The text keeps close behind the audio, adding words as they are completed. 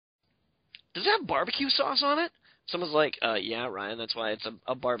does it have barbecue sauce on it? Someone's like, yeah, Ryan, that's why it's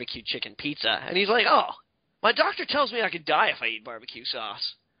a barbecue chicken pizza. And he's like, oh, my doctor tells me I could die if I eat barbecue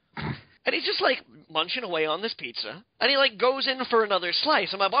sauce. And he's just, like, munching away on this pizza. And he, like, goes in for another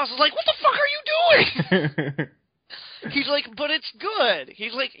slice. And my boss is like, what the fuck are you doing? He's like, but it's good.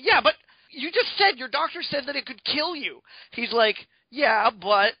 He's like, yeah, but you just said, your doctor said that it could kill you. He's like, yeah,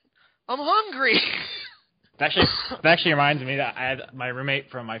 but I'm hungry. That actually reminds me that I had my roommate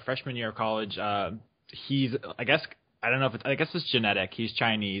from my freshman year of college. He's, I guess it's genetic. He's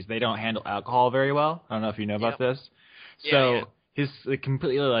Chinese. They don't handle alcohol very well. I don't know if you know about this. So it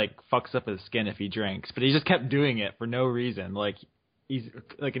completely, like, fucks up his skin if he drinks. But he just kept doing it for no reason. Like, he's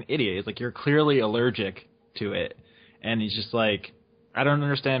like an idiot. He's like, you're clearly allergic to it. And he's just like, I don't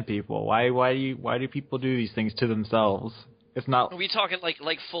understand people. Why do people do these things to themselves? It's not. Are we talking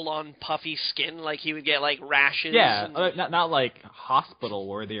like full on puffy skin? Like he would get like rashes? Yeah, not like hospital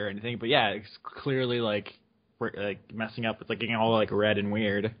worthy or anything, but yeah, it's clearly like messing up. It's like getting all like red and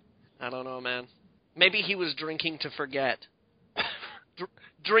weird. I don't know, man. Maybe he was drinking to forget.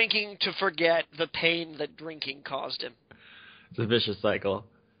 Drinking to forget the pain that drinking caused him. It's a vicious cycle.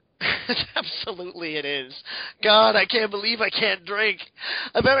 Absolutely it is. God, I can't believe I can't drink.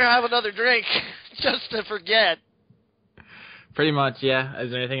 I better have another drink just to forget. Pretty much, yeah.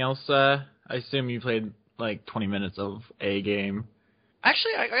 Is there anything else? I assume you played like 20 minutes of a game.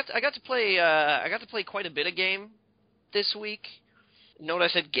 Actually, I got to play. I got to play quite a bit of game this week. Note I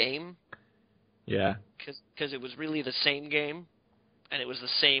said game. Yeah. Because it was really the same game, and it was the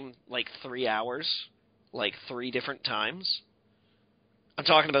same like 3 hours, like 3 different times. I'm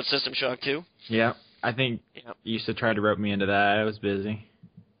talking about System Shock 2. Yeah, I think you used to try to rope me into that. I was busy.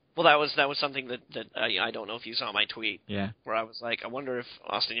 Well, that was something that I don't know if you saw my tweet. Yeah. Where I was like, I wonder if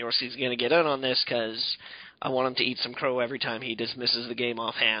Austin Yorski's going to get in on this because I want him to eat some crow every time he dismisses the game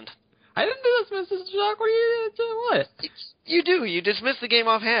offhand. I didn't dismiss System Shock. What are you doing? What? You do. You dismiss the game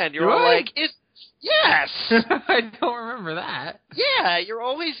offhand. You're do all I? like, yes. I don't remember that. Yeah, you're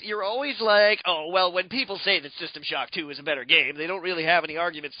always like, oh, well, when people say that System Shock 2 is a better game, they don't really have any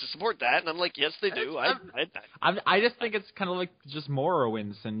arguments to support that. And I'm like, yes, they do. I just think it's kind of like just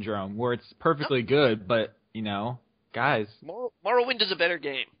Morrowind syndrome, where it's perfectly good, but, you know, guys. Morrowind is a better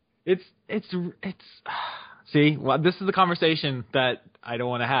game. It's see, well, this is the conversation that I don't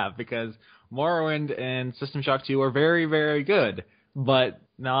want to have, because Morrowind and System Shock 2 are very, very good, but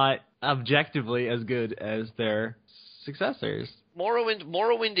not objectively as good as their successors.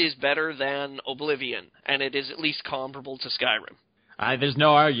 Morrowind is better than Oblivion, and it is at least comparable to Skyrim. There's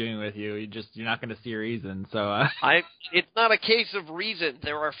no arguing with you. You're not going to see reason. So it's not a case of reason.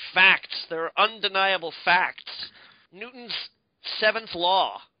 There are facts. There are undeniable facts. Newton's 7th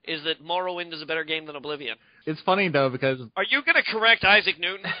law is that Morrowind is a better game than Oblivion. It's funny though, because are you going to correct Isaac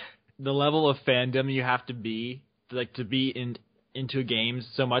Newton? The level of fandom you have to be into games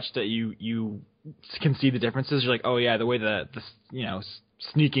so much that you can see the differences. You're like, oh yeah, the way that the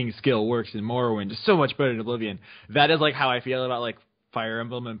sneaking skill works in Morrowind is so much better than Oblivion. That is like how I feel about like Fire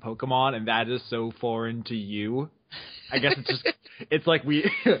Emblem and Pokemon, and that is so foreign to you. I guess it's like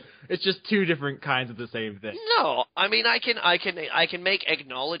it's just two different kinds of the same thing. No, I mean I can make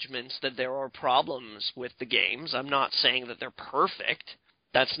acknowledgments that there are problems with the games. I'm not saying that they're perfect.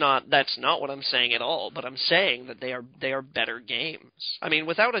 That's not what I'm saying at all, but I'm saying that they are better games. I mean,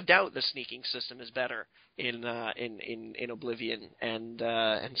 without a doubt, the sneaking system is better in Oblivion and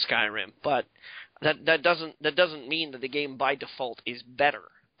Skyrim, but that doesn't mean that the game by default is better.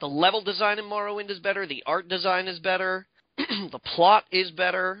 The level design in Morrowind is better, the art design is better, the plot is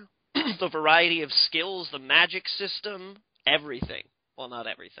better, the variety of skills, the magic system, everything. Well, not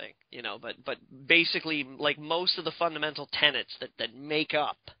everything, but basically, like, most of the fundamental tenets that make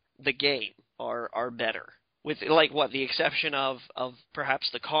up the game are better. With, like, the exception of perhaps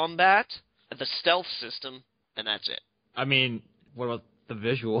the combat, the stealth system, and that's it. I mean, what about the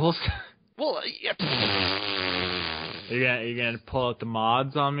visuals? Well, You're gonna pull out the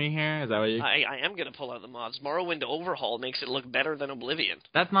mods on me here? Is that what you... I am gonna pull out the mods. Morrowind Overhaul makes it look better than Oblivion.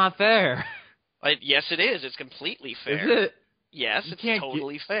 That's not fair. Yes, it is. It's completely fair. Is it? Yes, it's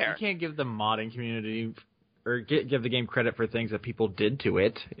totally fair. You can't give the modding community or give the game credit for things that people did to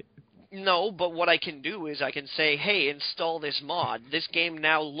it. No, but what I can do is I can say, hey, install this mod. This game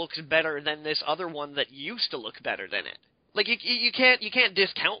now looks better than this other one that used to look better than it. Like, you can't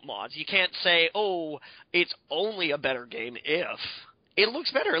discount mods. You can't say, oh, it's only a better game if. It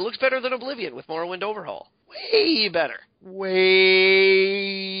looks better. It looks better than Oblivion with Morrowind Overhaul. Way better.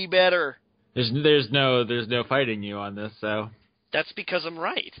 Way better. There's no fighting you on this, so... That's because I'm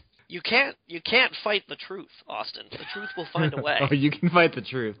right. You can't fight the truth, Austin. The truth will find a way. Oh, you can fight the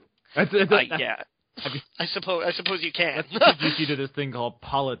truth. Yeah. I suppose you can. Let's introduce you to this thing called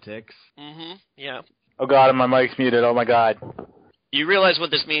politics. Mm-hmm. Yeah. Oh God, my mic's muted. Oh my God. You realize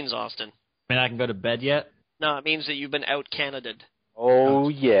what this means, Austin? I mean, I can go to bed yet? No, it means that you've been out-Canada'd. Oh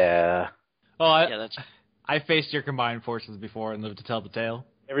yeah. Oh, Yeah, that's... I faced your combined forces before and lived to tell the tale.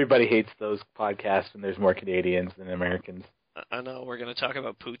 Everybody hates those podcasts when there's more Canadians than Americans. I know, we're going to talk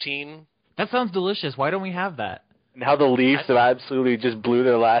about poutine. That sounds delicious. Why don't we have that? And how the Leafs have absolutely just blew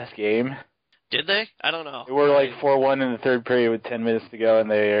their last game. Did they? I don't know. They were like 4-1 in the third period with 10 minutes to go,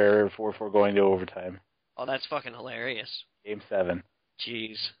 and they are 4-4 going to overtime. Oh, that's fucking hilarious. Game 7.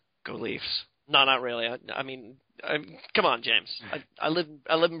 Jeez. Go Leafs. No, not really. I mean, come on, James. I live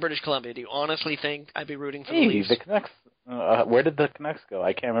in British Columbia. Do you honestly think I'd be rooting for the Leafs? The Canucks. Where did the Canucks go?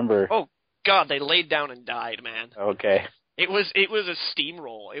 I can't remember. Oh, God, they laid down and died, man. Okay. It was a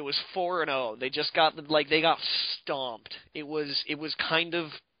steamroll. It was 4-0. They just got they got stomped. It was kind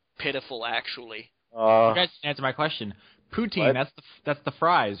of pitiful, actually. You guys answer my question. Poutine, What? that's the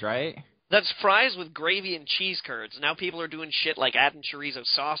fries, right? That's fries with gravy and cheese curds. Now people are doing shit like adding chorizo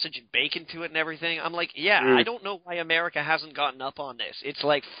sausage and bacon to it and everything. I'm like, yeah, Dude. I don't know why America hasn't gotten up on this. It's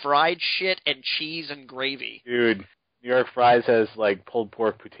like fried shit and cheese and gravy. Dude, New York Fries has like pulled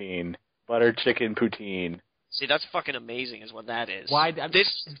pork poutine, buttered chicken poutine. See, that's fucking amazing is what that is. Why? This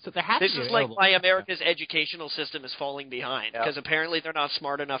is is like why America's educational system is falling behind. Because apparently they're not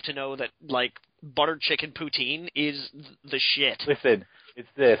smart enough to know that, like, buttered chicken poutine is the shit. Listen, it's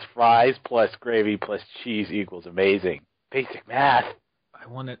this. Fries plus gravy plus cheese equals amazing. Basic math. I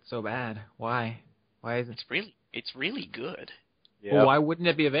want it so bad. Why? Why is it? It's really good. Yep. Well, why wouldn't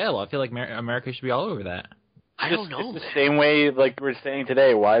it be available? I feel like America should be all over that. I don't know. It's the same way, like we're saying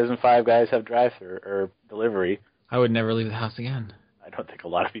today. Why doesn't Five Guys have drive-thru or delivery? I would never leave the house again. I don't think a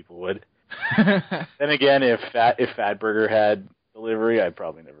lot of people would. Then again, if Fatburger had delivery, I'd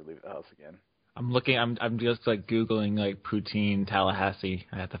probably never leave the house again. I'm just like Googling like poutine Tallahassee.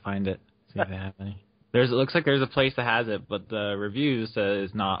 I have to find it. See if they have any. It looks like there's a place that has it, but the review says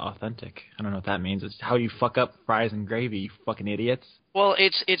it's not authentic. I don't know what that means. It's how you fuck up fries and gravy, you fucking idiots. Well,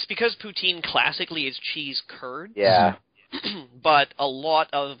 it's because poutine classically is cheese curd. Yeah. But a lot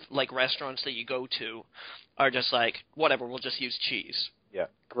of like restaurants that you go to are just like, whatever, we'll just use cheese. Yeah.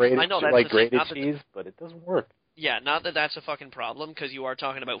 Grated, I know that's like the thing, grated not that cheese, but it doesn't work. Yeah, not that that's a fucking problem, because you are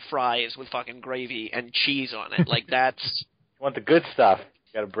talking about fries with fucking gravy and cheese on it. Like, that's... You want the good stuff,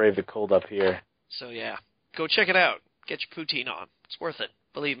 you gotta brave the cold up here. So, yeah. Go check it out. Get your poutine on. It's worth it.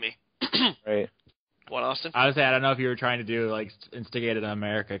 Believe me. Right. What, Austin? I don't know if you were trying to do, like, instigate an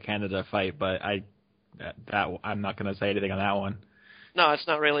America-Canada fight, but I'm not going to say anything on that one. No, it's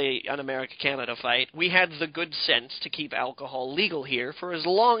not really an America-Canada fight. We had the good sense to keep alcohol legal here for as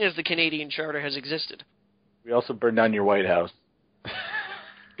long as the Canadian Charter has existed. We also burned down your White House.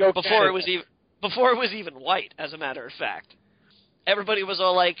 Go before it was even white, as a matter of fact. Everybody was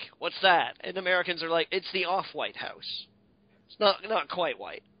all like, "What's that?" And Americans are like, "It's the off-White House. It's not quite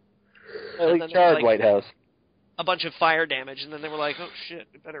white." Like charred like, White House. A bunch of fire damage, and then they were like, "Oh shit,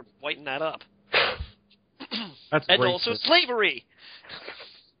 we better whiten that up." That's and racist. also slavery.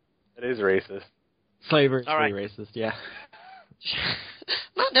 That is racist. Slavery is All right. racist, yeah.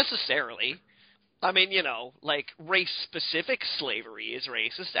 Not necessarily. I mean, you know, like, race-specific slavery is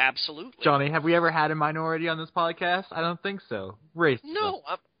racist, absolutely. Johnny, have we ever had a minority on this podcast? I don't think so. Racist. No,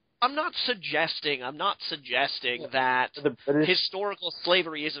 I'm not suggesting that historical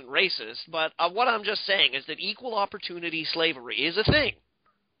slavery isn't racist, but what I'm just saying is that equal opportunity slavery is a thing.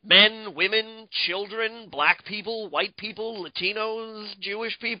 Men, women, children, black people, white people, Latinos,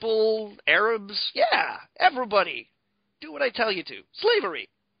 Jewish people, Arabs, yeah, everybody. Do what I tell you to. Slavery.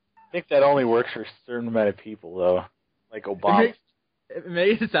 I think that only works for a certain amount of people, though. Like Obama. It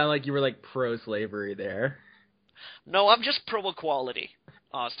makes it sound like you were, like, pro-slavery there. No, I'm just pro-equality,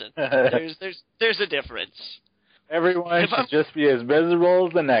 Austin. There's a difference. Everyone should just be as miserable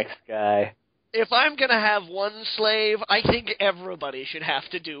as the next guy. If I'm going to have one slave, I think everybody should have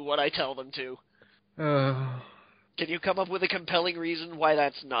to do what I tell them to. Can you come up with a compelling reason why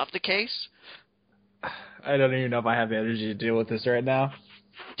that's not the case? I don't even know if I have the energy to deal with this right now.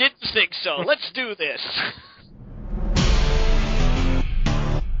 Didn't think so. Let's do this.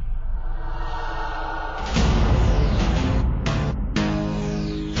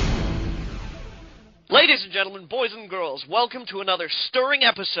 Ladies and gentlemen, boys and girls, welcome to another stirring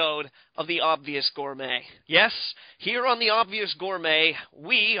episode of The Obvious Gourmet. Yes, here on The Obvious Gourmet,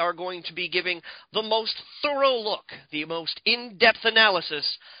 we are going to be giving the most thorough look, the most in-depth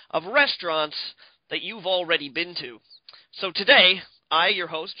analysis of restaurants that you've already been to. So today, I, your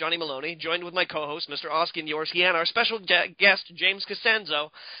host, Johnny Maloney, joined with my co-host, Mr. Oskin Yorsky, and our special guest, James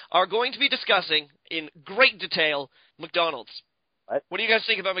Costanzo, are going to be discussing, in great detail, McDonald's. What do you guys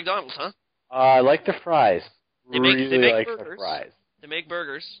think about McDonald's, huh? I like the fries. They make like burgers. the fries. They make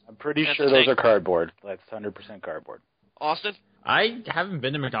burgers. I'm pretty sure those are cardboard. That's 100% cardboard. Austin? I haven't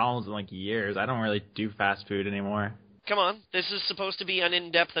been to McDonald's in like years. I don't really do fast food anymore. Come on. This is supposed to be an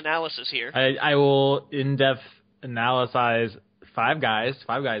in-depth analysis here. I will in-depth analyze Five Guys.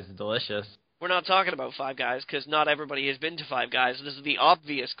 Five Guys is delicious. We're not talking about Five Guys because not everybody has been to Five Guys. This is the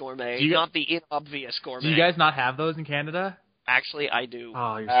obvious gourmet, not the inobvious gourmet. Do you guys not have those in Canada? Actually, I do. Oh,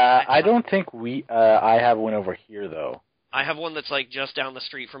 I don't think I have one over here, though. I have one that's like just down the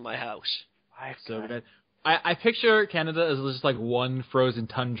street from my house. So good. I picture Canada as just like one frozen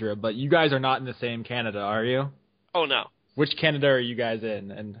tundra, but you guys are not in the same Canada, are you? Oh, no. Which Canada are you guys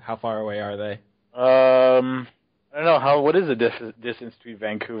in, and how far away are they? I don't know. What is the distance between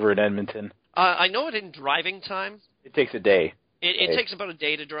Vancouver and Edmonton? I know it in driving time. It takes a day. It takes about a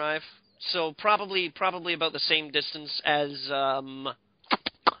day to drive. So probably about the same distance as, I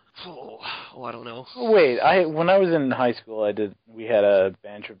don't know. Oh, wait, when I was in high school, we had a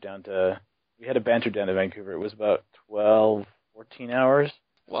band trip down to Vancouver. It was about 12, 14 hours.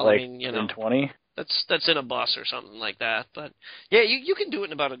 Well, like, I mean, you know, 20. That's in a bus or something like that. But yeah, you can do it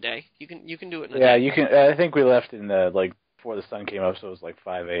in about a day. You can do it in a day. Yeah, you can. I think we left in before the sun came up, so it was like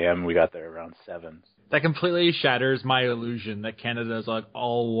 5 a.m. We got there around 7. That completely shatters my illusion that Canada is like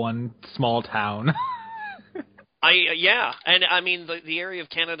all one small town. Yeah, and I mean the area of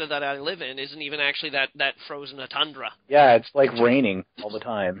Canada that I live in isn't even actually that frozen a tundra. Yeah, it's like raining all the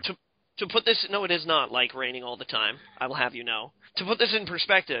time. To put this, no, it is not like raining all the time. I will have you know. To put this in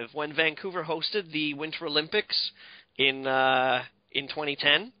perspective, when Vancouver hosted the Winter Olympics in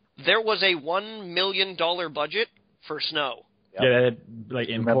 2010, there was a $1 million budget for snow. Yep. Yeah, like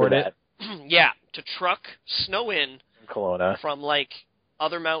import it. Yeah, to truck snow in Kelowna from like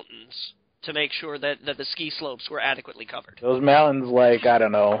other mountains to make sure that the ski slopes were adequately covered. Those mountains, like, I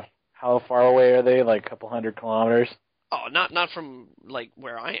don't know, how far away are they? Like a couple 100 kilometers? Oh, not from like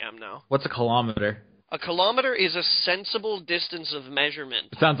where I am now. What's a kilometer? A kilometer is a sensible distance of measurement.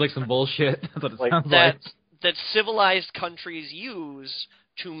 It sounds like some bullshit. That's what it sounds like. That civilized countries use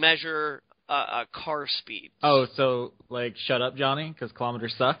to measure a car speed. Oh, so like shut up, Johnny, because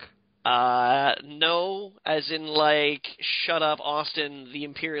kilometers suck? No, as in like, shut up, Austin, the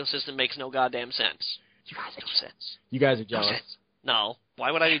imperial system makes no goddamn sense. You guys no sense. You guys are No jealous. sense. No.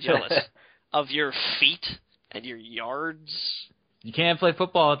 Why would I be jealous? Of your feet and your yards? You can't play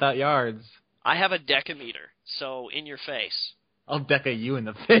football without yards. I have a decameter, so in your face. I'll deca you in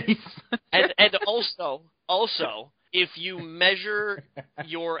the face. and also, if you measure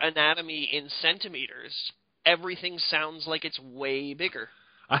your anatomy in centimeters, everything sounds like it's way bigger.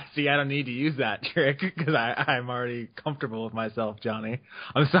 I don't need to use that trick because I'm already comfortable with myself, Johnny.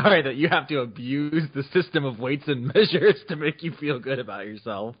 I'm sorry that you have to abuse the system of weights and measures to make you feel good about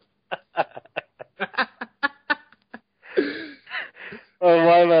yourself. Oh,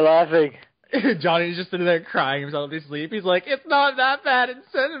 why am I laughing? Johnny's just sitting there crying himself to sleep. He's like, it's not that bad in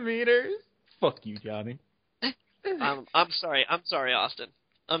centimeters. Fuck you, Johnny. I'm sorry, Austin.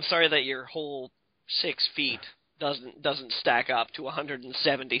 I'm sorry that your whole 6 feet doesn't stack up to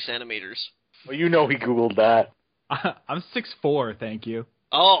 170 centimeters. Well, you know he Googled that. I'm 6'4", thank you.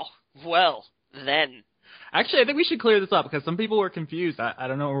 Oh, well, then. Actually, I think we should clear this up because some people were confused. I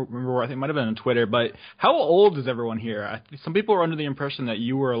don't know, remember, I think it might have been on Twitter, but how old is everyone here? Some people were under the impression that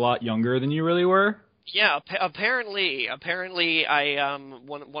you were a lot younger than you really were. Yeah, apparently,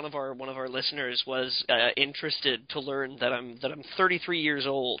 one of our listeners was interested to learn that I'm 33 years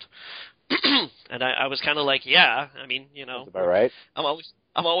old, and I was kind of like, yeah, I mean, you know, that's about right.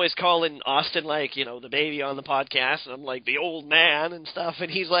 I'm always calling Austin, like, you know, the baby on the podcast, and I'm like the old man and stuff,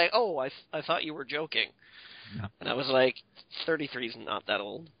 and he's like, oh, I thought you were joking. No. And I was like, 33 is not that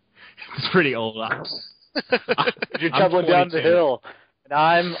old. It's pretty old. You're traveling down the hill, and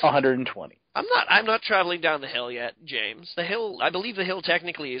I'm 120. I'm not traveling down the hill yet, James. The hill, I believe the hill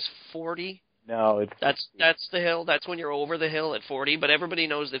technically is 40. No, that's the hill. That's when you're over the hill at 40, but everybody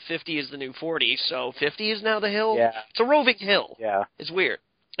knows that 50 is the new 40, so 50 is now the hill. Yeah. It's a roving hill. Yeah. It's weird.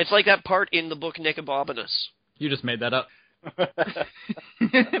 It's like that part in the book Nicobobanus. You just made that up.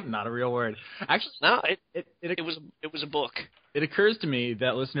 Not a real word. Actually, no, it was a book. It occurs to me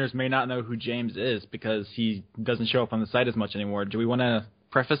that listeners may not know who James is because he doesn't show up on the site as much anymore. Do we want to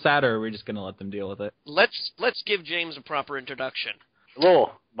preface that, or are we just going to let them deal with it? Let's give James a proper introduction.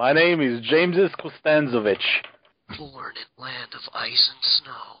 Hello, my name is James Kostanzovich. Born in land of ice and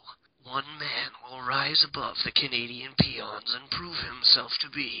snow, one man will rise above the Canadian peons and prove himself to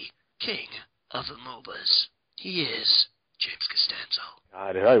be king of the MOBAs. He is James Costanzo.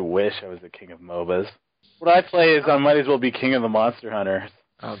 God, I wish I was the king of MOBAs. What I play is I might as well be king of the Monster Hunters.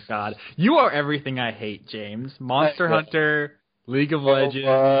 Oh, God. You are everything I hate, James. Monster Hunter, League of Legends.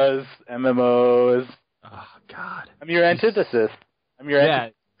 MOBAs, MMOs. Oh, God. I'm your antithesis.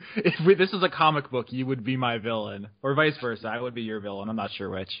 If this was a comic book, you would be my villain. Or vice versa. I would be your villain. I'm not sure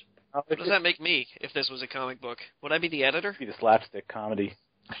which. What does that make me, if this was a comic book? Would I be the editor? You'd be the slapstick comedy.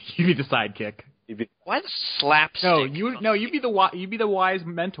 You'd be the sidekick. Why the slapstick? You'd be the wise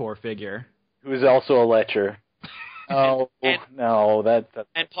mentor figure. Who's also a lecher. And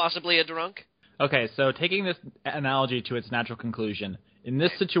possibly a drunk? Okay, so taking this analogy to its natural conclusion, in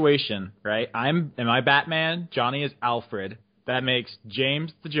this situation, right, am I Batman? Johnny is Alfred. That makes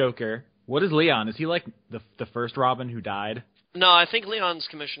James the Joker. What is Leon? Is he like the first Robin who died? No, I think Leon's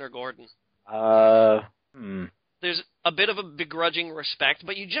Commissioner Gordon. There's a bit of a begrudging respect,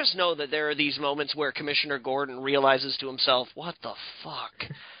 but you just know that there are these moments where Commissioner Gordon realizes to himself, what the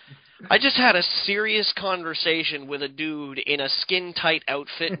fuck? I just had a serious conversation with a dude in a skin-tight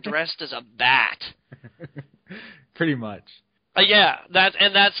outfit dressed as a bat. Pretty much.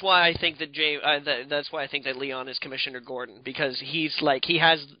 That's why I think that that's why I think that Leon is Commissioner Gordon, because he's like he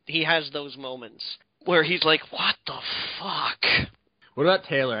has those moments where he's like, what the fuck? What about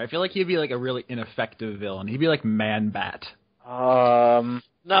Taylor? I feel like he'd be like a really ineffective villain. He'd be like Man-Bat.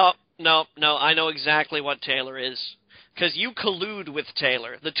 No. I know exactly what Taylor is. Because you collude with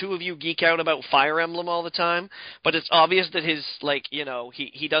Taylor. The two of you geek out about Fire Emblem all the time, but it's obvious that his,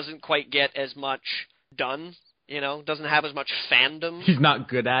 he doesn't quite get as much done, doesn't have as much fandom. He's not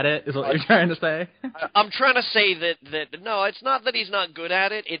good at it, is what you're trying to say? I'm trying to say that no, it's not that he's not good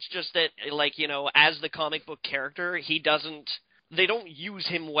at it, it's just that, as the comic book character, they don't use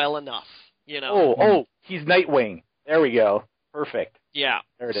him well enough, Oh, he's Nightwing. There we go. Perfect. Yeah.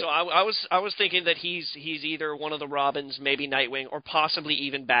 So I was thinking that he's either one of the Robins, maybe Nightwing, or possibly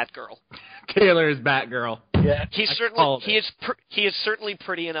even Batgirl. Taylor is Batgirl. Yeah. He is certainly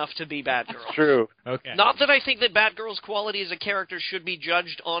pretty enough to be Batgirl. True. Okay. Not that I think that Batgirl's quality as a character should be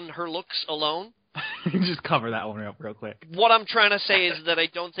judged on her looks alone. Just cover that one up real quick. What I'm trying to say is that I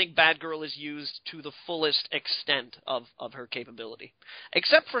don't think Batgirl is used to the fullest extent of her capability.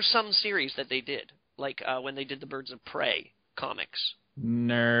 Except for some series that they did, like when they did the Birds of Prey comics.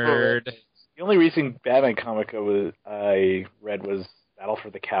 Nerd. The only recent Batman comic I read was Battle for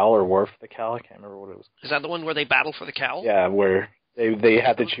the Cowl or War for the Cowl. I can't remember what it was. Is that the one where they battle for the cowl? Yeah, where they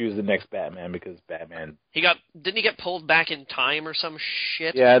had to choose the next Batman because Batman... Didn't he get pulled back in time or some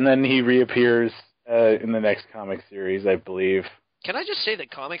shit? Yeah, and then he reappears in the next comic series, I believe. Can I just say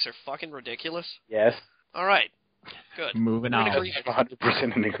that comics are fucking ridiculous? Yes. All right. Good. Moving on. I'm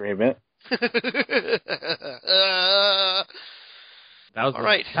 100% in agreement. That was all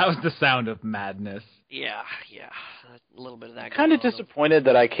right. That was the sound of madness. Yeah, a little bit of that. Kind of disappointed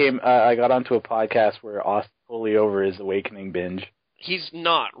that I got onto a podcast where Austin fully over his Awakening binge. He's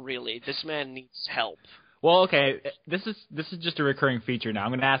not really. This man needs help. Well, okay, this is just a recurring feature now.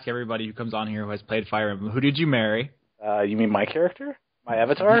 I'm going to ask everybody who comes on here who has played Fire Emblem, who did you marry? You mean my character? My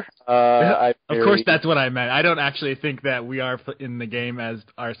avatar? Of course, that's what I meant. I don't actually think that we are in the game as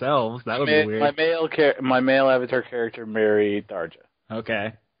ourselves. That would be weird. My male avatar character married Darja.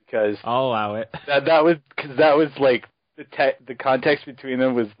 Okay. Because I'll allow it. That was like the context between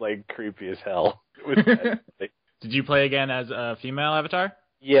them was like creepy as hell. It was Did you play again as a female avatar?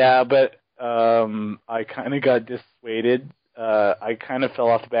 Yeah, but I kind of got dissuaded. I kind of fell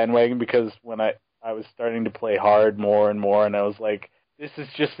off the bandwagon because when I was starting to play hard more and more, and I was like, this is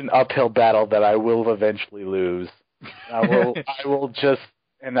just an uphill battle that I will eventually lose. I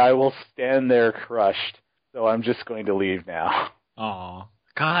will stand there crushed. So I'm just going to leave now. Aw.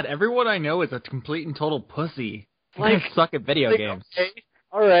 God, everyone I know is a complete and total pussy. Like, suck at video games. Okay.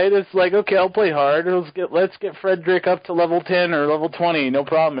 All right, it's like, okay, I'll play hard. Let's get Frederick up to level 10 or level 20. No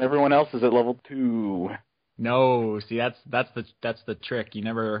problem. Everyone else is at level 2. No, see, that's the trick. You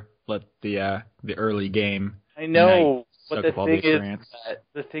never let the early game. I know, but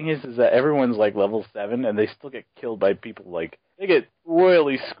the thing is that everyone's like level 7, and they still get killed by people they get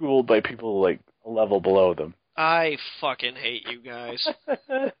royally schooled by people like a level below them. I fucking hate you guys.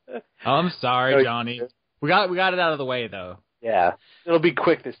 I'm sorry, Johnny. We got it out of the way, though. Yeah. It'll be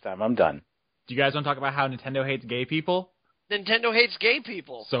quick this time. I'm done. Do you guys want to talk about how Nintendo hates gay people? Nintendo hates gay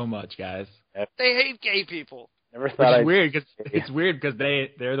people. So much, guys. They hate gay people. Never thought it's weird because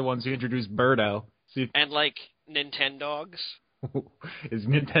they're the ones who introduced Birdo. And, Nintendogs. Is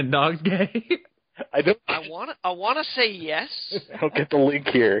Nintendogs gay? I want to say yes. I don't get the link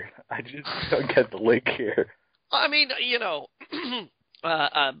here. I just don't get the link here. I mean,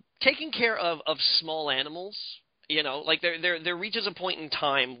 taking care of small animals, like there reaches a point in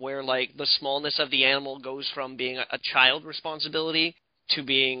time where like the smallness of the animal goes from being a child responsibility to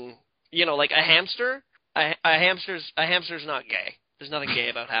being, like a hamster. A hamster's not gay. There's nothing gay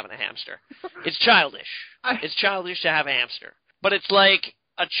about having a hamster. It's childish. It's childish to have a hamster. But it's like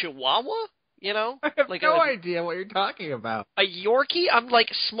a chihuahua, I have like no idea what you're talking about. A Yorkie? I'm like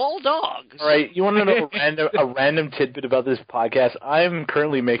small dogs. All right, you want to know a random tidbit about this podcast? I'm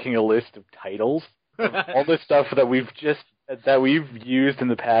currently making a list of titles of all the stuff that we've used in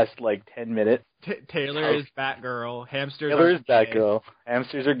the past like 10 minutes. Taylor is Batgirl. Hamsters Taylor are is Batgirl.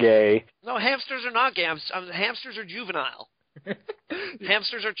 Hamsters are gay. No, hamsters are not gay. Hamsters are juvenile.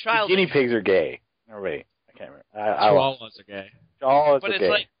 Hamsters are childish. Guinea pigs are gay. Oh wait, I can't remember. Chihuahuas are gay. Chihuahuas but are it's gay.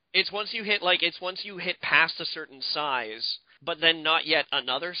 like it's once you hit past a certain size, but then not yet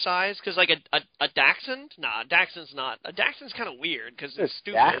another size. Because like a dachshund, a dachshund's kind of weird because it's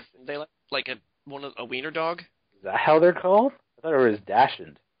stupid. They like a wiener dog. Is that how they're called? I thought it was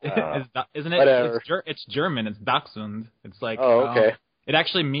Dachshund. Isn't it? Whatever. It's German. It's Dachshund. It's like. Oh, okay. It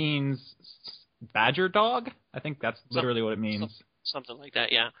actually means badger dog. I think that's literally what it means. Something like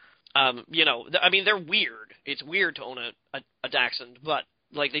that, yeah. I mean, they're weird. It's weird to own a dachshund, but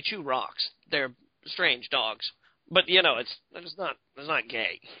like they chew rocks. They're strange dogs. But it's not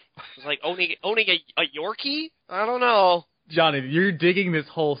gay. It's like owning a Yorkie. I don't know. Johnny, you're digging this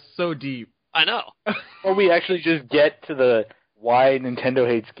hole so deep. I know. Or we actually just get to the why Nintendo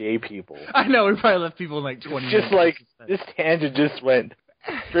hates gay people. I know, we probably left people in like 20 minutes. Just like, this tangent just went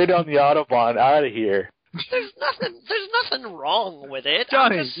straight on the Autobahn out of here. There's nothing wrong with it.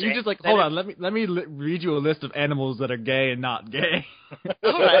 Johnny, you just like, hold on, let me read you a list of animals that are gay and not gay.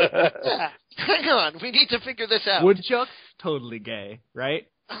 All right. Yeah. Hang on, we need to figure this out. Woodchucks, totally gay, right?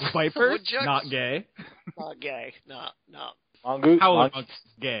 Vipers, Woodchucks? not gay. Not gay. No. Mongoose,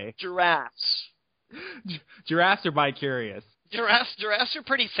 gay. Giraffes. Giraffes are bi-curious. Giraffes are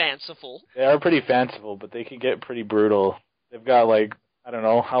pretty fanciful. They are pretty fanciful, but they can get pretty brutal. They've got like, I don't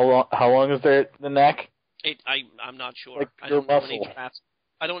know, how long is the neck? I'm not sure. Like I don't know muscle. any giraffes.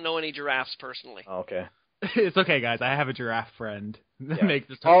 I don't know any giraffes personally. Oh, okay. It's okay, guys. I have a giraffe friend. Yeah. Make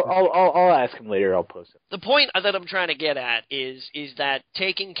this I'll ask him later. I'll post it. The point that I'm trying to get at is that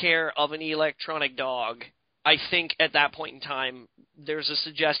taking care of an electronic dog, I think at that point in time, there's a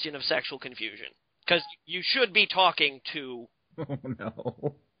suggestion of sexual confusion. Because you should be talking to... Oh,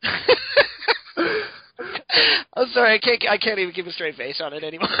 no. I'm sorry, I can't even keep a straight face on it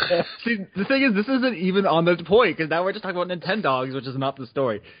anymore. See, the thing is, this isn't even on the point, because now we're just talking about Nintendogs, which is not the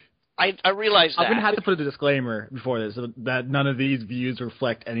story. I realize that. I'm going to have to put a disclaimer before this, so that none of these views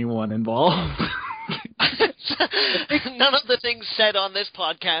reflect anyone involved. None of the things said on this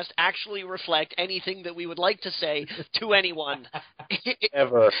podcast actually reflect anything that we would like to say to anyone.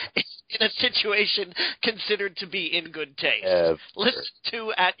 Ever. In a situation considered to be in good taste. Ever. Listen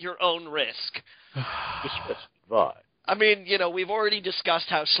to at your own risk. I mean, we've already discussed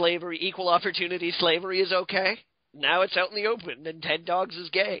how equal opportunity slavery is okay. Now it's out in the open. Nintendogs is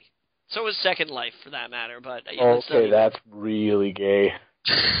gay. So is Second Life, for that matter. But okay, that's really gay.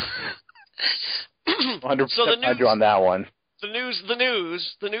 100% so I drew on that one. The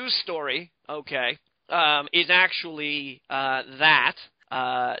news story, okay, is actually that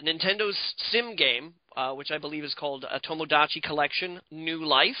Nintendo's sim game, which I believe is called Tomodachi Collection New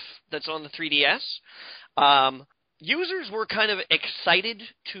Life, that's on the 3DS. Users were kind of excited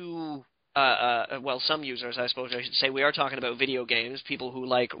to... some users, I suppose I should say. We are talking about video games, people who,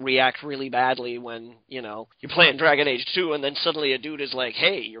 react really badly when, you're playing Dragon Age 2 and then suddenly a dude is like,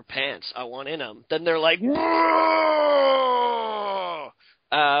 hey, your pants, I want in them. Then they're like, whoa!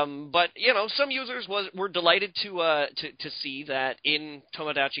 But, some users were delighted to see that in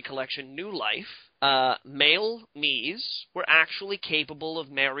Tomodachi Collection New Life, male Miis were actually capable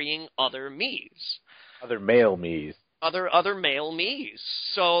of marrying other Miis. Other male Miis. Other male Miis.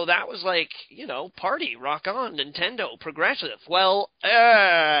 So that was like, party, rock on, Nintendo, progressive. Well,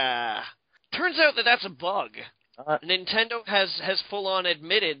 turns out that that's a bug. Nintendo has full on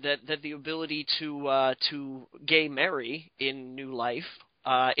admitted that the ability to gay marry in New Life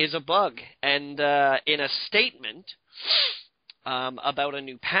is a bug. And in a statement about a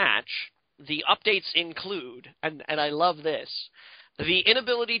new patch, the updates include, and I love this, the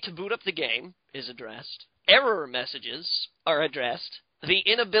inability to boot up the game is addressed. Error messages are addressed. The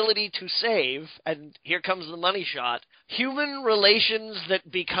inability to save, and here comes the money shot, human relations that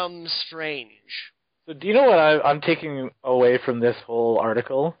become strange. So do you know what I'm taking away from this whole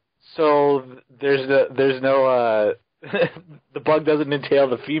article? So there's no the bug doesn't entail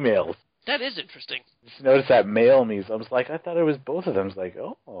the females. That is interesting. Just notice that male me's. I was like, I thought it was both of them. I was like,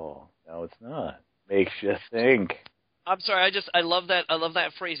 oh, no, it's not. Makes you think. I'm sorry. I love that. I love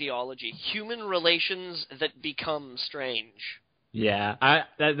that phraseology. Human relations that become strange. Yeah,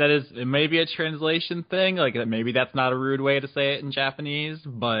 that is, it may be a translation thing, like maybe that's not a rude way to say it in Japanese,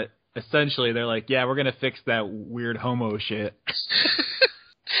 but essentially they're like, yeah, we're gonna fix that weird homo shit.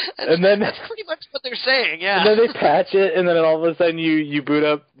 And then that's pretty much what they're saying, yeah. And then they patch it, and then all of a sudden you boot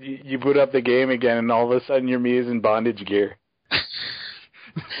up the game again, and all of a sudden your me is in bondage gear.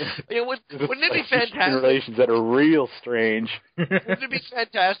 Wouldn't it be fantastic? Relations that are real strange. Wouldn't it be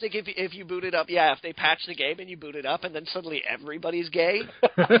fantastic if you boot it up? Yeah, if they patch the game and you boot it up, and then suddenly everybody's gay.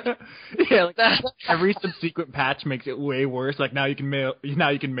 Yeah, like that. Every subsequent patch makes it way worse. Like now you can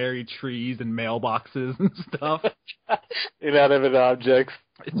marry trees and mailboxes and stuff. Inanimate objects.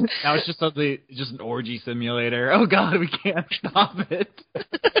 Now it's just an orgy simulator. Oh God, we can't stop it.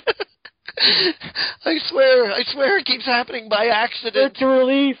 I swear it keeps happening by accident.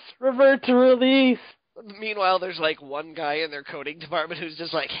 Revert to release. Meanwhile, there's like one guy in their coding department who's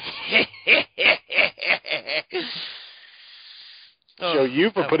just like, show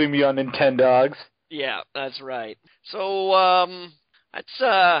you for putting me on Nintendogs. Yeah, that's right. So,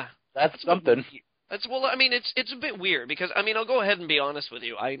 that's something. I mean, it's a bit weird because, I mean, I'll go ahead and be honest with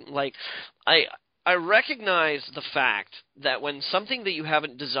you. I recognize the fact that when something that you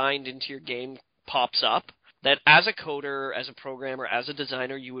haven't designed into your game pops up, that as a coder, as a programmer, as a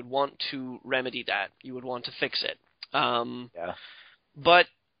designer, you would want to remedy that. You would want to fix it. Yeah. But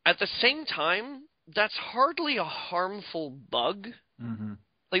at the same time, that's hardly a harmful bug. Mm-hmm.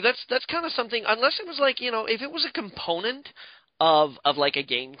 Like that's kind of something, unless it was like, if it was a component of like a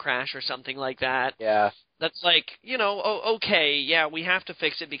game crash or something like that. Yeah. That's like, okay, yeah, we have to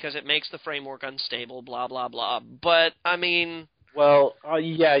fix it because it makes the framework unstable, blah, blah, blah. But, I mean... Well,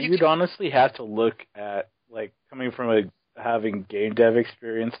 yeah, you'd honestly have to look at, like, coming from having game dev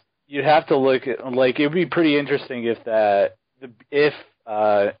experience, you'd have to look at, like, it would be pretty interesting if the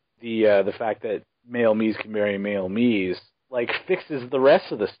fact that male me's can marry male me's, like, fixes the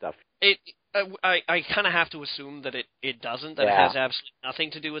rest of the stuff. I kind of have to assume that it doesn't, that It has absolutely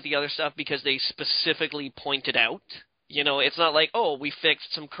nothing to do with the other stuff because they specifically pointed out. It's not like, oh, we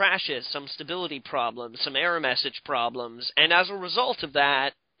fixed some crashes, some stability problems, some error message problems, and as a result of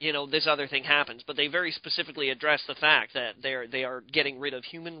that, this other thing happens. But they very specifically address the fact that they are getting rid of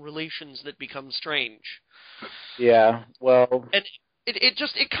human relations that become strange. Yeah, well... And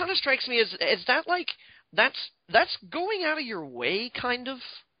it kind of strikes me as that like, that's going out of your way, kind of.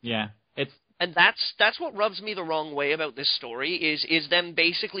 Yeah. And that's what rubs me the wrong way about this story is them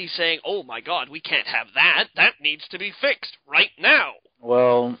basically saying, oh my God, we can't have that. That needs to be fixed right now.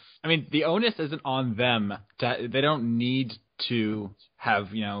 Well, I mean, the onus isn't on them. They don't need to have,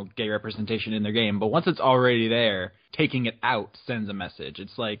 gay representation in their game. But once it's already there, taking it out sends a message.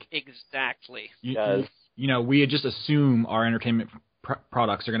 It's like... Exactly. We just assume our entertainment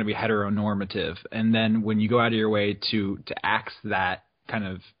products are going to be heteronormative. And then when you go out of your way to axe that kind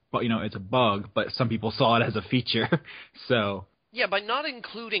of... But it's a bug, but some people saw it as a feature. So yeah, by not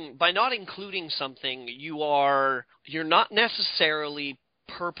including something, you're not necessarily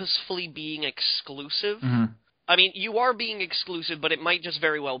purposefully being exclusive. Mm-hmm. I mean, you are being exclusive, but it might just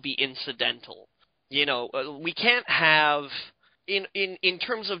very well be incidental. We can't have in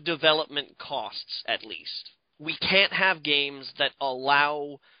terms of development costs, at least. We can't have games that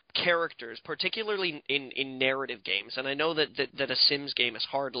allow characters, particularly in narrative games, and I know that a Sims game is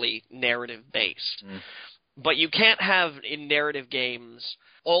hardly narrative-based, but you can't have, in narrative games,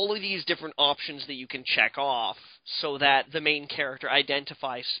 all of these different options that you can check off so that the main character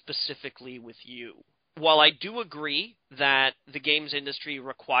identifies specifically with you. While I do agree that the games industry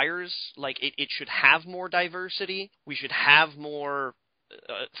requires, like, it should have more diversity, we should have more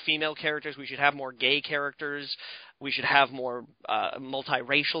female characters, we should have more gay characters, we should have more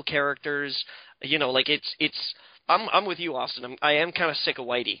multiracial characters. I'm with you, Austin. I am kind of sick of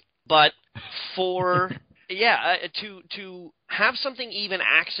Whitey. But to have something even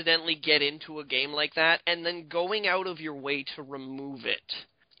accidentally get into a game like that and then going out of your way to remove it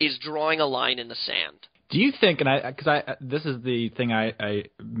is drawing a line in the sand. Do you think, this is the thing I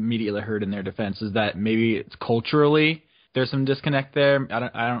immediately heard in their defense, is that maybe it's culturally there's some disconnect there.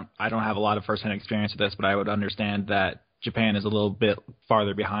 I don't have a lot of firsthand experience with this, but I would understand that Japan is a little bit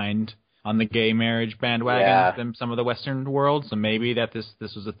farther behind on the gay marriage bandwagon than some of the Western world. So maybe that this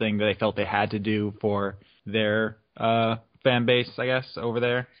was a thing that they felt they had to do for their fan base, I guess, over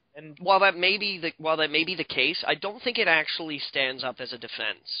there. And while that may be the case, I don't think it actually stands up as a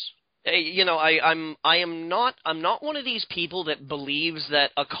defense. I'm not one of these people that believes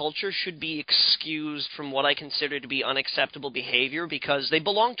that a culture should be excused from what I consider to be unacceptable behavior because they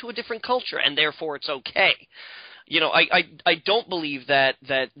belong to a different culture and therefore it's okay. I don't believe that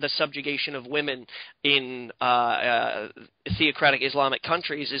the subjugation of women in theocratic Islamic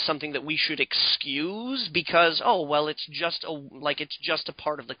countries is something that we should excuse because it's just a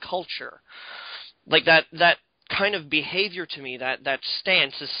part of the culture. Like that kind of behavior to me, that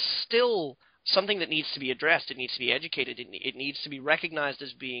stance is still something that needs to be addressed. It needs to be educated. It needs to be recognized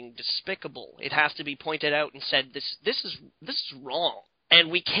as being despicable. It has to be pointed out and said this is wrong. And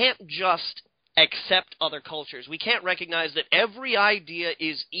we can't just accept other cultures. We can't recognize that every idea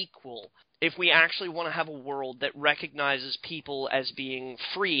is equal if we actually want to have a world that recognizes people as being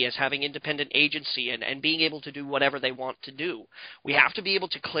free, as having independent agency, and being able to do whatever they want to do. We have to be able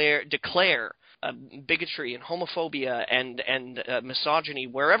to declare bigotry and homophobia and misogyny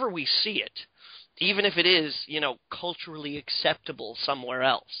wherever we see it, even if it is, culturally acceptable somewhere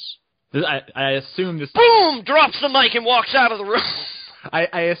else. I assume this... Boom! Drops the mic and walks out of the room.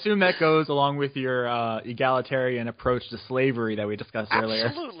 I assume that goes along with your egalitarian approach to slavery that we discussed earlier.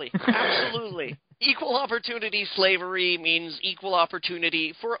 Absolutely. Equal opportunity slavery means equal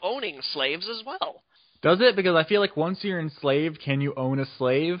opportunity for owning slaves as well. Does it? Because I feel like once you're enslaved, can you own a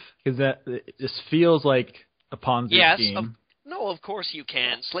slave? Because it just feels like a Ponzi scheme. No, of course you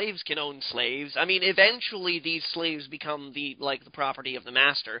can. Slaves can own slaves. I mean, eventually these slaves become the property of the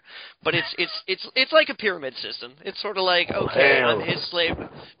master. But it's like a pyramid system. It's sort of like, okay, I'm his slave,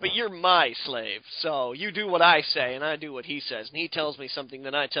 but you're my slave. So you do what I say, and I do what he says. And he tells me something,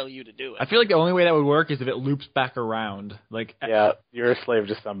 then I tell you to do it. I feel like the only way that would work is if it loops back around. Yeah, you're a slave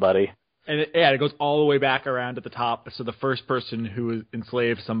to somebody. And it goes all the way back around at the top. So the first person who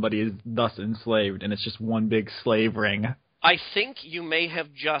enslaves somebody is thus enslaved, and it's just one big slave ring. I think you may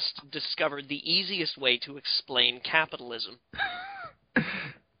have just discovered the easiest way to explain capitalism.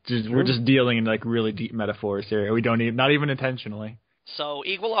 We're just dealing in really deep metaphors here. We don't not even intentionally. So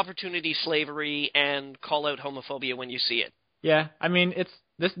equal opportunity slavery and call out homophobia when you see it. Yeah, I mean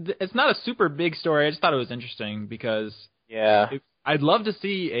it's not a super big story. I just thought it was interesting because I'd love to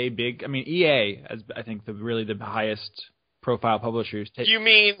see a big. I mean EA as I think the highest profile publishers. You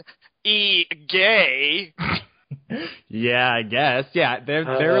mean gay? Yeah, I guess. Yeah, they're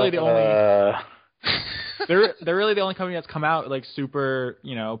really the only they're really the only company that's come out super,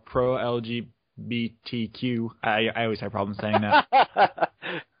 pro LGBTQ. I always have problems saying that.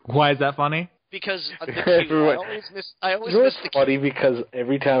 Why is that funny? Because the Q, I always miss the Q. Funny because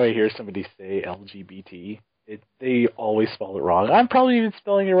every time I hear somebody say LGBT, they always spell it wrong. I'm probably even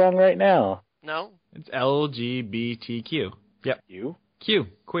spelling it wrong right now. No? It's LGBTQ. Yep. Q.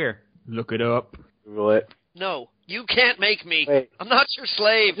 Queer. Look it up. Google it. No, you can't make me. Wait. I'm not your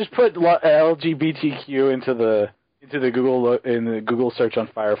slave. Just put LGBTQ into the Google search on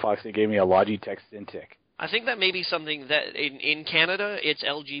Firefox. It gave me a Logitech Cintiq. I think that may be something that in Canada it's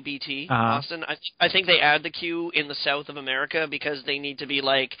LGBT. Austin, I think they add the Q in the South of America because they need to be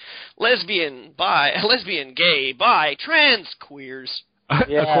like lesbian, gay, bi, trans, queers.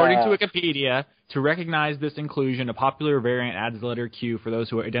 Yeah. According to Wikipedia, to recognize this inclusion, a popular variant adds the letter Q for those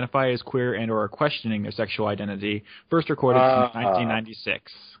who identify as queer and or are questioning their sexual identity, first recorded in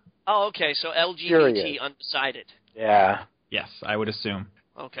 1996. Oh, okay, so LGBT undecided. Yeah. Yes, I would assume.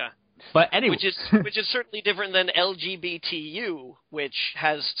 Okay. But anyway, which is certainly different than LGBTU, which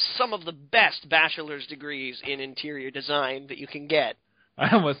has some of the best bachelor's degrees in interior design that you can get. I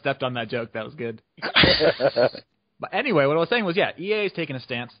almost stepped on that joke. That was good. But anyway, what I was saying was, EA has taken a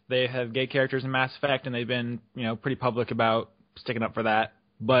stance. They have gay characters in Mass Effect, and they've been, pretty public about sticking up for that.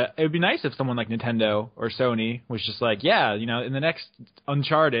 But it would be nice if someone like Nintendo or Sony was just like, in the next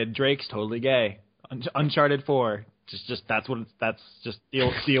Uncharted, Drake's totally gay. Uncharted 4, just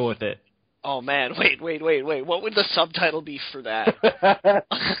deal with it. Oh man, wait. What would the subtitle be for that?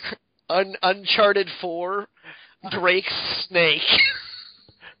 Uncharted 4, Drake's snake.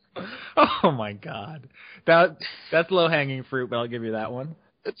 Oh my God, that's low hanging fruit, but I'll give you that one.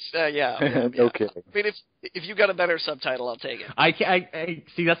 It's yeah. No kidding. I mean, if you got a better subtitle, I'll take it. I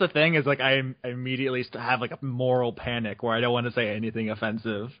see. That's the thing is I immediately have a moral panic where I don't want to say anything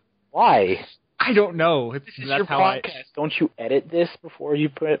offensive. Why? I don't know. This is your podcast. Don't you edit this before you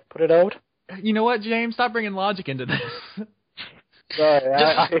put it out? You know what, James? Stop bringing logic into this. Sorry,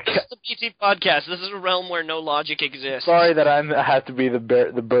 this is the PT podcast. This is a realm where no logic exists. Sorry that I have to be the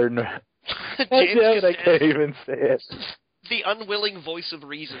burden. James I can't even say it. The unwilling voice of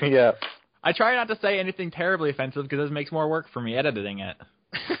reason. Yeah. I try not to say anything terribly offensive because this makes more work for me editing it.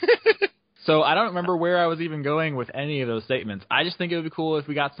 So I don't remember where I was even going with any of those statements. I just think it would be cool if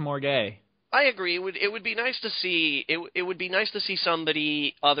we got some more gay. I agree. It would be nice to see it would be nice to see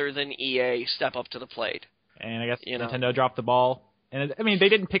somebody other than EA step up to the plate. And I guess Nintendo dropped the ball. And I mean, they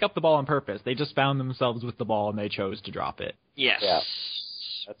didn't pick up the ball on purpose. They just found themselves with the ball and they chose to drop it. Yes. Yeah.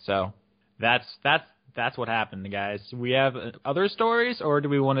 So that's what happened, guys. We have other stories, or do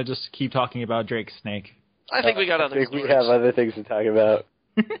we want to just keep talking about Drake's snake? I think we got other stories. We have other things to talk about.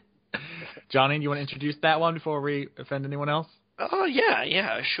 Johnny, do you want to introduce that one before we offend anyone else? Oh,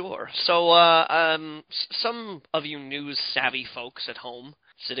 yeah, sure. So, some of you news-savvy folks at home,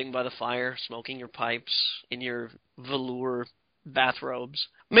 sitting by the fire, smoking your pipes in your velour bathrobes,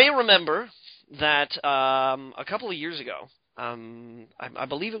 may remember that a couple of years ago, I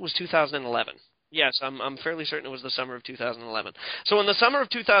believe it was 2011. Yes, I'm fairly certain it was the summer of 2011. So in the summer of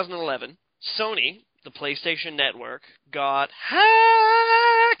 2011, Sony, the PlayStation Network, got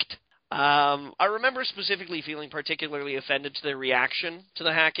hacked. I remember specifically feeling particularly offended to their reaction to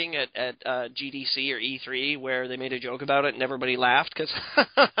the hacking at GDC or E3, where they made a joke about it and everybody laughed, because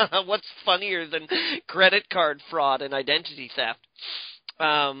what's funnier than credit card fraud and identity theft?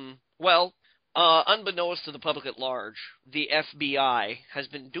 Unbeknownst to the public at large, the FBI has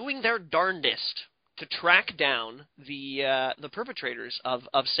been doing their darndest to track down the perpetrators of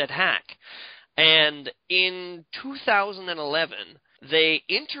said hack. And in 2011, they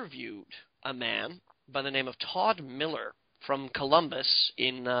interviewed a man by the name of Todd Miller from Columbus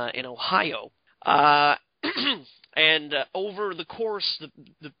in Ohio. And over the course of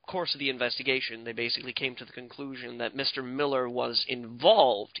the investigation, they basically came to the conclusion that Mr. Miller was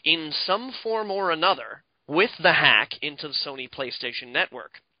involved in some form or another with the hack into the Sony PlayStation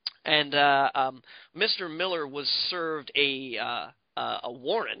Network. And Mr. Miller was served a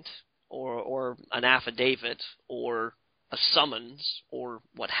warrant or an affidavit or a summons or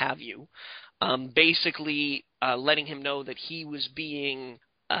what have you, basically letting him know that he was being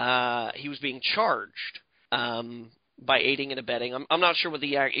charged by aiding and abetting. I'm not sure what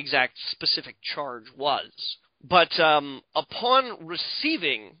the exact specific charge was, but upon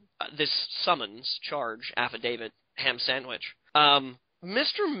receiving this summons, charge, affidavit, ham sandwich,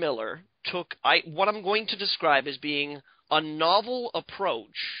 Mr. Miller took what I'm going to describe as being a novel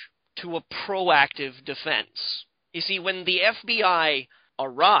approach to a proactive defense. You see, when the FBI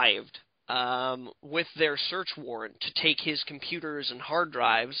arrived with their search warrant to take his computers and hard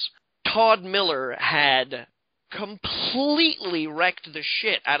drives, Todd Miller had completely wrecked the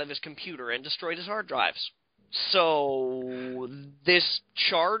shit out of his computer and destroyed his hard drives. So this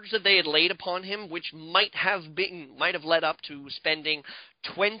charge that they had laid upon him, which might have led up to spending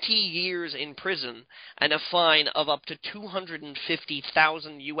 20 years in prison and a fine of up to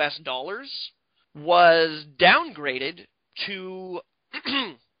 $250,000 was downgraded to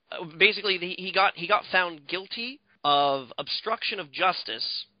basically he got found guilty of obstruction of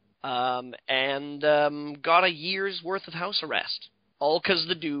justice and got a year's worth of house arrest, all because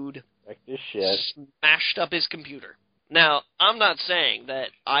the dude smashed up his computer. Now, I'm not saying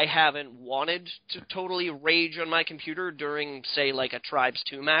that I haven't wanted to totally rage on my computer during, say, like a Tribes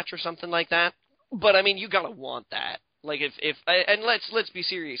 2 match or something like that, but I mean, you gotta want that. Like if and let's be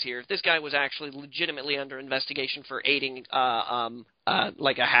serious here. If this guy was actually legitimately under investigation for aiding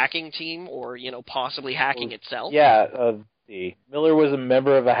like a hacking team or possibly hacking itself. Yeah, Miller was a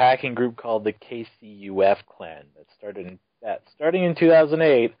member of a hacking group called the KCUF clan that starting in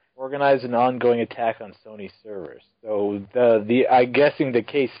 2008 organized an ongoing attack on Sony servers. So I'm guessing the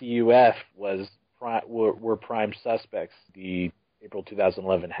KCUF were prime suspects. The April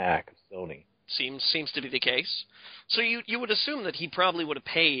 2011 hack of Sony. Seems to be the case. So you would assume that he probably would have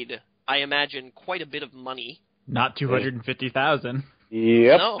paid, I imagine, quite a bit of money. Not $250,000.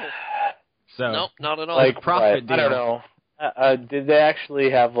 Yep. No. So no, not at all. Like profit deal. I don't know. Did they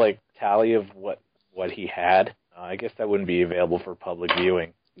actually have tally of what he had? I guess that wouldn't be available for public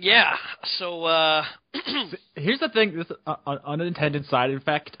viewing. Yeah. So here's the thing: this unintended side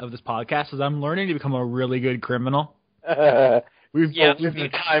effect of this podcast is I'm learning to become a really good criminal. When the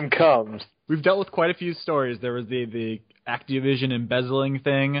time comes. We've dealt with quite a few stories. There was the Activision embezzling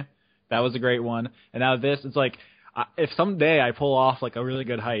thing. That was a great one. And now this, it's like, if someday I pull off a really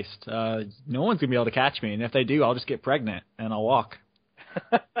good heist, no one's going to be able to catch me. And if they do, I'll just get pregnant and I'll walk.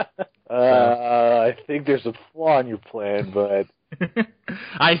 I think there's a flaw in your plan, but...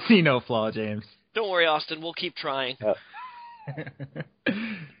 I see no flaw, James. Don't worry, Austin. We'll keep trying.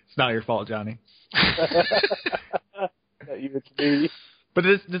 It's not your fault, Johnny. You, it's me. But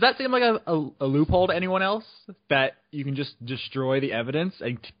does that seem like a loophole to anyone else? That you can just destroy the evidence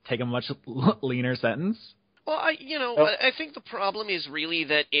and take a much leaner sentence? Well, I think the problem is really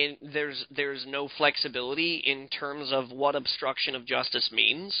that there's no flexibility in terms of what obstruction of justice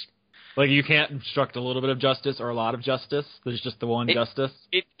means. Like, you can't obstruct a little bit of justice or a lot of justice? There's just the one justice?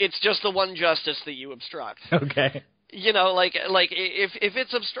 It's just the one justice that you obstruct. Okay. Like if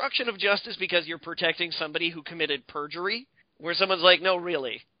it's obstruction of justice because you're protecting somebody who committed perjury, where someone's like, no,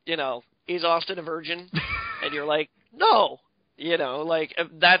 really, is Austin a virgin? And you're like, no.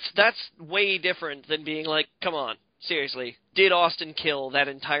 That's way different than being like, come on, seriously, did Austin kill that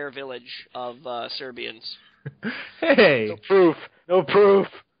entire village of Serbians? Hey! No proof.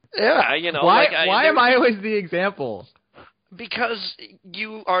 Yeah, Why am I always the example? Because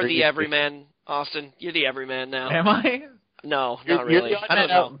you are the everyman, Austin. You're the everyman now. Am I? No, not really. I don't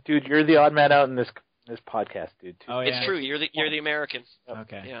know. Dude, you're the odd man out in this podcast, dude. Too. Oh, yeah. It's true. You're the American.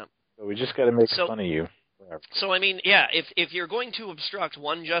 Okay. Yeah. So we just got to make fun of you. Whatever. So, I mean, yeah, if you're going to obstruct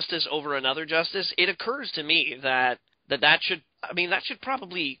one justice over another justice, it occurs to me that should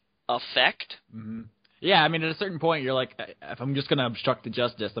probably affect. Mm-hmm. Yeah, I mean, at a certain point, you're like, if I'm just going to obstruct the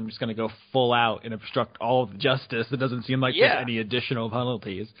justice, I'm just going to go full out and obstruct all of the justice. It doesn't seem like there's any additional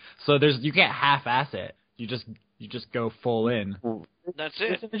penalties. So you can't half-ass it. You just go full in. That's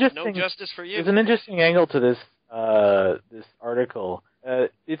it. No justice for you. There's an interesting angle to this this article.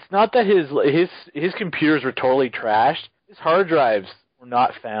 It's not that his computers were totally trashed. His hard drives were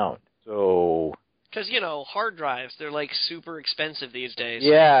not found. So. Because, hard drives, they're, like, super expensive these days.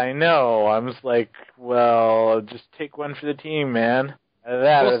 Yeah, I know. I was like, well, just take one for the team, man.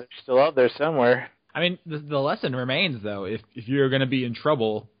 They're still out there somewhere. I mean, the lesson remains, though. If you're going to be in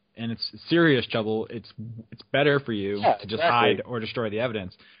trouble, and it's serious trouble, it's better for you to just hide or destroy the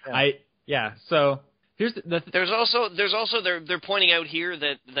evidence. Yeah. So here's there's also they're pointing out here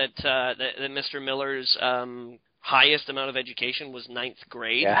that Mr. Miller's highest amount of education was 9th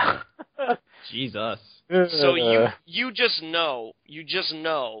grade. Yeah. Jesus. So you just know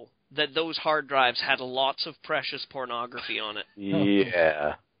that those hard drives had lots of precious pornography on it.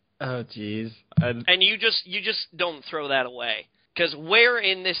 Yeah. Oh, jeez. And you just don't throw that away, because where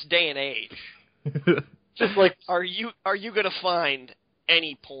in this day and age, just like, are you gonna find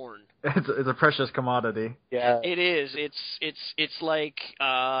any porn? It's a precious commodity. Yeah. It is. It's like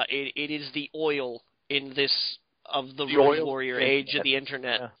it is the oil in this of the road warrior age of the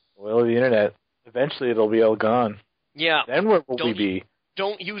internet. Yeah. Oil of the internet. Eventually, it'll be all gone. Yeah. Then where will we be?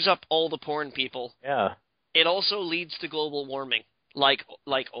 Don't use up all the porn, people. Yeah. It also leads to global warming, like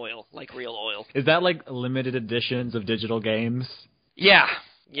oil, like real oil. Is that like limited editions of digital games? Yeah,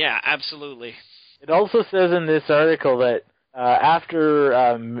 absolutely. It also says in this article that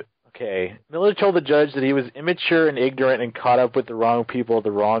after Miller told the judge that he was immature and ignorant and caught up with the wrong people at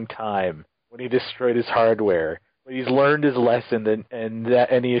the wrong time when he destroyed his hardware. But he's learned his lesson,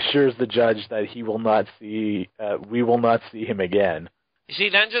 and he assures the judge that we will not see him again. You see,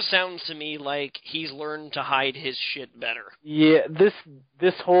 that just sounds to me like he's learned to hide his shit better. Yeah, this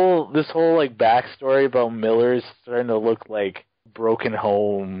whole like backstory about Miller is starting to look like broken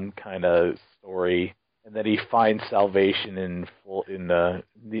home kind of story, and that he finds salvation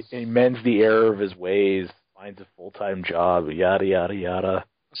he mends the error of his ways, finds a full-time job, yada yada yada.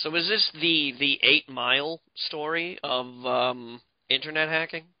 So is this the 8 Mile story of internet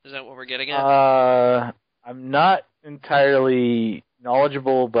hacking? Is that what we're getting at? I'm not entirely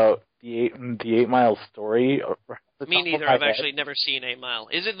knowledgeable about the 8 Mile story. Me neither. I've actually never seen 8 Mile.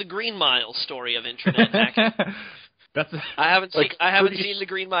 Is it the Green Mile story of internet hacking? I haven't seen the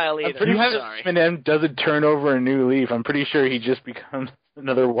Green Mile either. Sorry. Eminem doesn't turn over a new leaf. I'm pretty sure he just becomes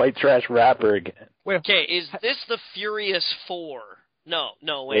another white trash rapper again. Okay, is this the Furious 4? No,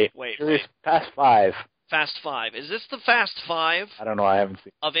 wait. Fast 5. Fast 5. Is this the Fast 5? I don't know, I haven't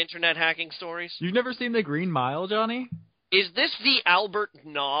seen. Of internet hacking stories? You've never seen the Green Mile, Johnny? Is this the Albert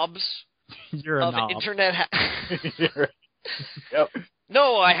Nobbs You're a of knob. internet Yep.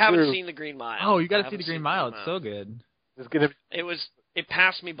 No, I haven't seen the Green Mile. Oh, you got to see the Green Mile. It's so good. It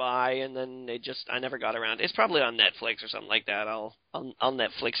passed me by, and then I never got around. It's probably on Netflix or something like that. I'll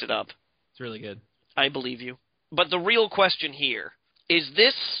Netflix it up. It's really good. I believe you. But the real question here, is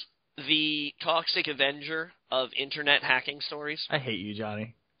this the Avenger of internet hacking stories? I hate you,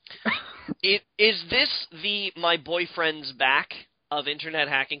 Johnny. Is this the my boyfriend's back of internet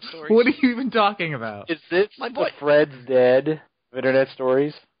hacking stories? What are you even talking about? Is this the Fred's Dead of internet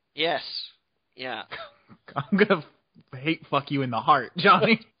stories? Yes. Yeah. I'm gonna hate fuck you in the heart,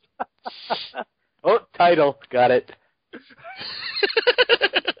 Johnny. Oh, title. Got it.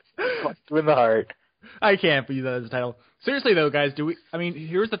 Fuck you in the heart. I can't use that as a title. Seriously though, guys,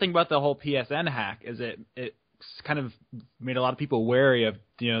 here's the thing about the whole PSN hack is it's kind of made a lot of people wary of,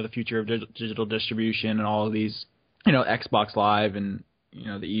 the future of digital distribution and all of these, Xbox Live and,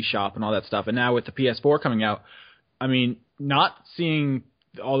 the eShop and all that stuff. And now with the PS4 coming out, not seeing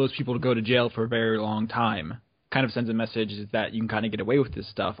all those people go to jail for a very long time kind of sends a message that you can kind of get away with this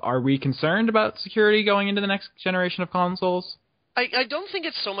stuff. Are we concerned about security going into the next generation of consoles? I don't think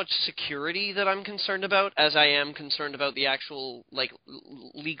it's so much security that I'm concerned about as I am concerned about the actual,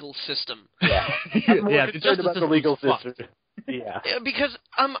 legal system. Yeah. I'm more concerned about the legal system. Yeah. Because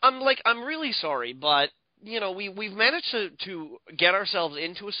I'm really sorry, but we've managed to get ourselves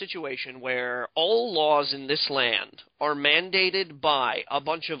into a situation where all laws in this land are mandated by a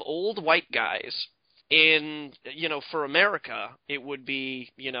bunch of old white guys. In for America, it would be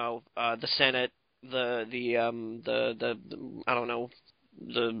the Senate, the I don't know,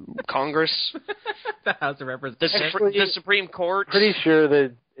 the Congress, the House of Representatives, the Supreme Court. Pretty sure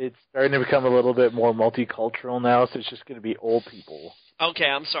that it's starting to become a little bit more multicultural now, so it's just going to be old people. Okay,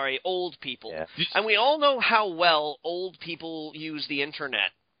 I'm sorry, old people. Yeah. And we all know how well old people use the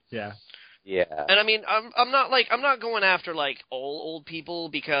internet. Yeah. Yeah. And I'm not going after all old people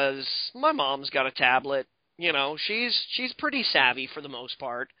because my mom's got a tablet. She's pretty savvy for the most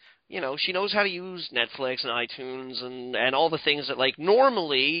part. She knows how to use Netflix and iTunes and all the things that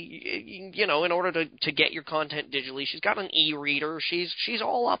normally, in order to get your content digitally, she's got an e-reader. She's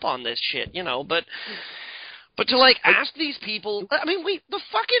all up on this shit, But to ask these people,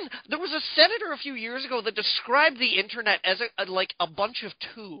 there was a senator a few years ago that described the internet as a bunch of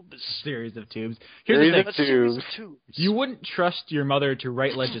tubes. Series of tubes. Here's the thing. Tubes. You wouldn't trust your mother to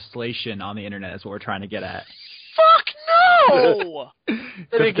write legislation on the internet is what we're trying to get at. Fuck no!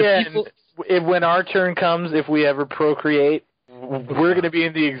 And again, when our turn comes, if we ever procreate, we're going to be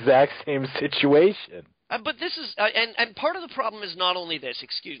in the exact same situation. But this is, and part of the problem is not only this.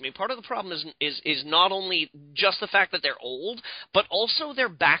 Excuse me. Part of the problem is not only just the fact that they're old, but also their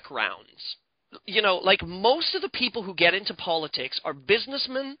backgrounds. Most of the people who get into politics are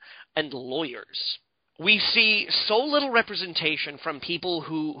businessmen and lawyers. We see so little representation from people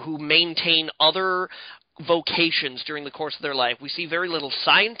who maintain other vocations during the course of their life. We see very little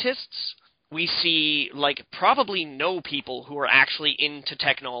scientists. We see, probably no people who are actually into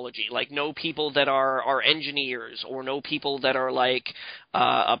technology, no people that are engineers or no people that are,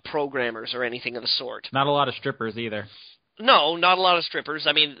 programmers or anything of the sort. Not a lot of strippers either. No, not a lot of strippers.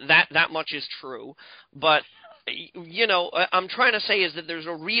 That much is true. But, I'm trying to say is that there's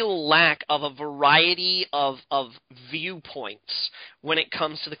a real lack of a variety of viewpoints when it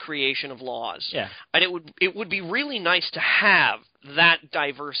comes to the creation of laws. Yeah. And it would be really nice to have that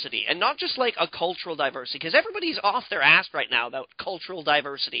diversity, and not just a cultural diversity, because everybody's off their ass right now about cultural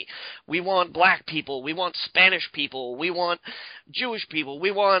diversity. We want black people, we want Spanish people, we want Jewish people,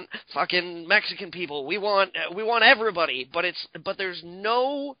 we want fucking Mexican people, we want everybody, but there's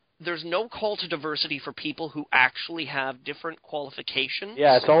no call to diversity for people who actually have different qualifications.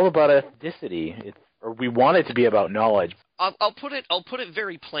 Yeah, it's all about ethnicity. Or we want it to be about knowledge. I'll put it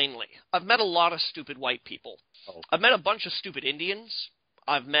very plainly. I've met a lot of stupid white people. Oh. I've met a bunch of stupid Indians.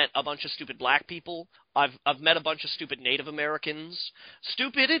 I've met a bunch of stupid black people. I've met a bunch of stupid Native Americans.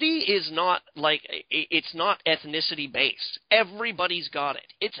 Stupidity is not it's not ethnicity based. Everybody's got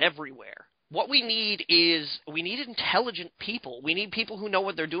it. It's everywhere. What we need intelligent people. We need people who know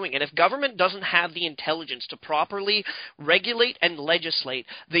what they're doing. And if government doesn't have the intelligence to properly regulate and legislate,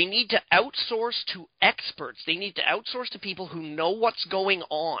 they need to outsource to experts. They need to outsource to people who know what's going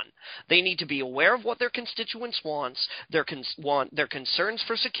on. They need to be aware of what their constituents want their concerns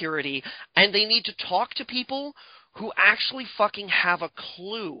for security, and they need to talk to people who actually fucking have a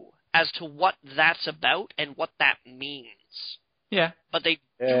clue as to what that's about and what that means. Yeah. But they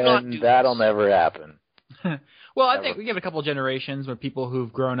do not do And that'll never happen. Well, I think we get a couple of generations with people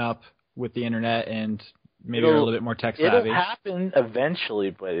who've grown up with the internet and maybe are a little bit more tech savvy. It'll happen eventually,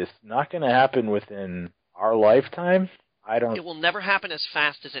 but it's not going to happen within our lifetime. It will never happen as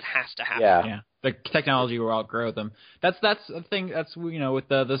fast as it has to happen. Yeah. Yeah. The technology will outgrow them. That's the thing. That's with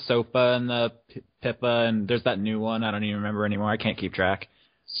the SOPA and the PIPA, and there's that new one. I don't even remember anymore. I can't keep track.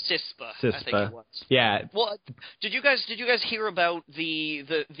 CISPA, I think it was. Yeah. Well, did you guys hear about the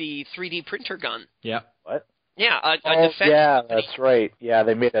 3D printer gun? Yeah. What? Yeah, a defense yeah, company. that's right. Yeah,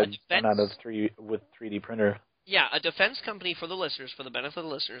 they made a defense- one out of 3D printer. Yeah, a defense company, for the benefit of the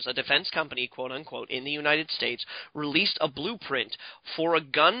listeners, a defense company, quote unquote, in the United States released a blueprint for a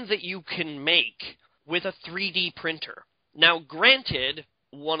gun that you can make with a 3D printer. Now, granted,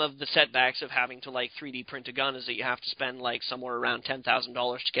 one of the setbacks of having to 3D print a gun is that you have to spend somewhere around $10,000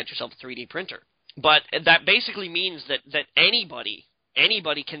 to get yourself a 3D printer. But that basically means that anybody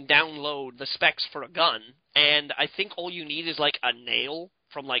can download the specs for a gun, and I think all you need is like a nail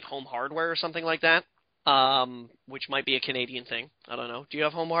from like Home Hardware or something like that, which might be a Canadian thing. I don't know. Do you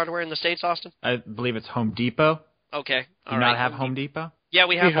have Home Hardware in the States, Austin? I believe it's Home Depot. Okay. Do you not have Home Depot? Yeah,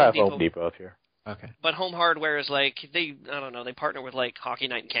 we have Home Depot up here. Okay. But Home Hardware is like, they partner with like Hockey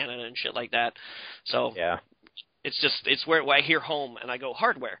Night in Canada and shit like that. So Yeah. it's where I hear home and I go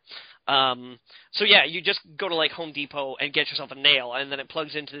hardware. So yeah, you just go to like Home Depot and get yourself a nail, and then it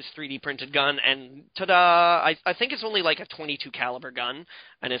plugs into this 3D printed gun, and ta-da! I think it's only like a 22 caliber gun,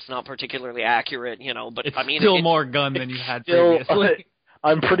 and it's not particularly accurate, but It's I mean, still more gun than you had Still, previously.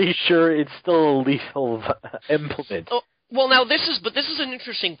 I'm pretty sure it's still a lethal implement. Oh, well, now this is an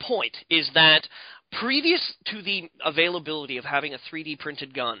interesting point, is that previous to the availability of having a 3D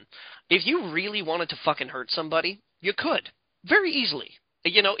printed gun, if you really wanted to fucking hurt somebody, you could very easily.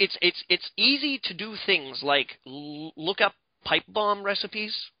 It's easy to do things like look up pipe bomb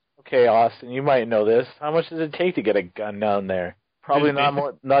recipes. Okay, Austin, you might know this. How much does it take to get a gun down there? Probably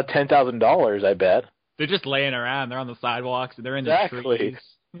not $10,000, I bet. They're just laying around. They're on the sidewalks. They're in Exactly. the trees.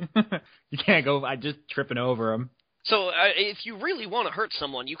 You can't go just tripping over them. So if you really want to hurt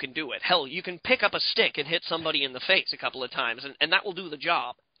someone, you can do it. Hell, you can pick up a stick and hit somebody in the face a couple of times, and that will do the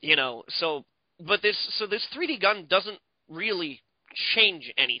job. But this 3D gun doesn't really change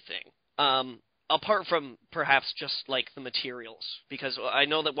anything, apart from perhaps just like the materials, because I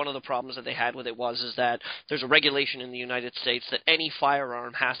know that one of the problems that they had with it is that there's a regulation in the United States that any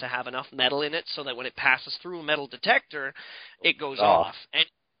firearm has to have enough metal in it so that when it passes through a metal detector, it goes off.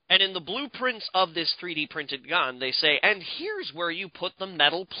 And in the blueprints of this 3D printed gun, they say, and here's where you put the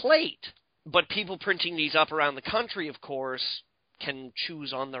metal plate. But people printing these up around the country, of course, can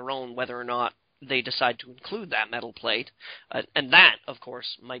choose on their own whether or not they decide to include that metal plate, and that, of course,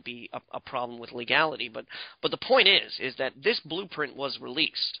 might be a problem with legality. But the point is that this blueprint was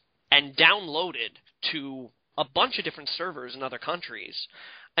released and downloaded to a bunch of different servers in other countries,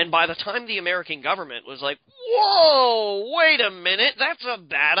 and by the time the American government was like, whoa, wait a minute, that's a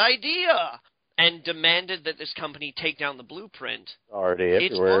bad idea, and demanded that this company take down the blueprint, Already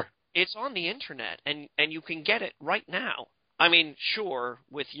everywhere. It's on the internet, and you can get it right now. I mean, sure,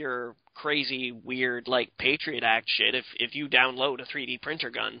 with your crazy, weird, like, Patriot Act shit, if you download a 3D printer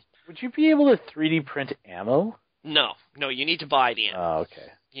gun. Would you be able to 3D print ammo? No, you need to buy the ammo. Oh,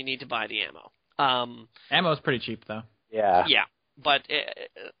 okay. You need to buy the ammo. Ammo's pretty cheap, though. Yeah. Yeah, but,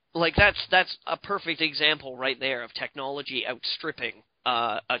 like, that's a perfect example right there of technology outstripping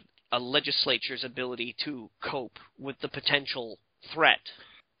a legislature's ability to cope with the potential threat.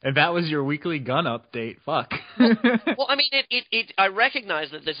 And that was your weekly gun update. Fuck. Well, I mean, I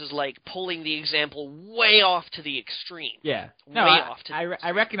recognize that this is like pulling the example way off to the extreme. Yeah. No, I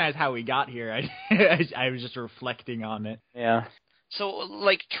recognize how we got here. I was just reflecting on it. Yeah. So,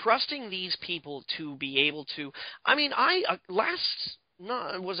 like, trusting these people to be able to... I mean, was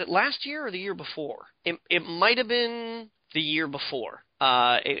it last year or the year before? It might have been the year before.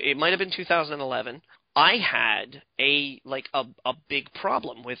 It might have been 2011. I had a big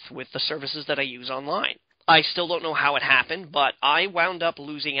problem with the services that I use online. I still don't know how it happened, but I wound up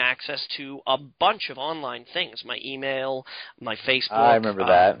losing access to a bunch of online things. My email, my Facebook. I remember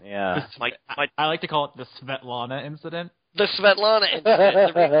that, yeah. I like to call it the Svetlana incident. The Svetlana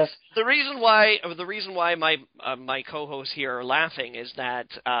incident. The reason why my co-hosts here are laughing is that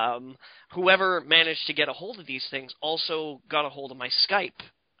whoever managed to get a hold of these things also got a hold of my Skype.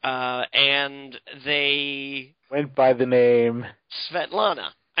 And they went by the name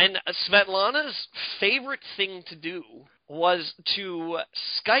Svetlana. And Svetlana's favorite thing to do was to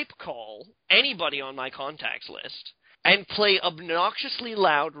Skype call anybody on my contacts list and play obnoxiously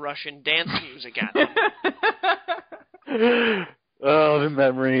loud Russian dance music at them. Oh, the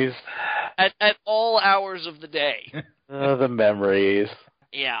memories. At all hours of the day. Oh, the memories.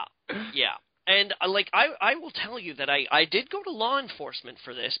 Yeah. And, I will tell you that I did go to law enforcement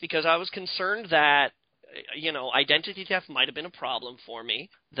for this because I was concerned that, identity theft might have been a problem for me,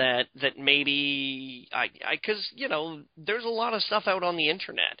 that maybe because, there's a lot of stuff out on the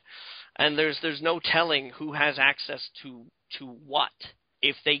internet, and there's no telling who has access to what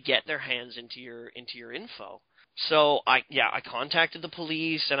if they get their hands into your info. So, I contacted the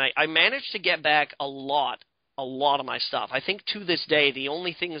police, and I managed to get back a lot of my stuff. I think to this day, the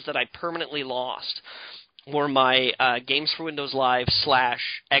only things that I permanently lost were my Games for Windows Live /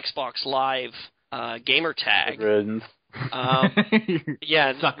 Xbox Live gamer tag.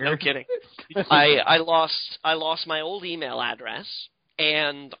 Yeah, Sucker. no kidding. I lost my old email address,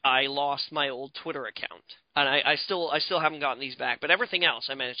 and I lost my old Twitter account. And I still haven't gotten these back, but everything else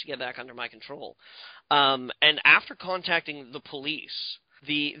I managed to get back under my control. And after contacting the police,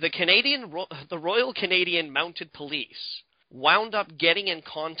 the Royal Canadian Mounted Police wound up getting in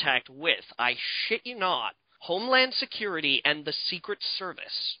contact with, I shit you not, Homeland Security and the Secret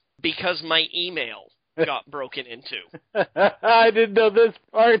Service because my email got broken into. I didn't know this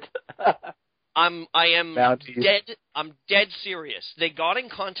part. I am Mounties. I'm dead serious. They got in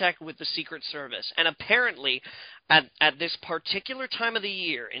contact with the Secret Service, and apparently at this particular time of the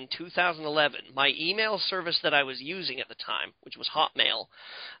year in 2011, my email service that I was using at the time, which was Hotmail,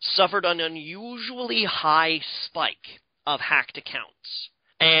 suffered an unusually high spike of hacked accounts.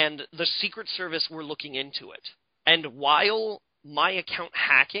 And the Secret Service were looking into it. And while my account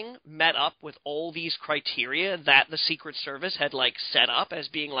hacking met up with all these criteria that the Secret Service had set up as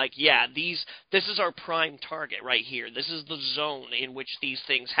being yeah, this is our prime target right here. This is the zone in which these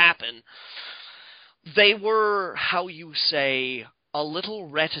things happen. They were, how you say, a little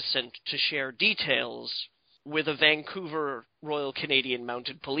reticent to share details with a Vancouver Royal Canadian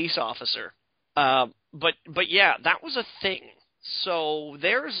Mounted Police officer. But yeah, that was a thing. So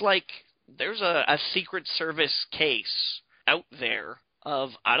there's a Secret Service case out there of,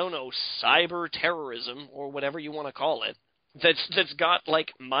 I don't know, cyber terrorism or whatever you want to call it, that's got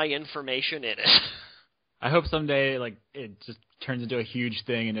my information in it. I hope someday it just turns into a huge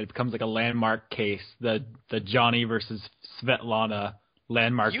thing and it becomes a landmark case, the Johnny versus Svetlana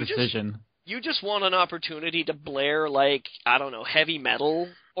landmark decision. You just want an opportunity to blare I don't know, heavy metal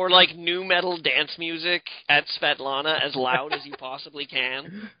or new metal dance music at Svetlana as loud as you possibly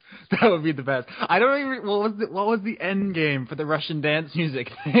can. That would be the best. I don't even. What was the end game for the Russian dance music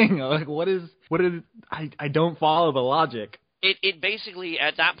thing? What is? I don't follow the logic. It basically,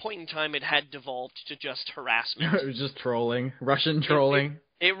 at that point in time, it had devolved to just harassment. It was just trolling, Russian trolling.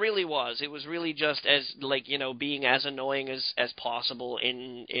 It really was. It was really just as being as annoying as possible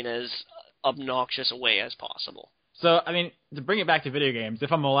in as obnoxious a way as possible. So, I mean, to bring it back to video games,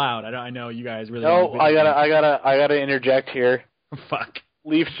 if I'm allowed, I know you guys really. No, I gotta interject here. Fuck.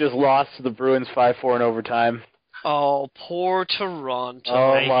 Leafs just lost to the Bruins 5-4 in overtime. Oh, poor Toronto.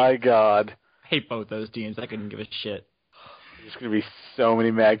 Oh my God. I hate both those teams. I couldn't give a shit. There's gonna be so many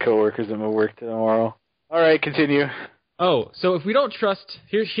mad coworkers at my work tomorrow. All right, continue. Oh, so if we don't trust,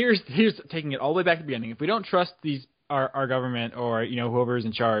 here's taking it all the way back to the beginning. If we don't trust our government or whoever is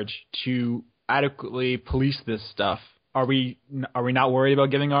in charge to adequately police this stuff, are we not worried about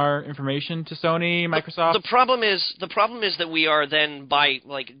giving our information to Sony, Microsoft? The problem is that we are then by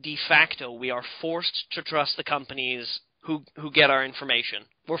de facto we are forced to trust the companies who get our information.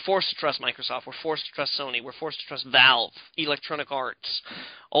 We're forced to trust Microsoft. We're forced to trust Sony. We're forced to trust Valve, Electronic Arts,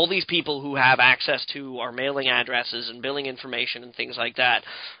 all these people who have access to our mailing addresses and billing information and things like that.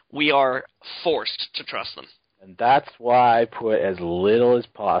 We are forced to trust them. And that's why I put as little as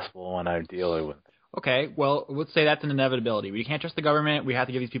possible when I'm dealing with it. Okay, well, let's say that's an inevitability. We can't trust the government. We have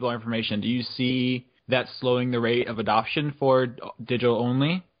to give these people our information. Do you see that slowing the rate of adoption for digital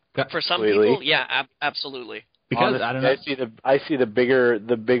only? For some people, yeah, absolutely. Because honestly, I don't know. I see the bigger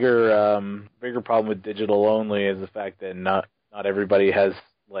problem with digital only is the fact that not everybody has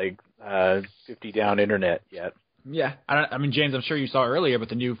 50 down internet yet. Yeah, I mean, James, I'm sure you saw earlier, but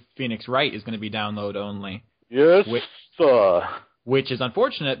the new Phoenix Wright is going to be download only. Yes, which is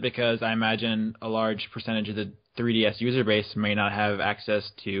unfortunate because I imagine a large percentage of the 3DS user base may not have access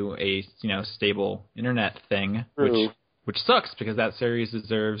to a stable internet thing, which sucks because that series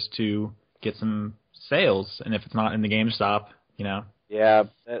deserves to get some sales, and if it's not in the GameStop, Yeah,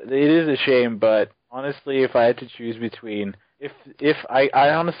 it is a shame, but honestly, if I had to choose between, if I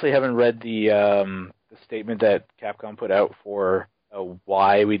honestly haven't read the statement that Capcom put out for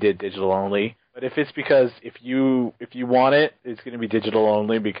why we did digital only. But if it's because if you want it, it's going to be digital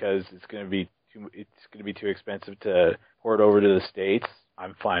only because it's going to be too expensive to port over to the States.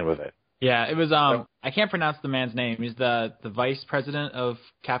 I'm fine with it. Yeah, it was. I can't pronounce the man's name. He's the vice president of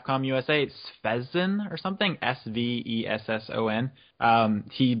Capcom USA. It's Svesson or something. Svesson.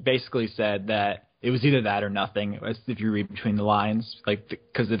 He basically said that it was either that or nothing. If you read between the lines,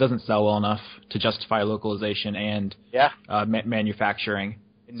 because it doesn't sell well enough to justify localization and manufacturing.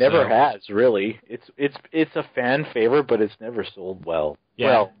 It never has, really. It's a fan favorite, but it's never sold well. Yeah.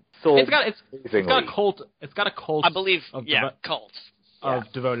 Well, sold. It's got a cult. It's got a cult. I believe. Cults of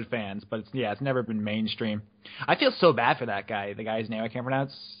devoted fans, but it's never been mainstream. I feel so bad for that guy. The guy's name I can't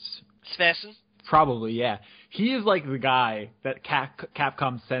pronounce. Svesson? Probably, yeah. He is the guy that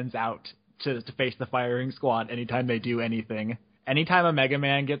Capcom sends out to face the firing squad anytime they do anything. anytime a Mega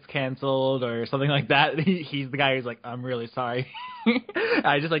Man gets canceled or something like that, he's the guy who's like, I'm really sorry.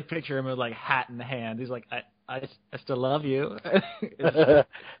 I just like picture him with like hat in the hand. He's like, I still love you.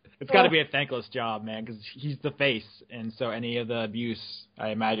 It's got to be a thankless job, man, because he's the face, and so any of the abuse, I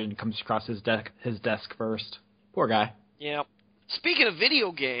imagine, comes across his desk first. Poor guy. Yeah. Speaking of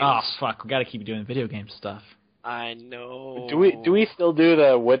video games. Oh fuck, we got to keep doing video game stuff. I know. Do we still do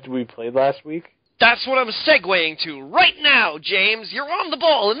the what we played last week? That's what I'm segueing to right now, James. You're on the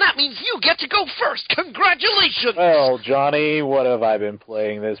ball, and that means you get to go first. Congratulations! Well, Johnny, what have I been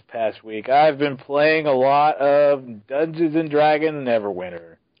playing this past week? I've been playing a lot of Dungeons & Dragons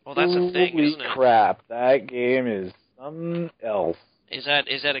Neverwinter. Well, that's a thing, isn't it? Holy crap, that game is something else. Is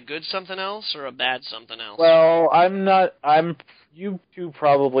that a good something else or a bad something else? Well, you two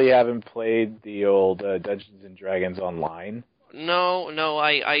probably haven't played the old Dungeons & Dragons Online. No,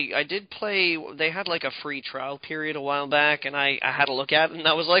 I did play. They had like a free trial period a while back, and I had a look at it, and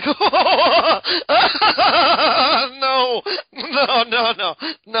I was like, no,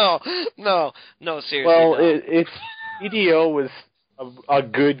 seriously. Well, no. DDO was a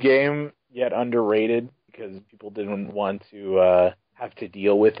good game, yet underrated, because people didn't want to have to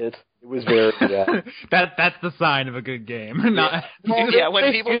deal with it. It was very that's the sign of a good game. Yeah,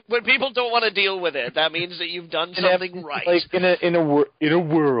 when people don't want to deal with it, that means that you've done something right. Like in a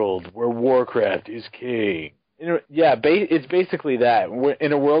world where Warcraft is king. It's basically that.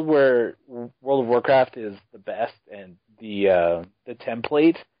 In a world where World of Warcraft is the best and the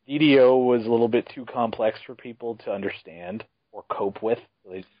template, DDO was a little bit too complex for people to understand or cope with,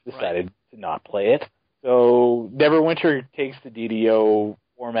 so they decided to not play it. So Neverwinter takes the DDO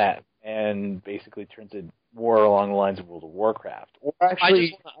format and basically turns it more along the lines of World of Warcraft. Or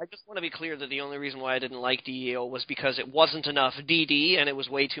actually, I just want to be clear that the only reason why I didn't like DDO was because it wasn't enough DD and it was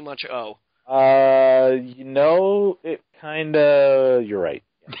way too much O. It kinda. You're right.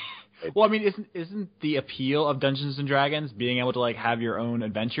 Yeah. Well, I mean, isn't the appeal of Dungeons and Dragons being able to like have your own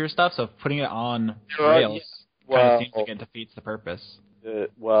adventure stuff? So putting it on rails kind of seems like it defeats the purpose.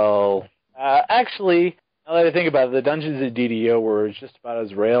 Actually, now that I think about it, the dungeons in DDO were just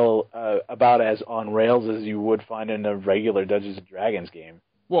about as on rails as you would find in a regular Dungeons and Dragons game.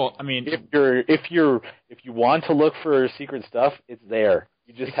 Well, I mean, if you want to look for secret stuff, it's there.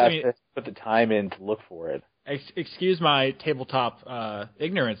 You just have to put the time in to look for it. Excuse my tabletop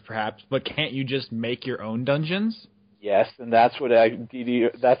ignorance, perhaps, but can't you just make your own dungeons? Yes, and that's what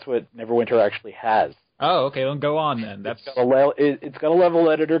Neverwinter actually has. Oh, okay. Then go on then. It's got a level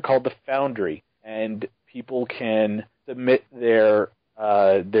editor called the Foundry, and people can submit their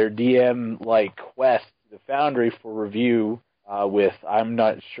DM-like quest to the Foundry for review. I'm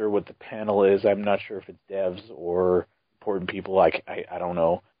not sure what the panel is. I'm not sure if it's devs or important people. I don't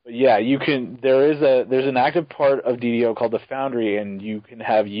know. But yeah, you can. There's an active part of DDO called the Foundry, and you can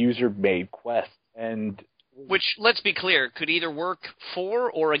have user-made quests. And which, let's be clear, could either work for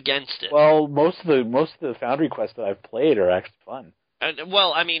or against it. Well, most of the Foundry quests that I've played are actually fun.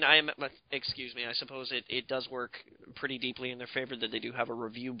 Well, I mean, excuse me, I suppose it does work pretty deeply in their favor that they do have a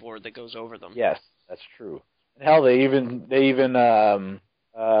review board that goes over them. Yes, that's true. And hell, they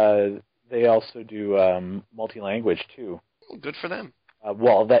also do multi-language too. Good for them.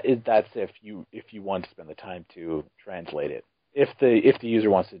 That's if you want to spend the time to translate it. If the user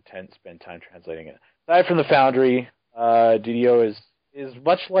wants to spend time translating it. Aside from the Foundry, DDO is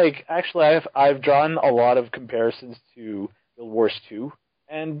much like. Actually, I've drawn a lot of comparisons to Guild Wars 2,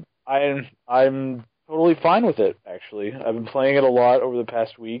 and I'm totally fine with it. Actually, I've been playing it a lot over the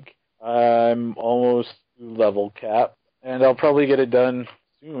past week. I'm almost to level cap, and I'll probably get it done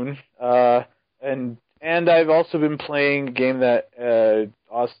soon. And I've also been playing a game that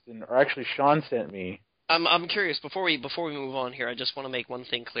Sean sent me. I'm curious, before we move on here, I just want to make one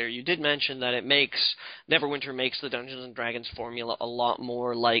thing clear. You did mention that Neverwinter makes the Dungeons and Dragons formula a lot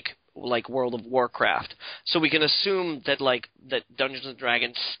more like World of Warcraft. So we can assume that that Dungeons and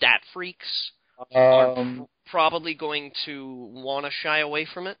Dragons stat freaks are probably going to want to shy away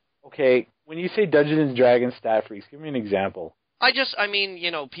from it. Okay, when you say Dungeons and Dragons stat freaks, give me an example. I mean,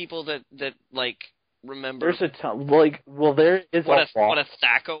 people that remember. There's a ton. There is what a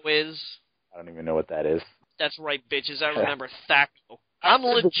THACO is. I don't even know what that is. That's right, bitches. I remember THACO. I'm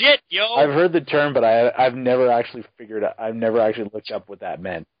legit, yo. I've heard the term, but I've never actually figured out. I've never actually looked up what that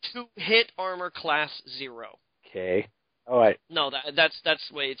meant. To hit armor class 0. Okay. All right. No, that's the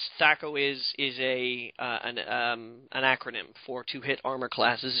way it's THACO is an acronym for to hit armor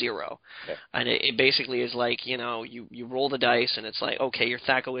class 0. Okay. And it basically is like, you roll the dice and it's like, okay, your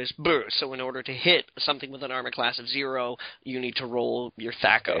THACO is brr. So in order to hit something with an armor class of 0, you need to roll your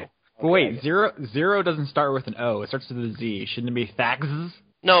THACO. Okay. But wait, zero doesn't start with an O. It starts with a Z. Shouldn't it be Thags?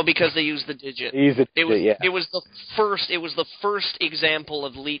 No, because they use the digit. They use the digit, yeah. It was the first example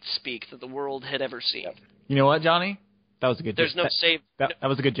of leet speak that the world had ever seen. Yep. You know what, Johnny? That was a good joke. There's no save. That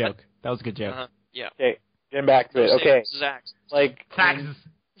was a good joke. That was a good joke. Uh-huh. Yeah. Okay, getting back to it. Okay, like Thags.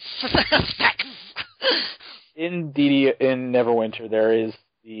 in Neverwinter, there is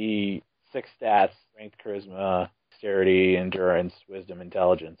the 6 stats: strength, charisma, dexterity, endurance, wisdom,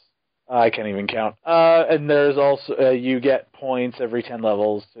 intelligence. I can't even count. And there's also you get points every 10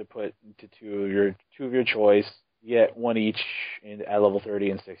 levels to put into two of your choice. You get one each at level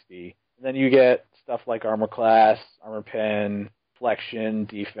 30 and 60. And then you get stuff like armor class, armor pen, flexion,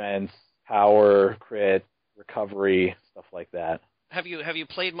 defense, power, crit, recovery, stuff like that. Have you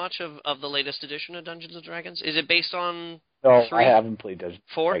played much of the latest edition of Dungeons and Dragons? Is it based on No, 3? I haven't played Dungeons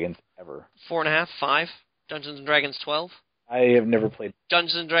and 4? Dragons ever. 4.5, 5? Dungeons and Dragons 12? I have never played.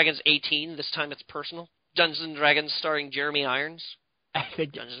 Dungeons and Dragons 18. This time it's personal. Dungeons and Dragons starring Jeremy Irons. I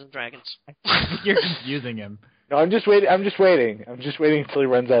think Dungeons and Dragons. you're confusing him. No, I'm just waiting until he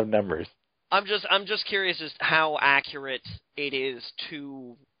runs out of numbers. I'm just curious as to how accurate it is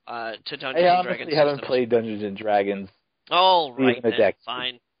to Dungeons and Dragons. I honestly haven't played Dungeons and Dragons. All right, even a then. decade.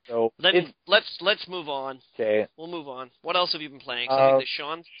 Fine. So Then let's move on. Okay. We'll move on. What else have you been playing? Something that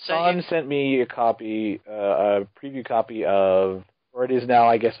Sean sent you? Sean sent me a copy, a preview copy of, or it is now,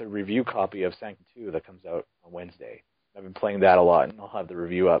 I guess, a review copy of Sanctum 2 that comes out on Wednesday. I've been playing that a lot, and I'll have the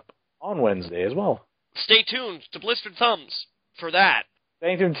review up on Wednesday as well. Stay tuned to Blistered Thumbs for that.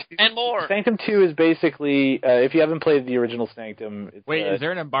 Sanctum 2, and more. Sanctum 2 is basically, if you haven't played the original Sanctum... It's, Wait, is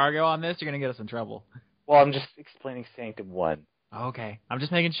there an embargo on this? You're going to get us in trouble. Well, I'm just explaining Sanctum 1. Okay. I'm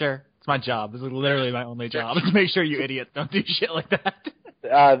just making sure. It's my job. This is literally my only job. To make sure you idiots don't do shit like that.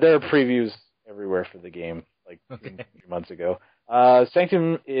 There are previews everywhere for the game, like a few months ago.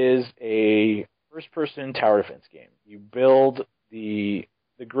 Sanctum is a first-person tower defense game. You build the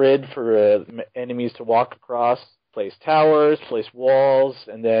grid for enemies to walk across, place towers, place walls,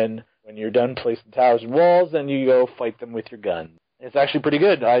 and then when you're done placing towers and walls, then you go fight them with your gun. It's actually pretty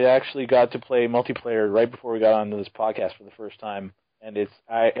good. I actually got to play multiplayer right before we got onto this podcast for the first time, and it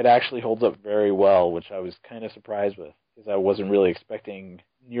actually holds up very well, which I was kind of surprised with, because I wasn't really expecting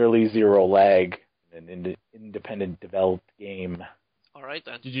nearly zero lag in an independent developed game. All right,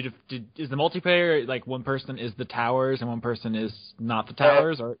 then. Is the multiplayer like one person is the towers and one person is not the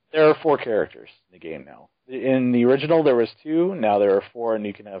towers? Or there are 4 characters in the game now. In the original, there was 2. Now there are 4, and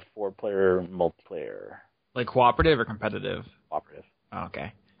you can have 4-player multiplayer. Like cooperative or competitive? Cooperative. Oh,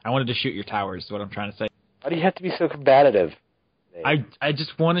 okay. I wanted to shoot your towers, is what I'm trying to say. Why do you have to be so combative? I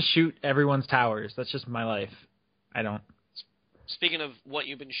just want to shoot everyone's towers. That's just my life. I don't. Speaking of what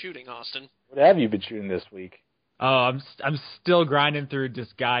you've been shooting, Austin. What have you been shooting this week? Oh, I'm still grinding through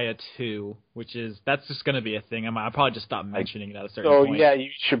Disgaea 2, that's just going to be a thing. I'll probably just stop mentioning it at a certain point. So, yeah,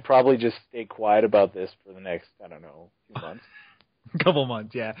 you should probably just stay quiet about this for the next, I don't know, 2 months. A couple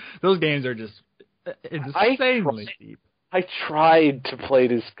months, yeah. Those games are just insanely deep. I tried to play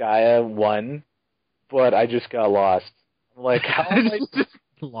Disgaea 1, but I just got lost. I'm like, how am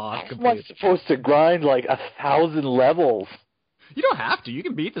I supposed to grind like 1,000 levels? You don't have to. You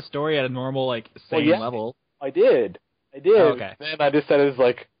can beat the story at a normal, level. I did. Oh, okay. Then I decided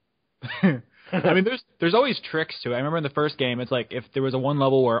I mean, there's always tricks to it. I remember in the first game, it's like if there was a one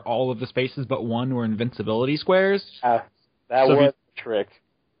level where all of the spaces but one were invincibility squares. That was a trick.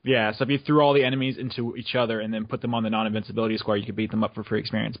 Yeah, so if you threw all the enemies into each other and then put them on the non-invincibility square, you could beat them up for free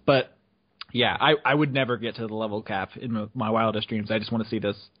experience. But yeah, I would never get to the level cap in my wildest dreams. I just want to see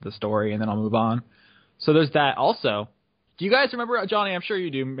the story, and then I'll move on. So there's that. Also, do you guys remember, Johnny, I'm sure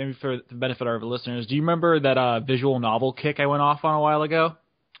you do, maybe for the benefit of our listeners, do you remember that visual novel kick I went off on a while ago?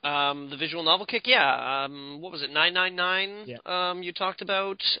 The visual novel kick, yeah. What was it, 999? Yeah. You talked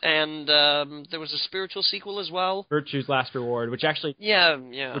about, and there was a spiritual sequel as well. Virtue's Last Reward, which actually,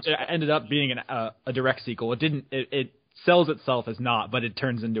 which ended up being a direct sequel. It sells itself as not, but it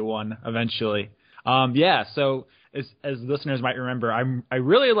turns into one eventually. So as listeners might remember, I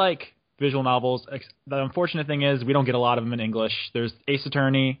really like visual novels. The unfortunate thing is we don't get a lot of them in English. There's Ace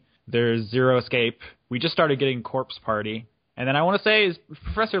Attorney, there's Zero Escape. We just started getting Corpse Party. And then I want to say is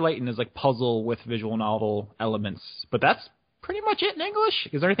Professor Layton is like puzzle with visual novel elements. But that's pretty much it in English.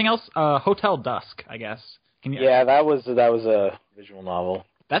 Is there anything else? Hotel Dusk, I guess. That was a visual novel.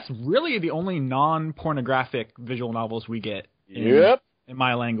 That's really the only non-pornographic visual novels we get in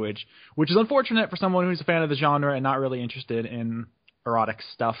my language, which is unfortunate for someone who's a fan of the genre and not really interested in erotic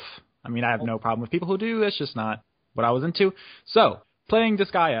stuff. I mean, I have no problem with people who do. It's just not what I was into. So, playing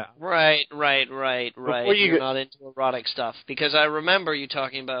Disgaea. Right. You're not into erotic stuff. Because I remember you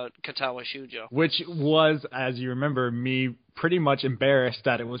talking about Katawa Shujo. Which was, as you remember, me pretty much embarrassed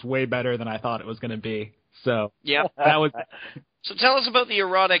that it was way better than I thought it was going to be. So Yep. that was... So tell us about the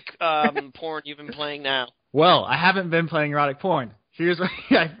erotic porn you've been playing now. Well, I haven't been playing erotic porn. Here's what...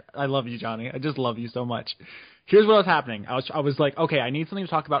 I love you, Johnny. I just love you so much. Here's what was happening. I was like, okay, I need something to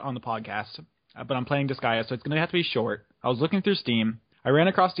talk about on the podcast, but I'm playing Disgaea, so it's going to have to be short. I was looking through Steam. I ran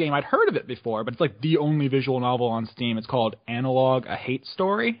across the game. I'd heard of it before, but it's like the only visual novel on Steam. It's called Analog, A Hate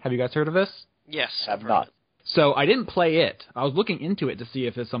Story. Have you guys heard of this? Yes. I've not. So I didn't play it. I was looking into it to see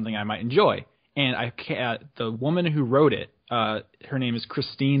if it's something I might enjoy. And the woman who wrote it, her name is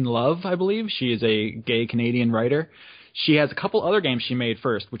Christine Love, I believe. She is a gay Canadian writer. She has a couple other games she made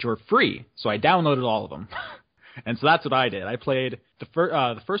first, which were free. So I downloaded all of them. And so that's what I did. I played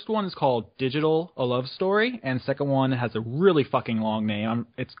the first one is called Digital, A Love Story, and the second one has a really fucking long name.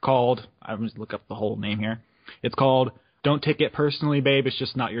 It's called, I'm just look up the whole name here. It's called Don't Take It Personally, Babe. It's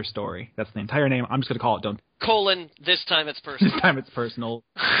Just Not Your Story. That's the entire name. I'm just going to call it This time it's personal. This time it's personal.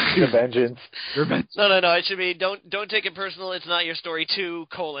 Revengeance. Revenge. No. It should be don't take it personal. It's not your story. 2,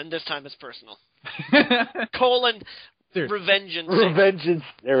 this time it's personal. Seriously. Revengeance. Revengeance.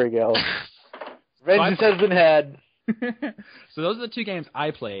 There we go. Vengeance has been had. So those are the two games I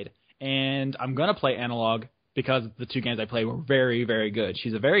played, and I'm going to play Analog because the two games I played were very, very good.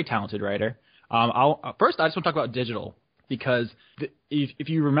 She's a very talented writer. First, I just want to talk about Digital, because if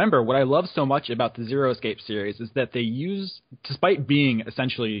you remember, what I love so much about the Zero Escape series is that they use, despite being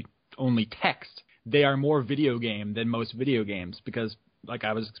essentially only text, they are more video game than most video games, because like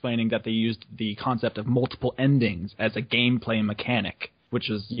I was explaining, that they used the concept of multiple endings as a gameplay mechanic,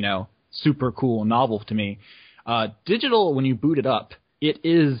 which is, super cool novel to me. Digital, when you boot it up, it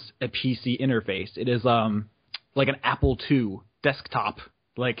is a PC interface. It is like an Apple II desktop.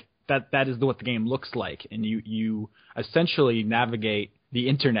 Like that is what the game looks like, and you essentially navigate the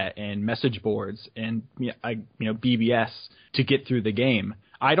internet and message boards and BBS to get through the game.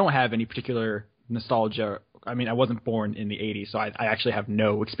 I don't have any particular nostalgia. I mean, I wasn't born in the 80s, so I actually have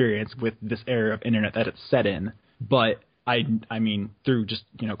no experience with this era of internet that it's set in. But I mean, through just,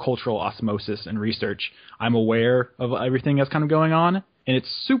 cultural osmosis and research, I'm aware of everything that's kind of going on, and it's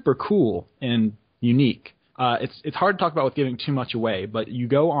super cool and unique. It's hard to talk about with giving too much away, but you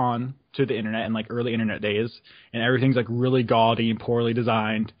go on to the internet in like early internet days, and everything's like really gaudy and poorly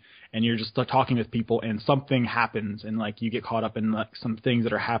designed, and you're just like talking with people, and something happens, and like you get caught up in like some things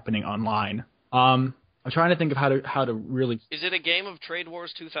that are happening online. I'm trying to think of how to really... Is it a game of Trade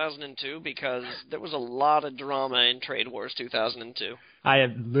Wars 2002? Because there was a lot of drama in Trade Wars 2002. I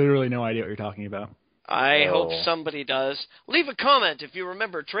have literally no idea what you're talking about. I hope somebody does. Leave a comment if you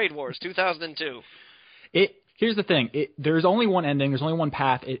remember Trade Wars 2002. Here's the thing. There's only one ending. There's only one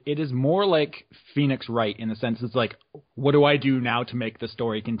path. It is more like Phoenix Wright in the sense it's like, what do I do now to make the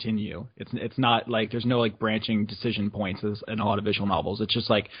story continue? It's not like there's no like branching decision points as in a lot of visual novels. It's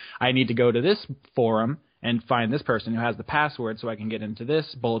just like, I need to go to this forum and find this person who has the password so I can get into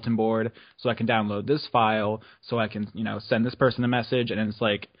this bulletin board, so I can download this file, so I can, send this person a message. And it's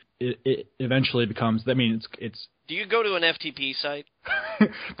like, it eventually becomes, I mean, it's Do you go to an FTP site?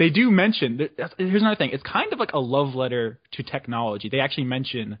 They do mention, here's another thing, it's kind of like a love letter to technology. They actually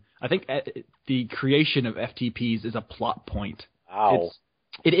mention, I think the creation of FTPs is a plot point. Wow.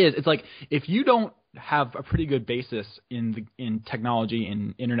 It is. It's like, if you don't have a pretty good basis in technology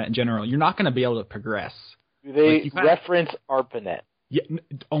and internet in general, you're not going to be able to progress. Do they reference ARPANET? Yeah.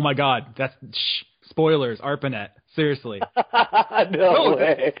 Oh my God. Spoilers. ARPANET. Seriously. No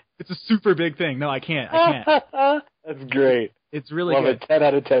way. It's a super big thing. No, I can't. That's great. It's really Love good. it. 10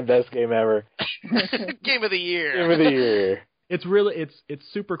 out of 10 best game ever. Game of the year. Game of the year. It's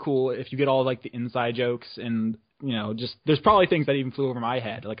super cool if you get all like the inside jokes and just there's probably things that even flew over my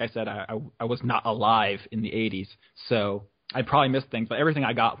head. Like I said, I was not alive in the 80s, so I probably missed things, but everything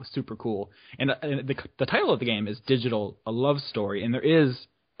I got was super cool. And the title of the game is Digital, A Love Story, and there is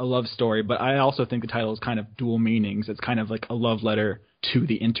a love story, but I also think the title is kind of dual meanings. It's kind of like a love letter to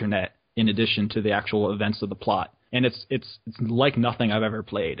the internet in addition to the actual events of the plot. And it's like nothing I've ever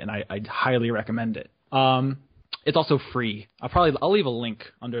played, and I highly recommend it. It's also free. I'll leave a link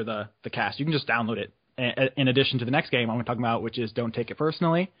under the cast. You can just download it. In addition to the next game I'm going to talk about, which is Don't Take It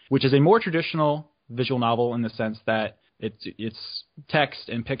Personally, which is a more traditional visual novel in the sense that it's text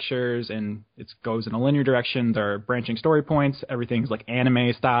and pictures, and it goes in a linear direction. There are branching story points. Everything's like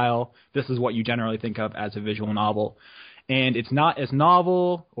anime style. This is what you generally think of as a visual novel. And it's not as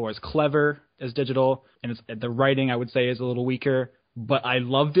novel or as clever as Digital, and the writing, I would say, is a little weaker. But I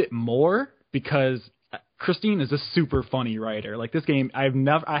loved it more because Christine is a super funny writer. Like this game, I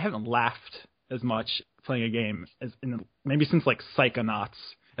haven't laughed as much playing a game as maybe since like Psychonauts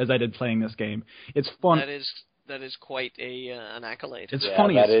as I did playing this game. It's fun. That is quite an accolade. It's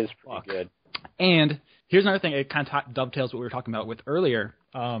funny. That as is pretty fuck. good. And here's another thing. It kind of dovetails what we were talking about with earlier,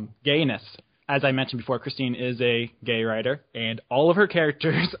 gayness. As I mentioned before, Christine is a gay writer, and all of her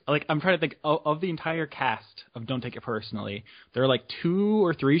characters, like I'm trying to think of the entire cast of Don't Take It Personally, there are like 2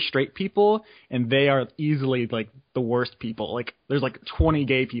 or 3 straight people, and they are easily like the worst people. Like there's like 20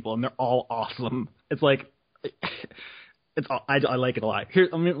 gay people, and they're all awesome. It's like, I like it a lot. Here,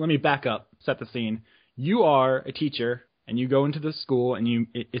 let me back up, set the scene. You are a teacher, and you go into the school, and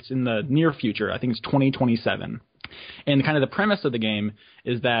it's in the near future. I think it's 2027. And kind of the premise of the game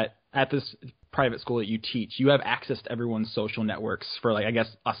is that at this private school that you teach, you have access to everyone's social networks for, like, I guess,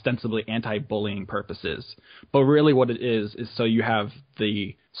 ostensibly anti-bullying purposes. But really what it is so you have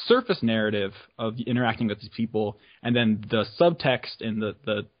the surface narrative of interacting with these people, and then the subtext and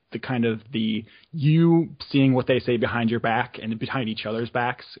the kind of the you seeing what they say behind your back and behind each other's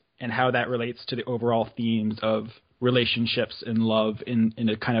backs, and how that relates to the overall themes of relationships and love in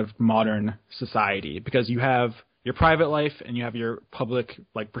a kind of modern society. Because you have your private life and you have your public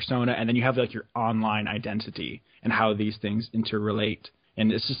like persona, and then you have like your online identity and how these things interrelate.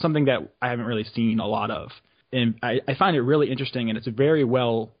 And it's just something that I haven't really seen a lot of. And I find it really interesting, and it's very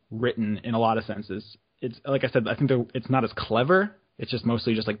well written in a lot of senses. It's like I said, I think it's not as clever. It's just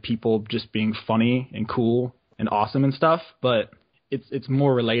mostly just like people just being funny and cool and awesome and stuff. But it's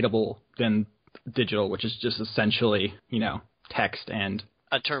more relatable than digital, which is just essentially, text and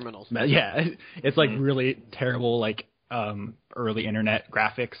a terminal. Yeah, it's like really terrible, like early internet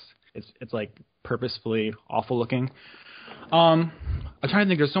graphics. It's like purposefully awful looking. I'm trying to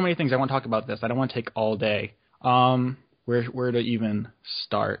think. There's so many things I want to talk about this. I don't want to take all day. Where to even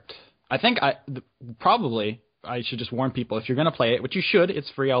start? I think probably I should just warn people, if you're going to play it, which you should, it's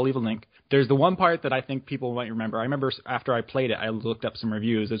free, I'll leave a link. There's the one part that I think people might remember. I remember after I played it, I looked up some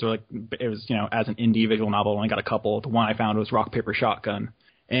reviews. It was as an indie visual novel, I only got a couple. The one I found was Rock, Paper, Shotgun.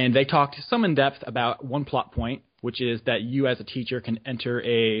 And they talked some in depth about one plot point, which is that you as a teacher can enter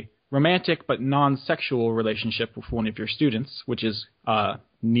a romantic but non-sexual relationship with one of your students, which is,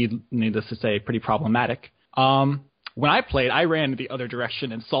 needless to say, pretty problematic. When I played, I ran the other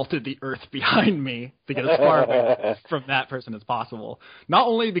direction and salted the earth behind me to get as far away from that person as possible. Not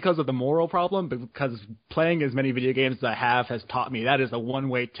only because of the moral problem, but because playing as many video games as I have has taught me that is a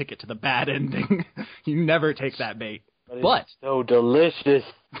one-way ticket to the bad ending. You never take that bait. But it's so delicious.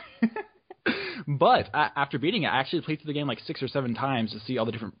 But after beating it, I actually played through the game like 6 or 7 times to see all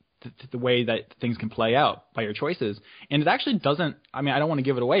the different the way that things can play out by your choices. And it actually doesn't. I mean, I don't want to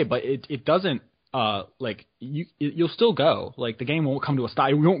give it away, but it doesn't. You'll still go. Like the game won't come to a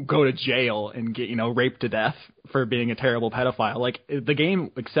stop. You won't go to jail and get raped to death for being a terrible pedophile. Like the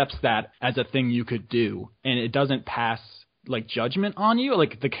game accepts that as a thing you could do, and it doesn't pass like judgment on you.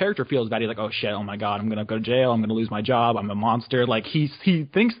 Like the character feels bad. He's like, oh shit, oh my god, I'm gonna go to jail. I'm gonna lose my job. I'm a monster. Like he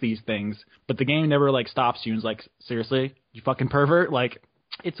thinks these things, but the game never like stops you and is like, seriously, you fucking pervert. Like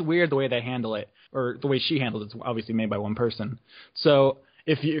it's weird the way they handle it, or the way she handles it. It's obviously made by one person, so.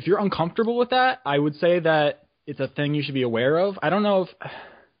 If you're uncomfortable with that, I would say that it's a thing you should be aware of. I don't know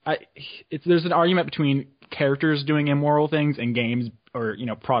if there's an argument between characters doing immoral things and games or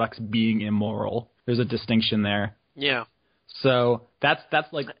products being immoral. There's a distinction there. Yeah. So that's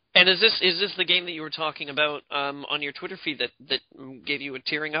like. And is this the game that you were talking about on your Twitter feed that gave you a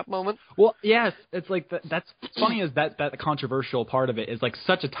tearing up moment? Well, yes. It's like that's funny is that the controversial part of it is like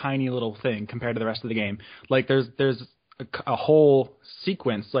such a tiny little thing compared to the rest of the game. Like there's a whole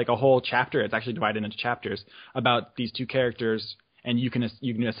sequence, like a whole chapter. It's actually divided into chapters about these two characters, and you can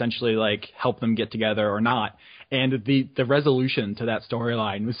essentially like help them get together or not. And the resolution to that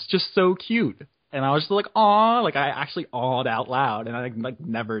storyline was just so cute, and I was just like, aw, like I actually awed out loud, and I like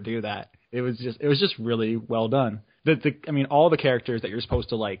never do that. It was just really well done. I mean, all the characters that you're supposed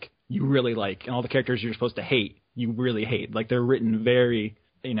to like, you really like, and all the characters you're supposed to hate, you really hate. Like they're written very.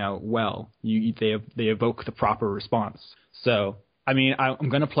 Well, they evoke the proper response. So, I mean, I'm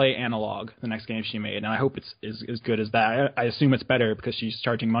going to play Analog, the next game she made, and I hope it's as good as that. I assume it's better because she's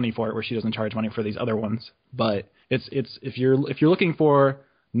charging money for it, where she doesn't charge money for these other ones. But it's if you're looking for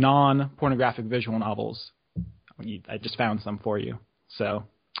non-pornographic visual novels, I just found some for you. So,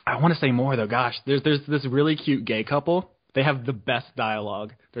 I want to say more though. Gosh, there's this really cute gay couple. They have the best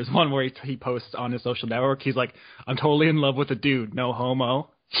dialogue. There's one where he posts on his social network. He's like, I'm totally in love with a dude, no homo.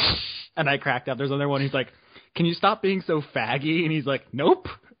 And I cracked up. There's another one. He's like, can you stop being so faggy? And he's like, nope.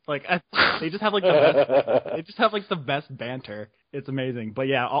 Like they just have like the best banter. It's amazing. But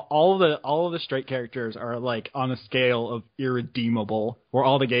yeah, all of the straight characters are like on a scale of irredeemable, where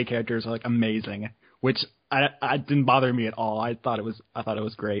all the gay characters are like amazing, which I didn't bother me at all. I thought it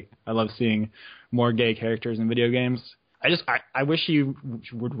was great. I love seeing more gay characters in video games. I wish you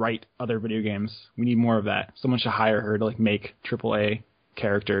would write other video games. We need more of that. Someone should hire her to like make AAA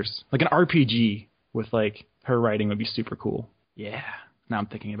characters, like an RPG with like her writing would be super cool. Yeah. Now I'm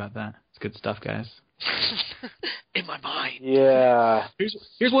thinking about that. It's good stuff, guys. In my mind. Yeah.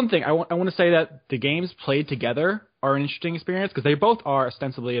 Here's one thing. I want to say that the games played together are an interesting experience because they both are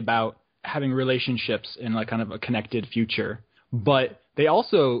ostensibly about having relationships in like kind of a connected future, but they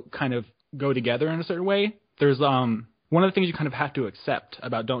also kind of go together in a certain way. There's one of the things you kind of have to accept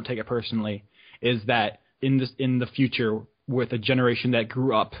about Don't Take It Personally is that in the future with a generation that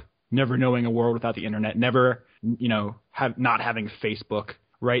grew up never knowing a world without the internet, never not having Facebook,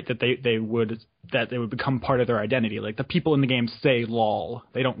 right? That they would become part of their identity. Like the people in the game say "lol,"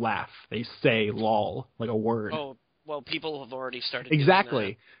 they don't laugh. They say "lol" like a word. Oh, well, people have already started. Exactly.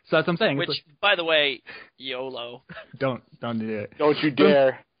 Doing that. So that's what I'm saying. Which, by the way, YOLO. Don't do it. Don't you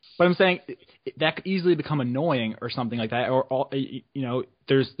dare. But I'm saying that could easily become annoying or something like that. Or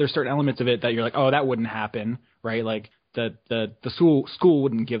there's certain elements of it that you're like, oh, that wouldn't happen, right? Like the school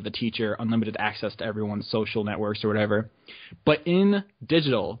wouldn't give the teacher unlimited access to everyone's social networks or whatever. But in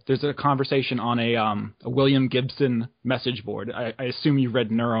digital, there's a conversation on a William Gibson message board. I assume you've read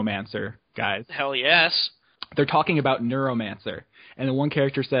Neuromancer, guys. Hell yes. They're talking about Neuromancer, and the one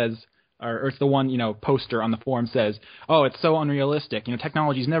character says, or it's the one, poster on the forum says, oh, it's so unrealistic.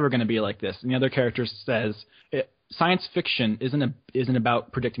 Technology's never going to be like this. And the other character says, science fiction isn't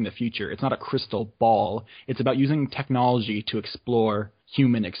about predicting the future. It's not a crystal ball. It's about using technology to explore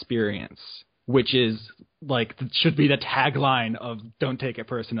human experience, which is like should be the tagline of Don't Take It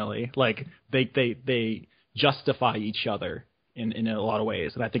Personally. Like they justify each other in a lot of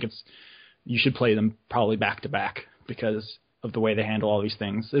ways, and I think you should play them probably back to back because of the way they handle all these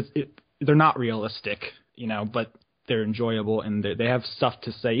things. They're not realistic, but they're enjoyable and they have stuff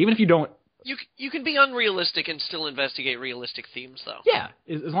to say, even if you don't. You can be unrealistic and still investigate realistic themes, though. Yeah,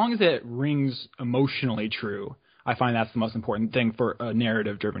 as long as it rings emotionally true, I find that's the most important thing for a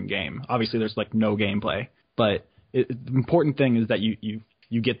narrative-driven game. Obviously, there's like no gameplay, but the important thing is that you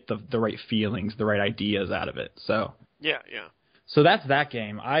get the right feelings, the right ideas out of it. So yeah. So that's that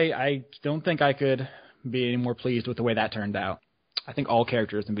game. I don't think I could be any more pleased with the way that turned out. I think all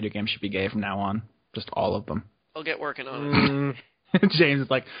characters in video games should be gay from now on, just all of them. I'll get working on it. James is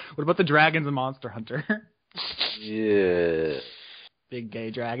like, what about the dragons in Monster Hunter? Yeah. Big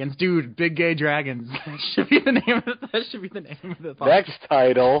gay dragons. Dude, big gay dragons. That should be the name of the podcast. Next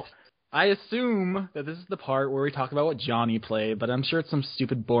title. I assume that this is the part where we talk about what Johnny played, but I'm sure it's some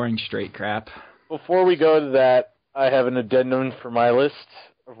stupid, boring, straight crap. Before we go to that, I have an addendum for my list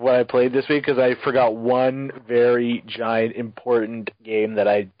of what I played this week because I forgot one very giant, important game that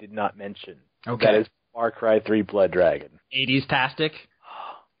I did not mention. Okay. That is Far Cry 3 Blood Dragon. 80s-tastic?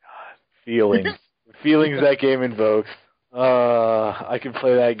 Oh, God. Feelings. The feelings that game invokes. I could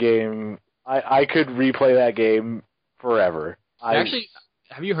play that game. I could replay that game forever. Actually,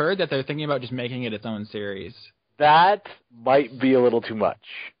 have you heard that they're thinking about just making it its own series? That might be a little too much.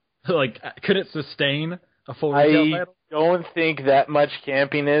 Like, could it sustain a full retail title? I don't think that much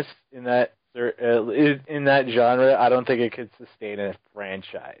campiness in that genre. I don't think it could sustain a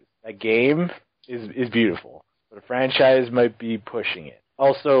franchise. That game is beautiful, but a franchise might be pushing it.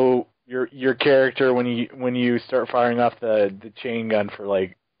 Also, your character when you start firing off the chain gun for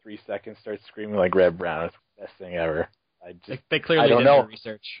like 3 seconds starts screaming like Red Brown. It's the best thing ever. They clearly did their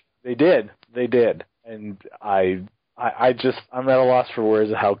research. They did, and I'm at a loss for words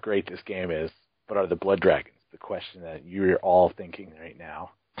of how great this game is. But are the blood dragons the question that you're all thinking right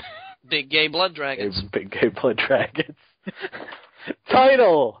now? Big gay blood dragons. Big gay blood dragons.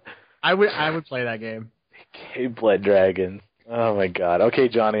 Title. I would play that game. Big gay blood dragons. Oh my God. Okay,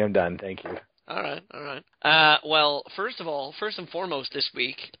 Johnny, I'm done. Thank you. All right. Well, first and foremost this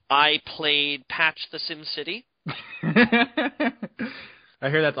week, I played Patch the SimCity. I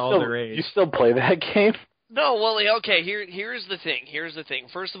hear that's all the rage. You still play that game? No, well, okay, here's the thing.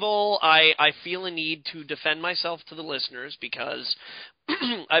 First of all, I feel a need to defend myself to the listeners because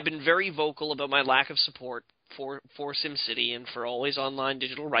I've been very vocal about my lack of support for SimCity and for always online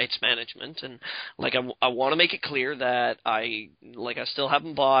digital rights management, and like I want to make it clear that I still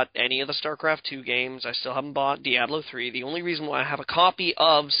haven't bought any of the StarCraft 2 games. I still haven't bought Diablo 3. The only reason why I have a copy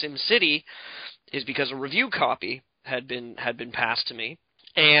of SimCity is because a review copy had been passed to me.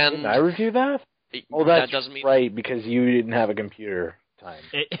 And didn't I review that? Oh, that's that doesn't mean right, because you didn't have a computer time.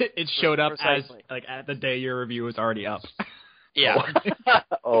 It showed up Precisely. as like at the day your review was already up. Yeah.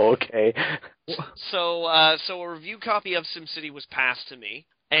 Oh, okay. So a review copy of SimCity was passed to me,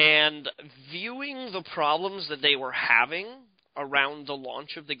 and viewing the problems that they were having around the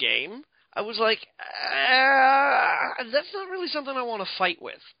launch of the game, I was like, that's not really something I want to fight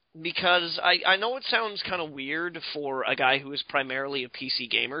with. Because I know it sounds kind of weird for a guy who is primarily a PC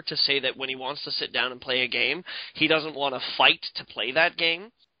gamer to say that when he wants to sit down and play a game, he doesn't want to fight to play that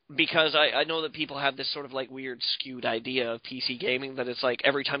game. Because I know that people have this sort of like weird skewed idea of PC gaming that it's like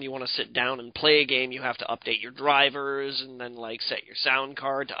every time you want to sit down and play a game, you have to update your drivers and then like set your sound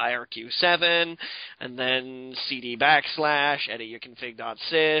card to IRQ7 and then CD / edit your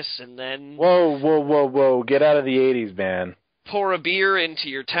config.sys and then Whoa! Get out of the '80s, man. Pour a beer into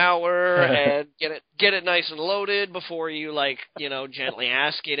your tower and get it nice and loaded before you gently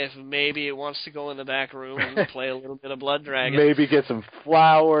ask it if maybe it wants to go in the back room and play a little bit of Blood Dragon. Maybe get some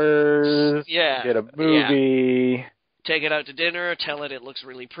flowers. Yeah. Get a movie. Yeah. Take it out to dinner. Tell it looks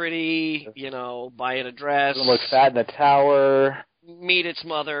really pretty. Buy it a dress. Doesn't look fat in the tower. Meet its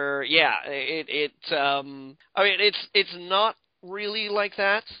mother. Yeah. It's not really like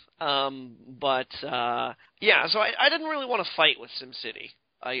that. So I didn't really want to fight with SimCity.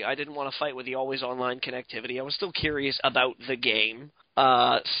 I didn't want to fight with the always online connectivity. I was still curious about the game.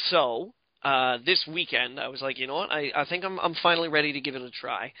 So this weekend I was like, you know what? I think I'm finally ready to give it a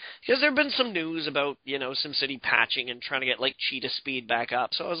try. Because there have been some news about, SimCity patching and trying to get like cheetah speed back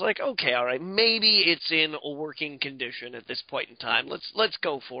up. So I was like, okay, all right, maybe it's in a working condition at this point in time. Let's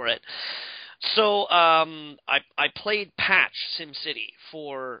go for it. So I played Patch SimCity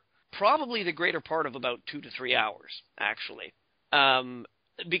for probably the greater part of about 2 to 3 hours, actually.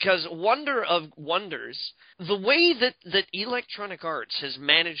 Because wonder of wonders, the way that Electronic Arts has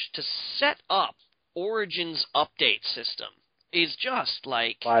managed to set up Origin's update system is just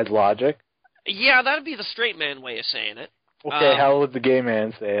like... Applied logic? Yeah, that'd be the straight man way of saying it. Okay, how would the gay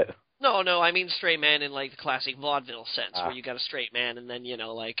man say it? No, I mean straight man in like the classic vaudeville sense, where you got a straight man and then,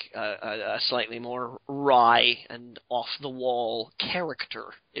 a slightly more wry and off-the-wall character,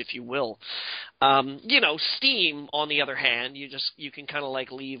 if you will. Steam, on the other hand, you can kind of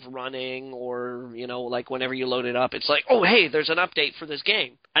like leave running or, whenever you load it up, it's like, oh, hey, there's an update for this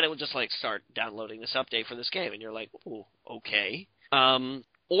game. And it will just like start downloading this update for this game. And you're like, oh, okay.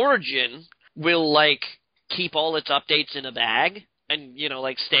 Origin will like keep all its updates in a bag. And,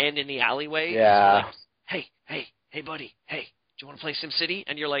 stand in the alleyway. Yeah. Like, hey, buddy, hey, do you want to play SimCity?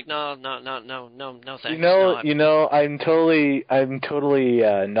 And you're like, no, thanks. I'm totally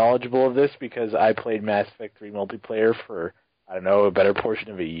knowledgeable of this because I played Mass Effect 3 multiplayer for, I don't know, a better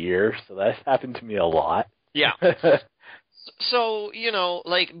portion of a year. So that's happened to me a lot. Yeah. So,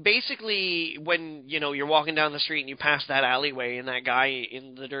 basically when, you're walking down the street and you pass that alleyway and that guy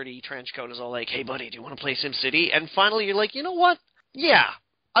in the dirty trench coat is all like, hey, buddy, do you want to play SimCity? And finally you're like, you know what? Yeah,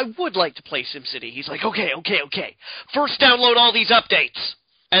 I would like to play SimCity. He's like, okay. First download all these updates.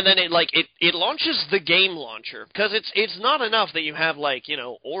 And then it launches the game launcher. Because it's not enough that you have,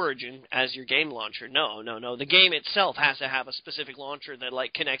 Origin as your game launcher. No. The game itself has to have a specific launcher that,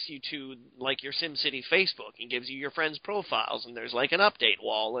 connects you to, your SimCity Facebook and gives you your friends' profiles. And there's, an update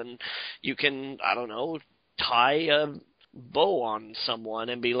wall. And you can, I don't know, tie a bow on someone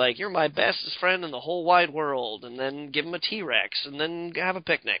and be like, you're my bestest friend in the whole wide world, and then give them a T-Rex, and then have a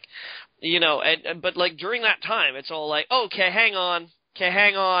picnic. But during that time, it's all like, okay, hang on,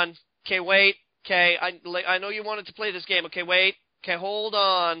 okay, wait, okay, I know you wanted to play this game, okay, wait, okay, hold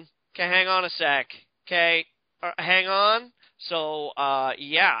on, okay, hang on a sec, okay, hang on. So,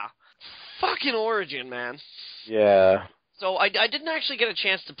 yeah, fucking Origin, man. Yeah. So I didn't actually get a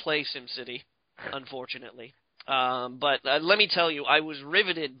chance to play SimCity, unfortunately. But let me tell you, I was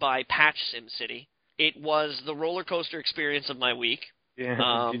riveted by Patch SimCity. It was the roller coaster experience of my week.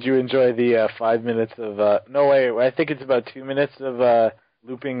 Yeah. Did you enjoy the 5 minutes of I think it's about 2 minutes of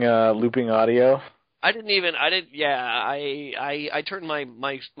looping audio? I turned my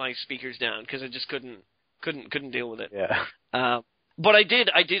speakers down because I just couldn't deal with it. Yeah. But I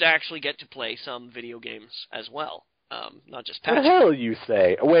did actually get to play some video games as well. Not just Patch. What the hell you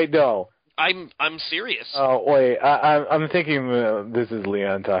say? Wait, no. I'm serious. Oh wait, I'm thinking this is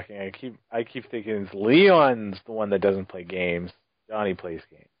Leon talking. I keep thinking it's Leon's the one that doesn't play games. Johnny plays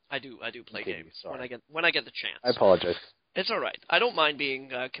games. I do play games sorry. when I get the chance. I apologize. It's all right. I don't mind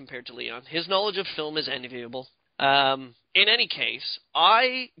being compared to Leon. His knowledge of film is enviable. In any case,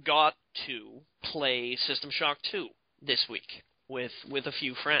 I got to play System Shock 2 this week with a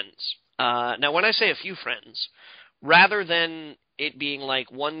few friends. Now, when I say a few friends, rather than it being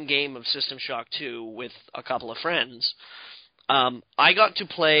one game of System Shock 2 with a couple of friends, I got to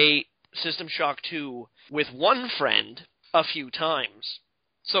play System Shock 2 with one friend a few times.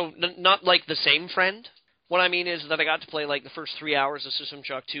 So not like the same friend. What I mean is that I got to play like the first 3 hours of System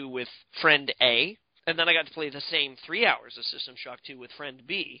Shock 2 with friend A, and then I got to play the same 3 hours of System Shock 2 with friend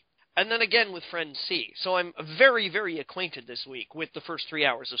B, and then again with friend C. So I'm very, very acquainted this week with the first 3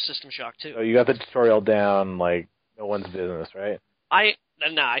 hours of System Shock 2. So you got the tutorial down like no one's business, right? I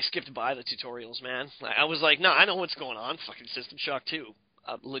skipped by the tutorials, man. I was like, I know what's going on. Fucking System Shock 2.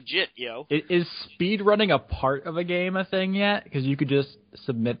 Legit, yo. Is speedrunning a part of a game a thing yet? Because you could just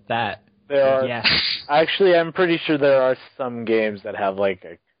submit that. There are. Yes. Actually, I'm pretty sure there are some games that have like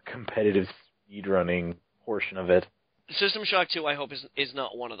a competitive speedrunning portion of it. System Shock 2, I hope, is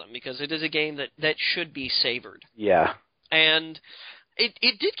not one of them, because it is a game that should be savored. Yeah. And it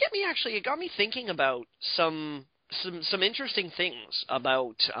did get me, actually, it got me thinking about some interesting things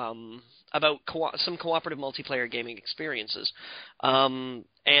about some cooperative multiplayer gaming experiences, and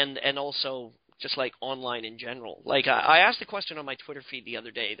also just like online in general. Like I asked a question on my Twitter feed the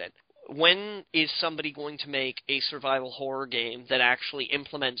other day that when is somebody going to make a survival horror game that actually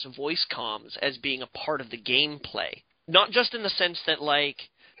implements voice comms as being a part of the gameplay? Not just in the sense that, like,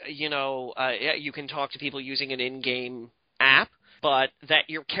 you can talk to people using an in-game app, but that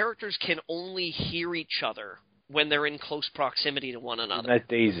your characters can only hear each other when they're in close proximity to one another. Isn't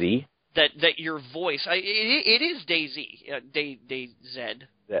that DayZ? That your voice... it is DayZ. DayZ.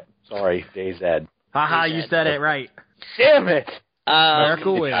 Sorry, DayZ. Haha, you said it right. Damn it!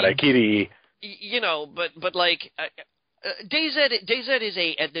 America wins. Harakiri. But like... DayZ is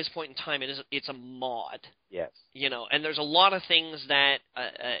at this point in time, it's a mod. Yes. And there's a lot of things that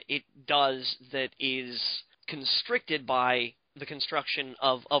it does that is constricted by the construction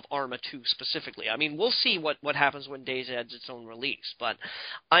of Arma 2 specifically. I mean, we'll see what happens when DayZ adds its own release, but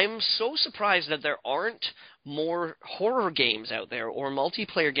I'm so surprised that there aren't more horror games out there, or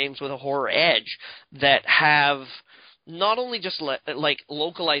multiplayer games with a horror edge, that have not only just like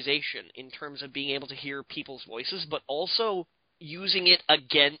localization in terms of being able to hear people's voices, but also using it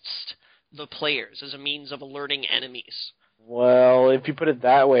against the players as a means of alerting enemies. Well, if you put it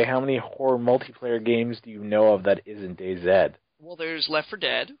that way, how many horror multiplayer games do you know of that isn't DayZ? Well, there's Left 4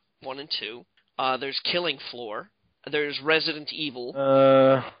 Dead 1 and 2. There's Killing Floor. There's Resident Evil.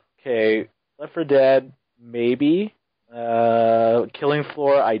 Okay. Left 4 Dead, maybe. Killing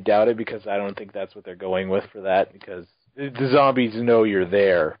Floor, I doubt it, because I don't think that's what they're going with for that, because the zombies know you're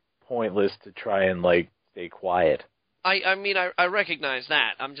there. Pointless to try and, like, stay quiet. I mean, I recognize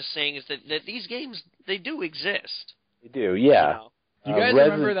that. I'm just saying is that these games, they do exist. They do, yeah. Do you guys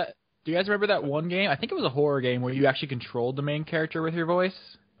remember that? Do you guys remember that one game? I think it was a horror game where you actually controlled the main character with your voice.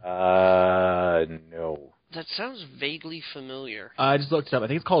 No. That sounds vaguely familiar. I just looked it up. I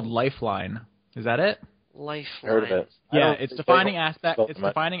think it's called Lifeline. Is that it? Lifeline. Heard of it. Yeah, its defining aspect. Its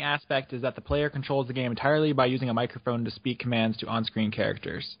defining aspect is that the player controls the game entirely by using a microphone to speak commands to on-screen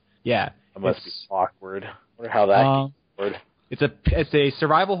characters. Yeah. That must be awkward. I wonder how that works. It's a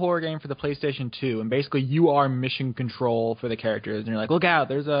survival horror game for the PlayStation 2, and basically you are mission control for the characters, and you're like, look out,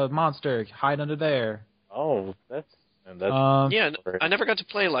 there's a monster, hide under there. Oh, that's yeah, I never got to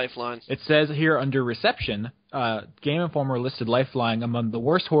play Lifeline. It says here under reception, Game Informer listed Lifeline among the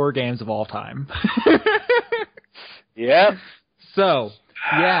worst horror games of all time. Yeah. So,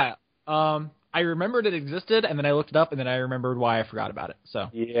 yeah, I remembered it existed, and then I looked it up, and then I remembered why I forgot about it. So,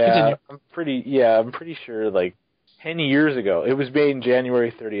 yeah, continue. I'm pretty sure, like, 10 years ago. It was made in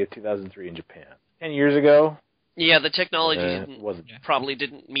January 30th, 2003 in Japan. 10 years ago? Yeah, the technology probably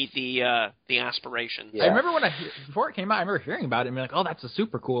didn't didn't meet the aspiration. Yeah. I remember before it came out, I remember hearing about it and being like, oh, that's a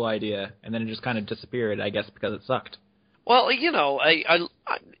super cool idea. And then it just kind of disappeared, I guess, because it sucked. Well,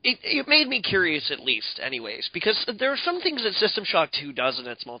 it made me curious at least, anyways, because there are some things that System Shock 2 does in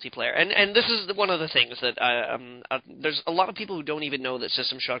its multiplayer, and this is one of the things that there's a lot of people who don't even know that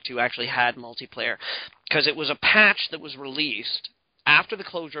System Shock 2 actually had multiplayer, because it was a patch that was released after the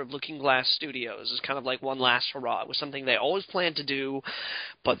closure of Looking Glass Studios. It's kind of like one last hurrah. It was something they always planned to do,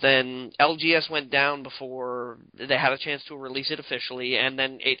 but then LGS went down before they had a chance to release it officially, and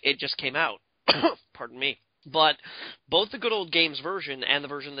then it just came out. Pardon me. But both the Good Old Games version and the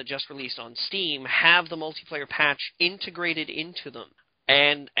version that just released on Steam have the multiplayer patch integrated into them.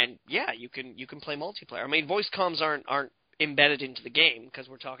 And yeah, you can play multiplayer. I mean, voice comms aren't embedded into the game, because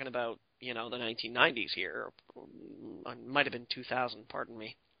we're talking about, the 1990s here. It might have been 2000, pardon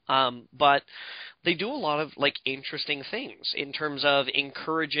me. But they do a lot of, like, interesting things in terms of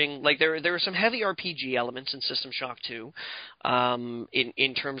encouraging, like, there are some heavy RPG elements in System Shock 2,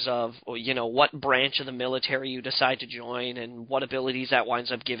 in terms of, what branch of the military you decide to join and what abilities that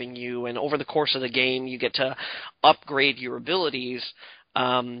winds up giving you, and over the course of the game you get to upgrade your abilities,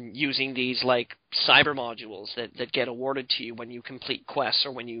 using these like cyber modules that get awarded to you when you complete quests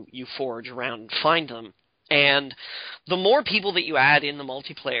or when you forage around and find them. And the more people that you add in the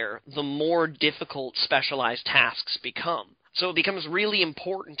multiplayer, the more difficult specialized tasks become. So it becomes really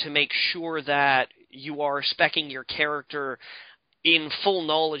important to make sure that you are speccing your character in full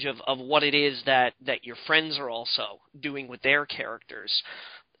knowledge of what it is that your friends are also doing with their characters.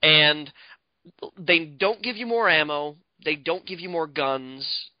 And they don't give you more ammo. They don't give you more guns.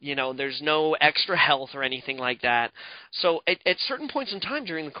 There's no extra health or anything like that. So at certain points in time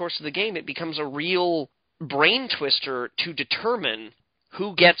during the course of the game, it becomes a real brain twister to determine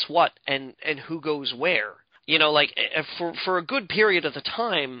who gets what and who goes where. For a good period of the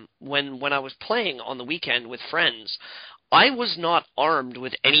time when I was playing on the weekend with friends, I was not armed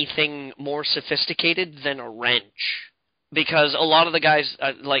with anything more sophisticated than a wrench. Because a lot of the guys,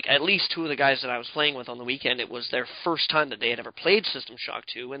 at least two of the guys that I was playing with on the weekend, it was their first time that they had ever played System Shock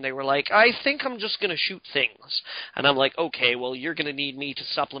 2, and they were like, I think I'm just going to shoot things. And I'm like, okay, well, you're going to need me to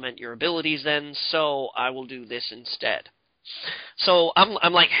supplement your abilities then, so I will do this instead. So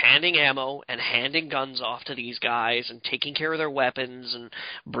I'm like handing ammo and handing guns off to these guys and taking care of their weapons and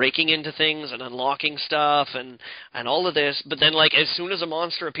breaking into things and unlocking stuff and all of this. But then as soon as a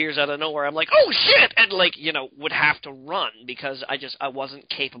monster appears out of nowhere, I'm like, oh shit! And would have to run because I wasn't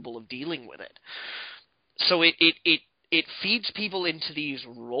capable of dealing with it. So it feeds people into these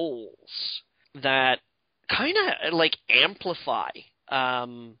roles that kind of amplify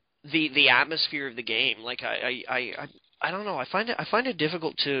the atmosphere of the game. I don't know. I find it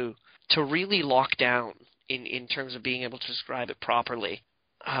difficult to really lock down in terms of being able to describe it properly.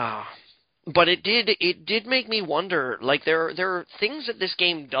 But it did make me wonder. There are things that this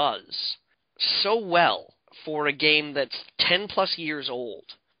game does so well for a game that's 10 plus years old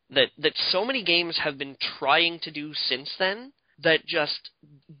that so many games have been trying to do since then that just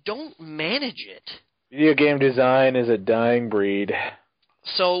don't manage it. Video game design is a dying breed.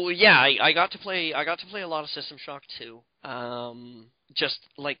 So yeah, I got to play a lot of System Shock 2. Just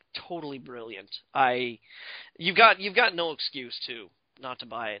totally brilliant. You've got no excuse not to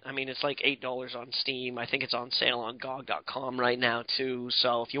buy it. I mean, it's $8 on Steam. I think it's on sale on GOG.com right now too.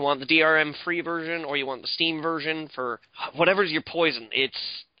 So if you want the DRM free version or you want the Steam version for whatever's your poison,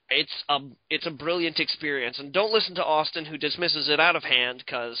 it's a brilliant experience. And don't listen to Austin, who dismisses it out of hand,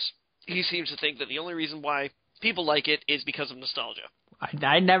 because he seems to think that the only reason why people like it is because of nostalgia.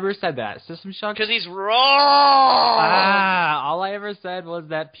 I never said that. System Shock? Because he's wrong! All I ever said was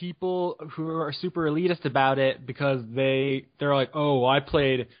that people who are super elitist about it because they're like, oh, I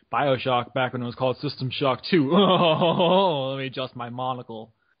played BioShock back when it was called System Shock 2. Oh, let me adjust my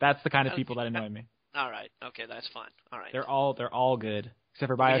monocle. That's the kind of people that annoy me. All right. Okay, that's fine. All right. They're all good, except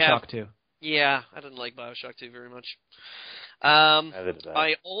for BioShock 2. Yeah, I didn't like BioShock 2 very much.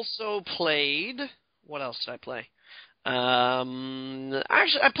 I also played... What else did I play?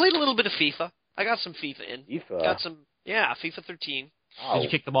 Actually, I played a little bit of FIFA. I got some FIFA in. FIFA 13. Oh. Did you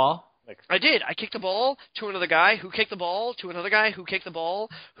kick the ball? I did. I kicked the ball to another guy who kicked the ball to another guy who kicked the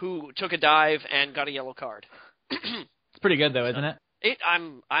ball who took a dive and got a yellow card. It's pretty good though, isn't it?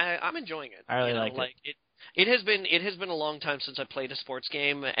 I'm enjoying it. I really like it. It has been a long time since I played a sports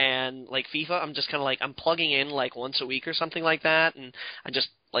game, and FIFA, I'm just kind of I'm plugging in once a week or something like that, and I just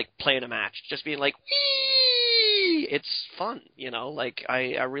playing a match, just being whee! It's fun,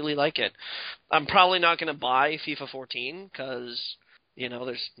 I really like it. I'm probably not going to buy FIFA 14 because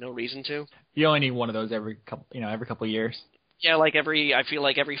there's no reason to. You only need one of those every couple of years. Yeah, I feel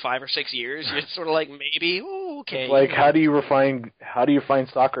every 5 or 6 years, it's sort of maybe, okay. It's how do you find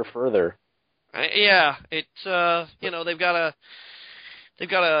soccer further? Yeah, it's they've got a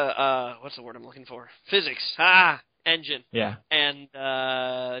what's the word I'm looking for? Physics. Engine. Yeah. And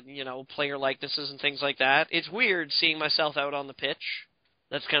player likenesses and things like that. It's weird seeing myself out on the pitch.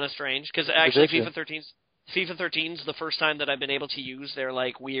 That's kind of strange because actually FIFA 13's the first time that I've been able to use their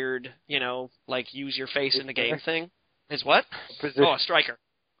weird, use your face in the game thing. Is what? Oh, a striker.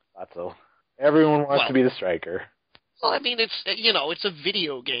 That's all. Everyone wants to be the striker. Well, I mean, it's a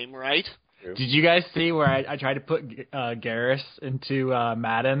video game, right? Did you guys see where I tried to put Garrus into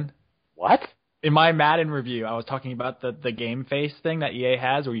Madden? What? In my Madden review, I was talking about the game face thing that EA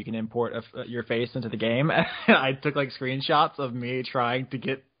has where you can import your face into the game. I took screenshots of me trying to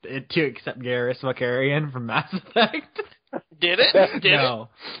get it to accept Garrus Vakarian from Mass Effect. Did it? No.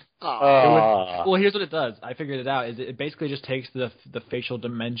 Well, here's what it does. I figured it out. Is it basically just takes the facial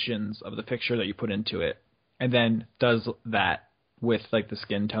dimensions of the picture that you put into it and then does that with the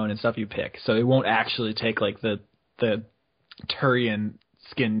skin tone and stuff you pick. So it won't actually take the Turian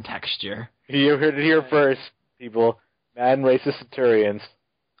skin texture. You heard it here first, people. Madden Racist Centurions.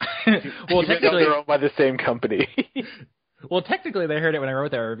 Well, Even though technically, they're owned by the same company. technically, they heard it when I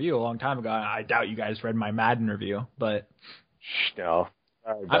wrote that review a long time ago. I doubt you guys read my Madden review, but No.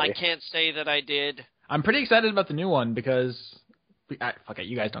 Sorry, I buddy. can't say that I did. I'm pretty excited about the new one because fuck it,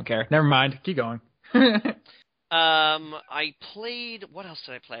 you guys don't care. Never mind, keep going. I played. What else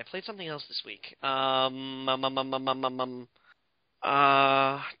did I play? I played something else this week.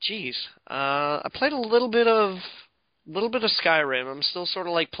 Geez. I played a little bit of Skyrim. I'm still sort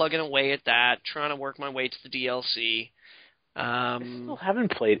of like plugging away at that, trying to work my way to the DLC. I still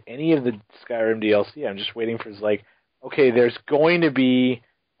haven't played any of the Skyrim DLC. I'm just waiting for okay, there's going to be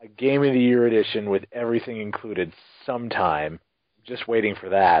a Game of the Year edition with everything included sometime. Just waiting for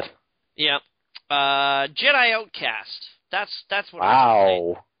that. Yeah. Jedi Outcast. That's what I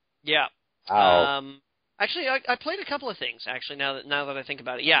played. Wow. Yeah. Wow. Actually, I played a couple of things. Actually, now that I think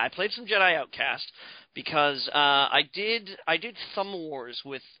about it, yeah, I played some Jedi Outcast because I did Thumb Wars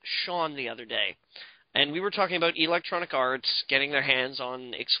with Sean the other day, and we were talking about Electronic Arts getting their hands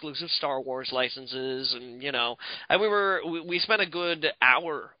on exclusive Star Wars licenses, and and we spent a good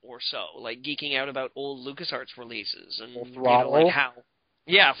hour or so like geeking out about old LucasArts releases and like how.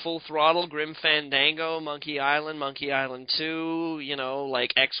 Yeah, Full Throttle, Grim Fandango, Monkey Island 2,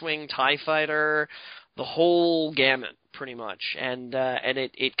 like X-Wing, TIE Fighter, the whole gamut, pretty much. And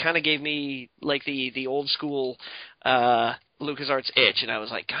it kind of gave me, like, the old school LucasArts itch, and I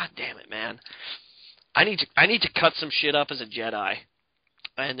was like, God damn it, man. I need to cut some shit up as a Jedi.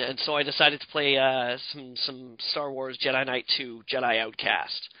 And so I decided to play some Star Wars Jedi Knight 2, Jedi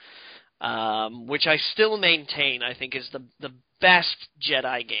Outcast, which I still maintain I think is the best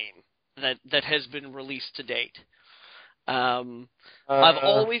Jedi game that has been released to date. I've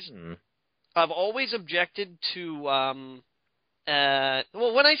always objected to when I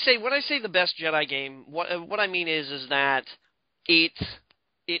say the best Jedi game, what I mean is that it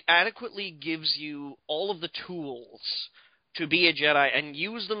adequately gives you all of the tools to be a Jedi and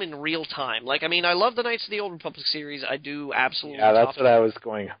use them in real time. Like, I mean, I love the Knights of the Old Republic series. I do absolutely. Yeah, that's what I was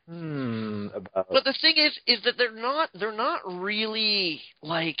going about. But the thing is that they're not really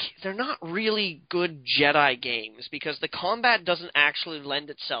good Jedi games because the combat doesn't actually lend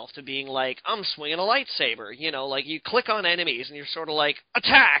itself to being like, I'm swinging a lightsaber. Like you click on enemies and you're sort of like,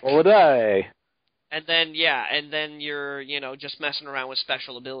 attack! What would I? And then you're just messing around with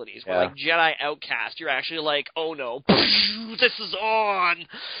special abilities. Yeah. But like Jedi Outcast, you're actually like, oh no, this is on,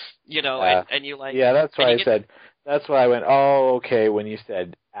 Yeah. and you like. Yeah, that's why I said. That's why I went. Oh, okay. When you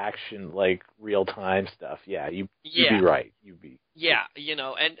said action, like real time stuff, you'd be right. Yeah,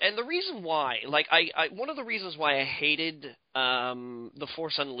 and the reason why, like, I one of the reasons why I hated The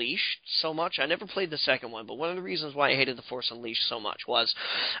Force Unleashed so much, I never played the second one, but one of the reasons why I hated The Force Unleashed so much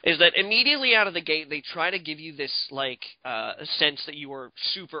is that immediately out of the gate, they try to give you this, like, sense that you were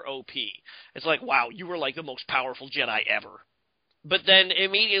super OP. It's like, wow, you were, like, the most powerful Jedi ever. But then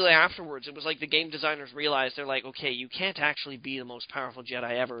immediately afterwards, it was like the game designers realized, they're like, okay, you can't actually be the most powerful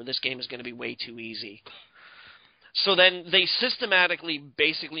Jedi ever. This game is going to be way too easy. So then they systematically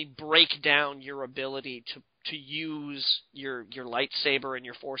basically break down your ability to use your lightsaber and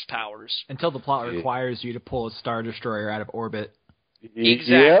your force powers. Until the plot requires you to pull a Star Destroyer out of orbit. Exactly.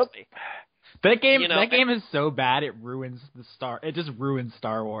 Yep. That game is so bad it just ruins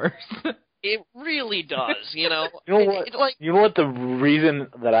Star Wars. It really does, You know what? You know what the reason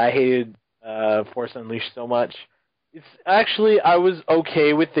that I hated Force Unleashed so much? It's actually I was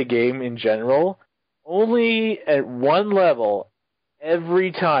okay with the game in general. Only at one level,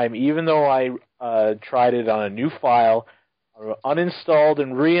 every time, even though I tried it on a new file, uninstalled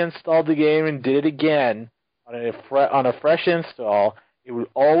and reinstalled the game and did it again on a fresh install, it would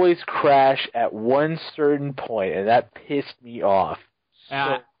always crash at one certain point, and that pissed me off.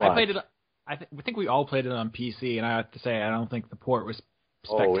 I played it. I think we all played it on PC, and I have to say I don't think the port was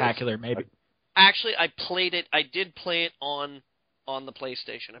spectacular. Maybe actually, I did play it on the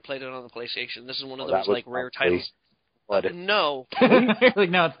PlayStation. I played it on the PlayStation. This is one of those like rare titles. No. Like,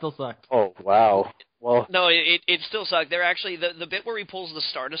 no, it still sucked. Oh wow. Well, no, it still sucked. They're actually the bit where he pulls the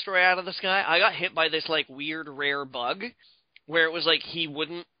Star Destroyer out of the sky. I got hit by this like weird rare bug, where it was like he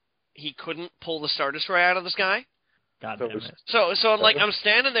couldn't pull the Star Destroyer out of the sky. God damn it. So I'm like, I'm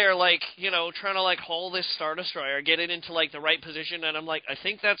standing there like, trying to like haul this Star Destroyer, get it into like the right position, and I'm like, I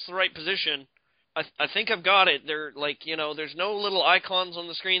think that's the right position. I think I've got it. They're like, there's no little icons on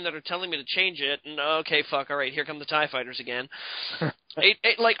the screen that are telling me to change it. And okay, fuck, all right, here come the TIE fighters again.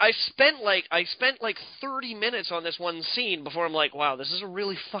 I spent 30 minutes on this one scene before I'm like, wow, this is a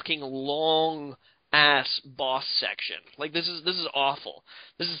really fucking long ass boss section. Like this is awful.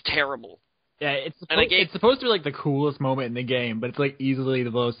 This is terrible. Yeah, And I gave it's supposed to be like the coolest moment in the game, but it's like easily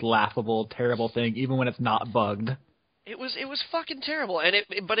the most laughable, terrible thing, even when it's not bugged. It was fucking terrible, and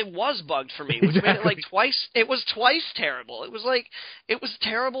but it was bugged for me, which Exactly. made it like twice. It was twice terrible. It was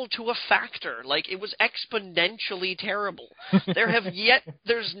terrible to a factor. Like it was exponentially terrible.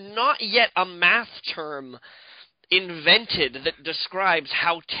 There's not yet a math term invented that describes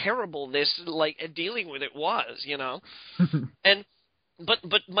how terrible this dealing with it was, you know. And but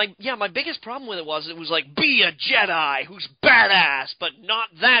my biggest problem with it was like, be a Jedi who's badass, but not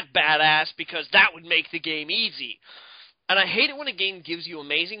that badass because that would make the game easy. And I hate it when a game gives you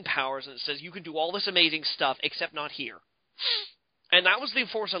amazing powers and it says you can do all this amazing stuff except not here. And that was the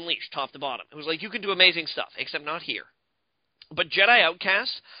Force Unleashed, top to bottom. It was like, you can do amazing stuff except not here. But Jedi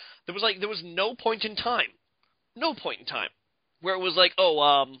Outcast, there was no point in time where it was like,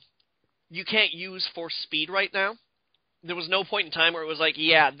 you can't use Force speed right now. There was no point in time where it was like,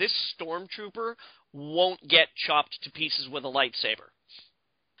 yeah, this stormtrooper won't get chopped to pieces with a lightsaber.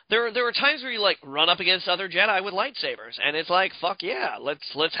 There were times where you like run up against other Jedi with lightsabers, and it's like, fuck yeah,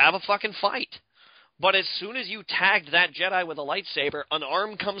 let's have a fucking fight. But as soon as you tagged that Jedi with a lightsaber, an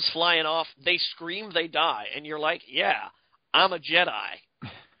arm comes flying off, they scream, they die, and you're like, yeah, I'm a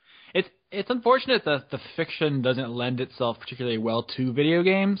Jedi. It's unfortunate that the fiction doesn't lend itself particularly well to video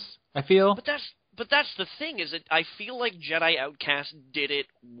games, I feel. But that's the thing, is that I feel like Jedi Outcast did it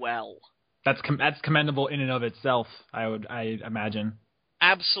well. That's commendable in and of itself, I imagine.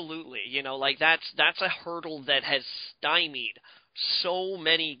 Absolutely. You know, like that's a hurdle that has stymied so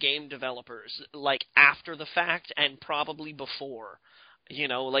many game developers, like after the fact and probably before. You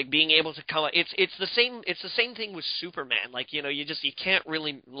know, like being able to come. It's the same thing with Superman. Like, you know, you can't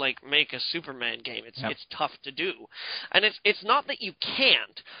really like make a Superman game. It's tough to do, and it's not that you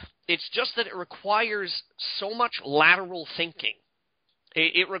can't. It's just that it requires so much lateral thinking.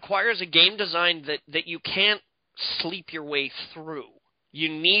 It requires a game design that you can't sleep your way through. You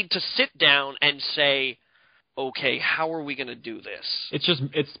need to sit down and say, okay, how are we going to do this?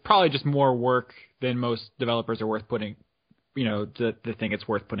 It's probably just more work than most developers are worth putting. You know, to think it's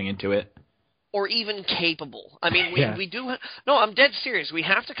worth putting into it, or even capable. I mean, we do. No, I'm dead serious. We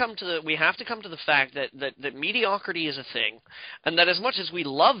have to come to the fact that mediocrity is a thing, and that as much as we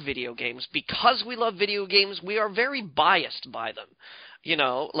love video games, because we love video games, we are very biased by them. You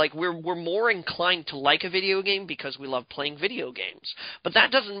know, like we're more inclined to like a video game because we love playing video games. But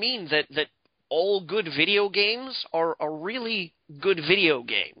that doesn't mean that all good video games are really good video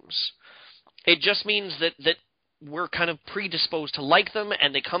games. It just means that we're kind of predisposed to like them,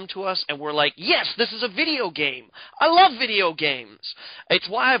 and they come to us, and we're like, yes, this is a video game. I love video games. It's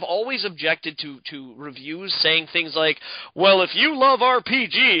why I've always objected to reviews saying things like, well, if you love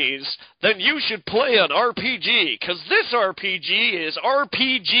RPGs, then you should play an RPG, because this RPG is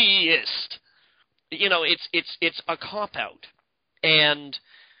RPG-ist. You know, it's a cop-out. And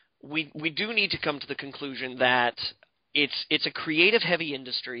we do need to come to the conclusion that it's a creative-heavy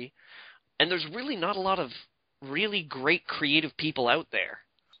industry, and there's really not a lot of really great creative people out there.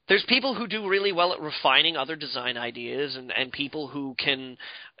 There's people who do really well at refining other design ideas, and people who can,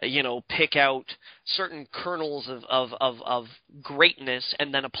 you know, pick out certain kernels of greatness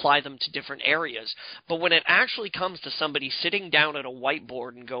and then apply them to different areas. But when it actually comes to somebody sitting down at a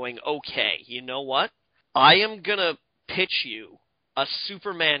whiteboard and going, okay, you know what? I am going to pitch you a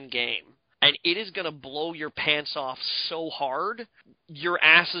Superman game, and it is going to blow your pants off so hard, your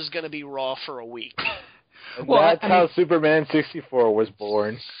ass is going to be raw for a week. Well, that's how Superman 64 was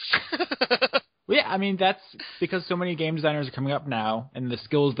born. Well, yeah, I mean, that's because so many game designers are coming up now, and the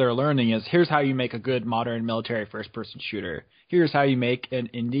skills they're learning is, here's how you make a good modern military first-person shooter. Here's how you make an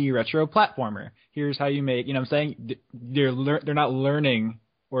indie retro platformer. Here's how you make, you know what I'm saying? They're not learning,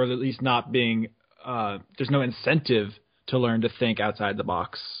 or at least not being, there's no incentive to learn to think outside the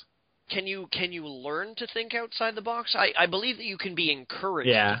box. Can you learn to think outside the box? I believe that you can be encouraged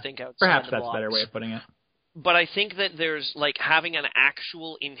to think outside the box. Perhaps that's a better way of putting it. But I think that there's, like, having an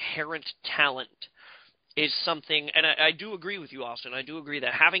actual inherent talent is something, and I do agree with you, Austin. I do agree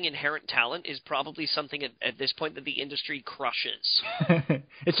that having inherent talent is probably something at this point that the industry crushes.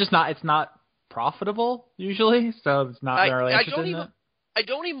 It's not profitable, usually, so it's not really interested in it. I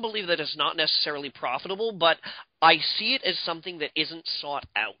don't even believe that it's not necessarily profitable, but I see it as something that isn't sought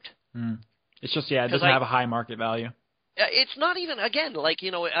out. It's just, it doesn't have a high market value. It's not even, again, like,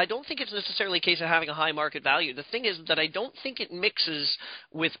 you know, I don't think it's necessarily a case of having a high market value. The thing is that I don't think it mixes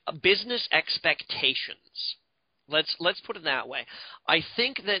with business expectations. Let's put it that way. I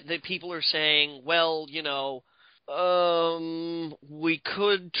think that people are saying, well, you know, We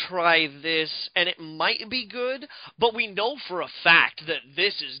could try this, and it might be good, but we know for a fact that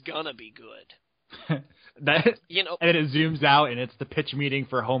this is gonna be good. You know, and it zooms out, and it's the pitch meeting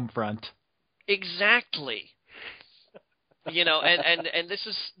for Homefront. exactly. You know, and this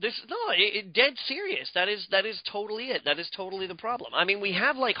dead serious. That is totally it. That is totally the problem. I mean, we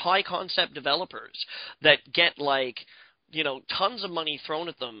have like high concept developers that get like, you know, tons of money thrown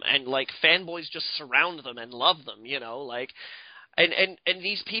at them, and like fanboys just surround them and love them, you know, like, and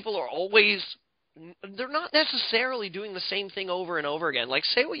these people are always, they're not necessarily doing the same thing over and over again. Like,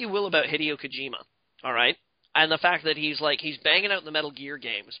 say what you will about Hideo Kojima, all right, and the fact that he's banging out the Metal Gear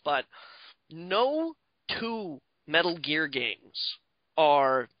games, but no two Metal Gear games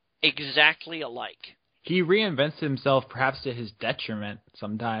are exactly alike. He reinvents himself, perhaps to his detriment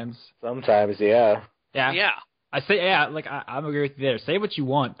sometimes. Sometimes, yeah. Yeah. I say, yeah, like I'm agree with you there. Say what you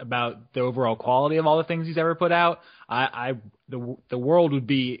want about the overall quality of all the things he's ever put out. The world would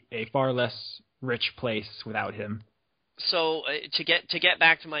be a far less rich place without him. So to get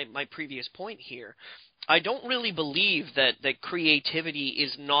back to my previous point here, I don't really believe that creativity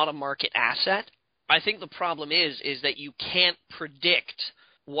is not a market asset. I think the problem is that you can't predict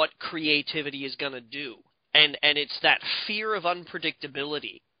what creativity is going to do, and it's that fear of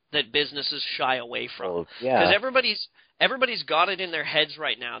unpredictability that businesses shy away from. Because everybody's got it in their heads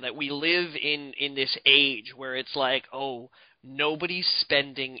right now that we live in this age where it's like, oh, nobody's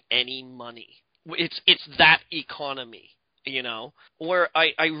spending any money. It's that economy, you know? Where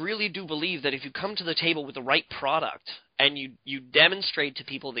I really do believe that if you come to the table with the right product and you demonstrate to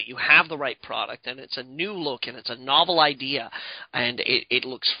people that you have the right product and it's a new look and it's a novel idea and it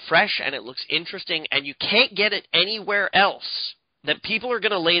looks fresh and it looks interesting and you can't get it anywhere else, that people are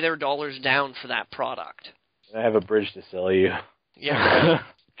going to lay their dollars down for that product. I have a bridge to sell you. Yeah.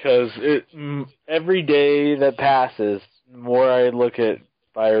 Because every day that passes, the more I look at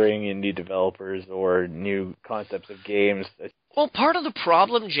firing indie developers or new concepts of games. Well, part of the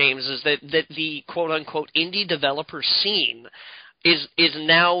problem, James, is that the quote-unquote indie developer scene is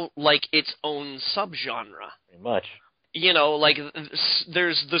now like its own subgenre. Pretty much. You know, like,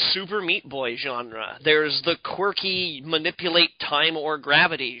 there's the Super Meat Boy genre. There's the quirky manipulate time or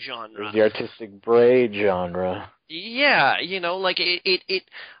gravity genre. There's the artistic braid genre. Yeah, you know, like,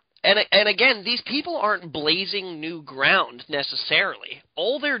 and again, these people aren't blazing new ground, necessarily.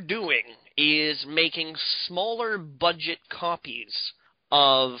 All they're doing is making smaller budget copies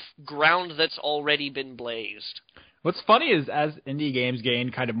of ground that's already been blazed. What's funny is as indie games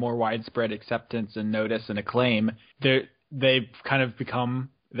gain kind of more widespread acceptance and notice and acclaim, they've kind of become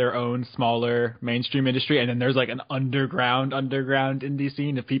their own smaller mainstream industry, and then there's like an underground indie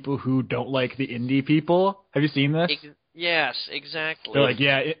scene of people who don't like the indie people. Have you seen this? Yes, exactly. They're like,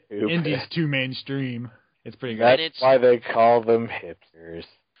 yeah, indie's too mainstream. It's pretty good. That's why they call them hipsters.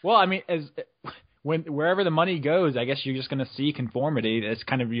 Well, I mean, wherever the money goes, I guess you're just going to see conformity. It's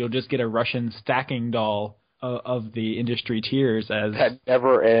kind of, you'll just get a Russian stacking doll of the industry tiers as that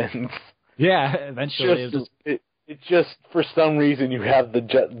never ends. Yeah, eventually it's just for some reason you have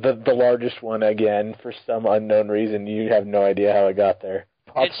the largest one again for some unknown reason. You have no idea how it got there.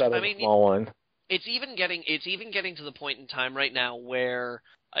 Pops out of a small one. It's even getting to the point in time right now where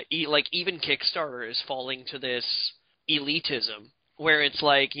like even Kickstarter is falling to this elitism where it's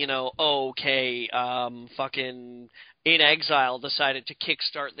like, you know, fucking In Exile decided to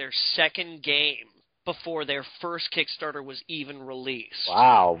kickstart their second game before their first Kickstarter was even released.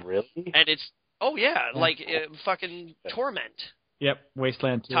 Wow, really? And it's fucking Torment. Yep,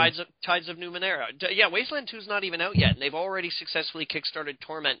 Wasteland 2. Tides of Numenera. Yeah, Wasteland 2 is not even out yet, and they've already successfully kickstarted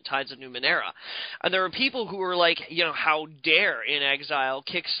Torment, Tides of Numenera. And there are people who are like, you know, how dare In Exile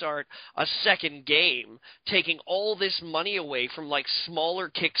kickstart a second game, taking all this money away from like smaller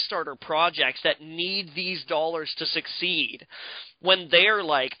Kickstarter projects that need these dollars to succeed, when they're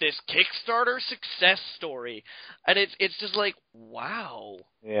like this Kickstarter success story. And it's just like, wow.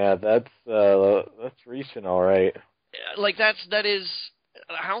 Yeah, that's reaching all right. Like that is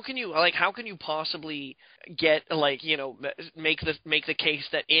how can you possibly get like, you know, make the case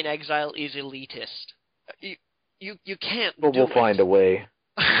that In Exile is elitist? You can't. But we'll find a way.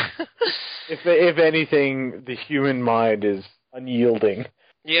 if anything, the human mind is unyielding.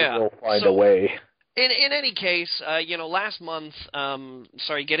 Yeah, we'll find a way. In any case, you know, last month,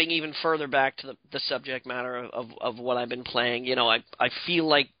 getting even further back to the subject matter of what I've been playing, you know, I feel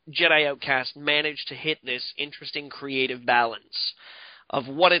like Jedi Outcast managed to hit this interesting creative balance of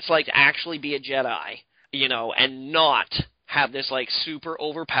what it's like to actually be a Jedi, you know, and not have this like super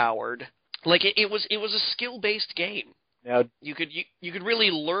overpowered, like it was a skill-based game. Now you could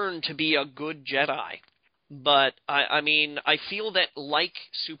really learn to be a good Jedi. But I mean, I feel that like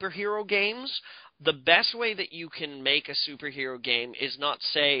superhero games, the best way that you can make a superhero game is not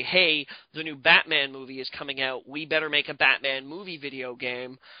say, hey, the new Batman movie is coming out, we better make a Batman movie video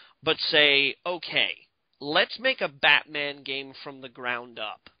game, but say, okay, let's make a Batman game from the ground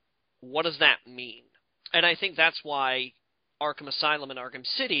up. What does that mean? And I think that's why Arkham Asylum and Arkham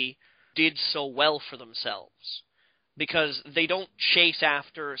City did so well for themselves. Because they don't chase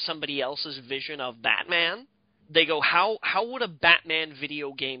after somebody else's vision of Batman. They go, how would a Batman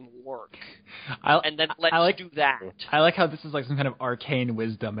video game work? And then let's do that. I like how this is like some kind of arcane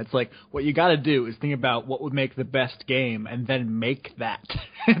wisdom. It's like, what you gotta do is think about what would make the best game, and then make that.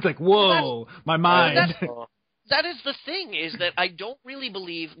 It's like, whoa, my mind. That is the thing, is that I don't really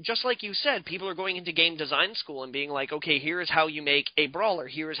believe, just like you said, people are going into game design school and being like, okay, here is how you make a brawler,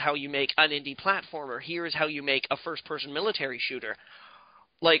 here is how you make an indie platformer, here is how you make a first-person military shooter.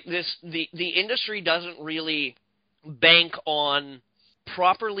 Like, the industry doesn't really bank on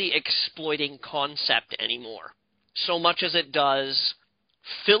properly exploiting concept anymore, so much as it does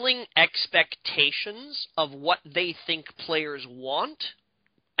filling expectations of what they think players want,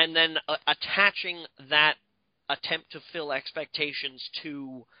 and then attaching that attempt to fill expectations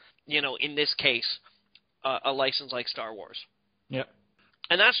to, in this case, a license like Star Wars. Yep.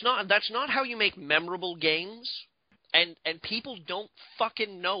 And that's not how you make memorable games, and people don't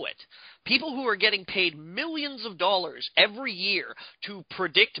fucking know it. People who are getting paid millions of dollars every year to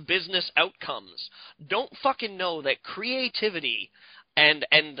predict business outcomes don't fucking know that creativity and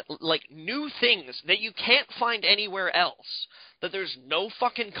like new things that you can't find anywhere else, that there's no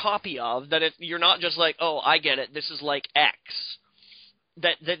fucking copy of, that you're not just like, oh, I get it, this is like X.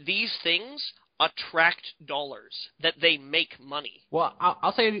 That these things attract dollars, that they make money. Well,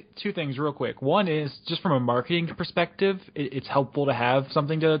 I'll say two things real quick. One is, just from a marketing perspective, it's helpful to have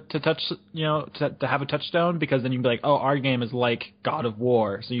something to touch, to have a touchstone, because then you can be like, oh, our game is like God of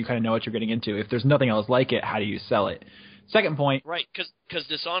War, so you kind of know what you're getting into. If there's nothing else like it, how do you sell it? Second point. Right, because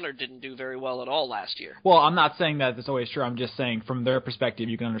Dishonored didn't do very well at all last year. Well, I'm not saying that it's always true. I'm just saying from their perspective,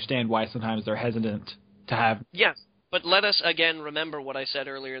 you can understand why sometimes they're hesitant to have... Yes, but let us again remember what I said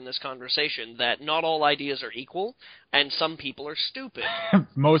earlier in this conversation, that not all ideas are equal, and some people are stupid.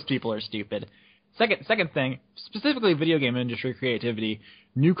 Most people are stupid. Second thing, specifically video game industry creativity,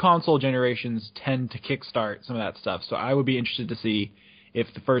 new console generations tend to kickstart some of that stuff. So I would be interested to see if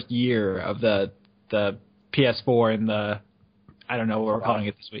the first year of the PS4 and I don't know what we're calling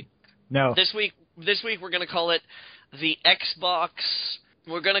it this week. No. This week we're going to call it the Xbox.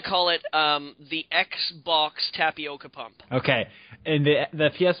 We're going to call it the Xbox Tapioca Pump. Okay. And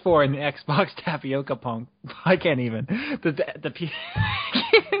the PS4 and the Xbox Tapioca Pump. I can't even.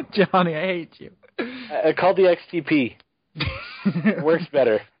 Johnny, I hate you. I called the XTP. It works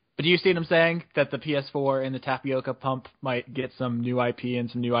better. But do you see what I'm saying? That the PS4 and the Tapioca Pump might get some new IP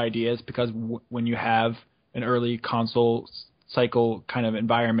and some new ideas, because when you have an early console cycle kind of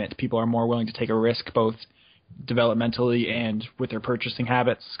environment, people are more willing to take a risk, both developmentally and with their purchasing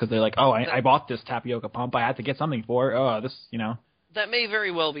habits, because they're like, oh, I bought this Tapioca Pump, I had to get something for it. Oh, this, That may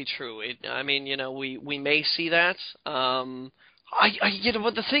very well be true. We may see that. But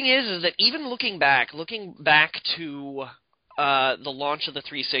the thing is that even looking back to the launch of the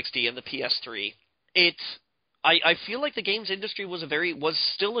 360 and the PS3, I feel like the games industry was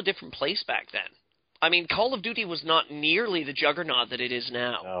still a different place back then. I mean, Call of Duty was not nearly the juggernaut that it is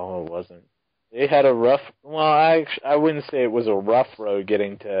now. No, it wasn't. They had a rough... Well, I wouldn't say it was a rough road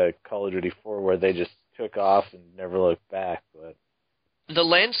getting to Call of Duty 4, where they just took off and never looked back. But the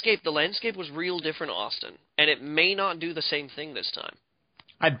landscape was real different, Austin, and it may not do the same thing this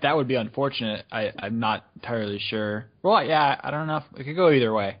time. That would be unfortunate. I'm not entirely sure. Well, yeah, I don't know. It could go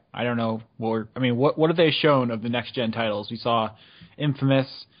either way. I don't know. What have they shown of the next-gen titles? We saw Infamous,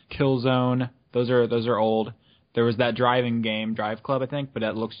 Killzone. Those are old. There was that driving game, Drive Club, I think, but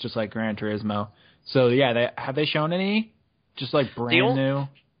that looks just like Gran Turismo. So, yeah, have they shown any? Just like brand new?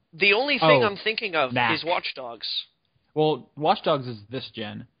 The only thing I'm thinking of is Watch Dogs. Well, Watch Dogs is this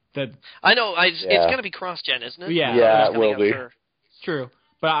gen. I know. It's going to be cross-gen, isn't it? Yeah, it will be. It's true.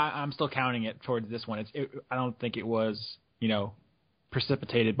 But I'm still counting it towards this one. I don't think it was,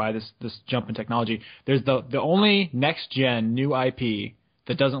 precipitated by this jump in technology. There's the only next-gen new IP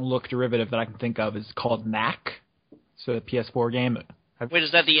that doesn't look derivative that I can think of is called Knack. So the PS4 game. Wait,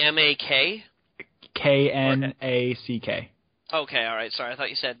 is that the M-A-K? K-N-A-C-K. Okay, all right. Sorry, I thought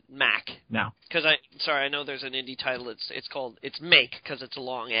you said Mac. No. Because I know there's an indie title. It's Make, because it's a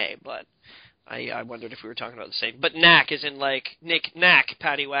long A, but I wondered if we were talking about the same. But Knack is in like Nick Knack,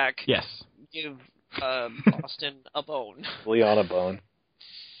 Paddywhack. Yes. Give Austin a bone. Leon a bone.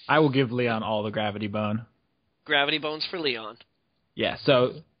 I will give Leon all the gravity bone. Gravity Bones for Leon. Yeah.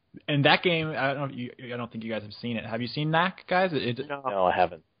 So in that game, I don't think you guys have seen it. Have you seen Knack, guys? No, I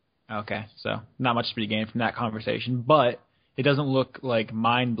haven't. Okay, so not much to be gained from that conversation, but it doesn't look like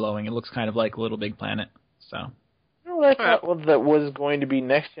mind-blowing. It looks kind of like Little Big Planet. So. You know what I thought that was going to be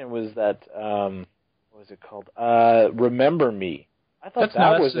next gen was that what was it called? Remember Me. I thought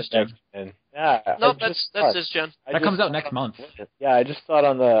that was the next gen. Yeah. No, that's this gen. That comes out next month. Yeah, I just saw it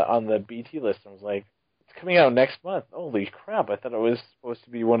on the BT list and was like, it's coming out next month. Holy crap! I thought it was supposed to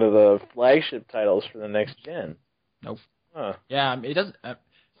be one of the flagship titles for the next gen. Nope. Huh. Yeah, it doesn't. I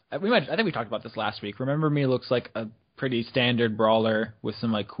think we talked about this last week. Remember Me looks like a pretty standard brawler with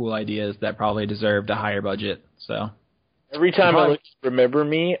some like cool ideas that probably deserved a higher budget. So every time I look at Remember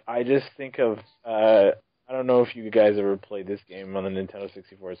Me, I just think of I don't know if you guys ever played this game on the Nintendo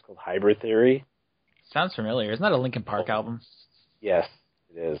 64. It's called Hybrid Theory. Sounds familiar. Isn't that a Linkin Park album? Yes,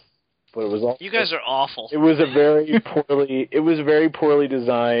 it is. But it was also, you guys are awful. It was a very poorly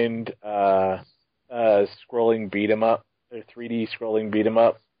designed scrolling beat 'em up, or 3D scrolling beat 'em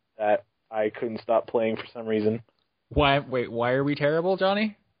up that I couldn't stop playing for some reason. Why are we terrible,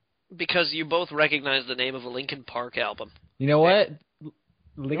 Johnny? Because you both recognize the name of a Linkin Park album. You know what?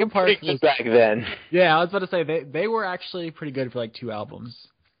 Linkin Park was back then. Yeah, I was about to say they were actually pretty good for like 2 albums.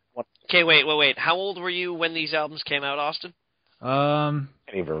 Okay, wait. How old were you when these albums came out, Austin? I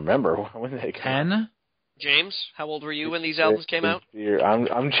can't even remember when they came 10? out. James, how old were you when these albums came out?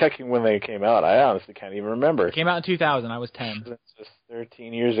 I'm checking when they came out. I honestly can't even remember. It came out in 2000. I was 10. That's just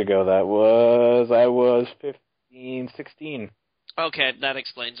 13 years ago. I was 15, 16. Okay, that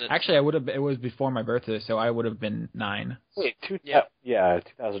explains it. Actually, it was before my birthday, so I would have been 9. Wait, 2000 I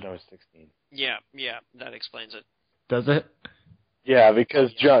was 16. Yeah, that explains it. Does it? Yeah,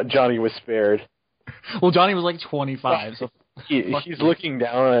 because Johnny was spared. Well, Johnny was like 25, so he's looking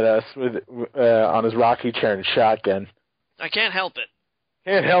down at us with on his rocking chair and shotgun. I can't help it.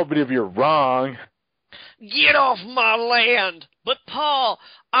 Can't help it if you're wrong. Get off my land! But Paul,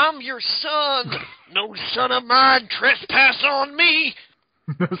 I'm your son! No son of mine trespass on me!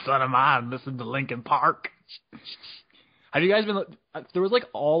 No son of mine, listen to Linkin Park. Have you guys been... There was like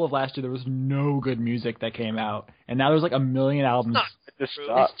all of last year, there was no good music that came out. And now there's like a million albums. It's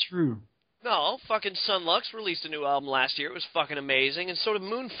true. No, fucking Sunlux released a new album last year. It was fucking amazing, and so did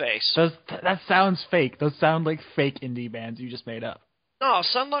Moonface. That sounds fake. Those sound like fake indie bands you just made up. No,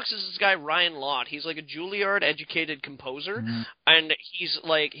 Sunlux is this guy Ryan Lott. He's like a Juilliard-educated composer, and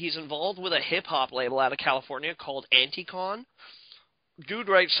he's involved with a hip-hop label out of California called Anticon. Dude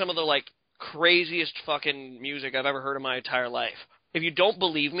writes some of the like craziest fucking music I've ever heard in my entire life. If you don't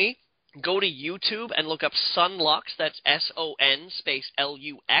believe me, go to YouTube and look up Sunlux. That's SON space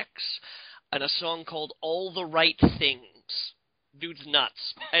LUX, and a song called All the Right Things. Dude's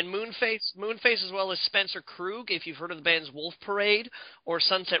nuts. And Moonface as well as Spencer Krug, if you've heard of the bands Wolf Parade or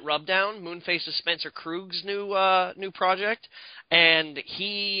Sunset Rubdown. Moonface is Spencer Krug's new project, and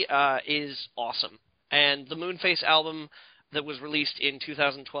he is awesome. And the Moonface album that was released in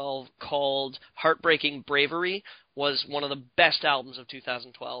 2012 called Heartbreaking Bravery was one of the best albums of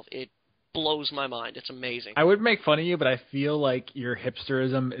 2012. It blows my mind. It's amazing. I would make fun of you, but I feel like your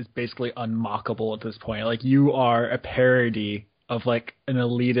hipsterism is basically unmockable at this point. Like, you are a parody of, like, an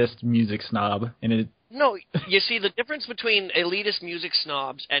elitist music snob. No, you see, the difference between elitist music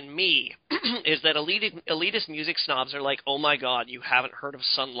snobs and me is that elitist music snobs are like, oh my god, you haven't heard of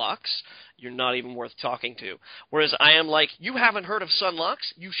Sunlux? You're not even worth talking to. Whereas I am like, you haven't heard of Sunlux?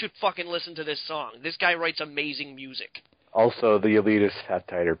 You should fucking listen to this song. This guy writes amazing music. Also, the elitists have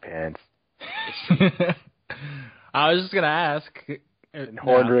tighter pants. I was just going to ask.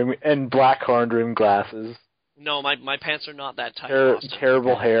 And black horn rim glasses. No, my pants are not that tight.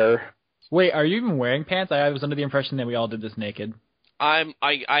 Terrible hair. Wait, are you even wearing pants? I was under the impression that we all did this naked. I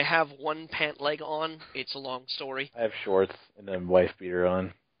have one pant leg on. It's a long story. I have shorts and a wife beater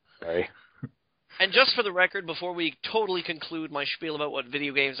on. Sorry. And just for the record, before we totally conclude my spiel about what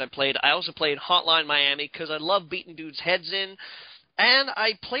video games I played, I also played Hotline Miami because I love beating dudes' heads in. And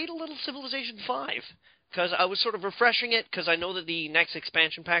I played a little Civilization 5 because I was sort of refreshing it because I know that the next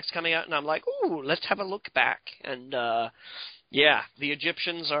expansion pack's coming out, and I'm like, ooh, let's have a look back. And, yeah, the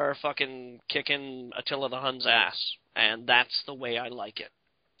Egyptians are fucking kicking Attila the Hun's ass, and that's the way I like it.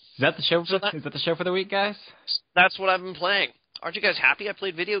 Is that the show for the week, guys? That's what I've been playing. Aren't you guys happy I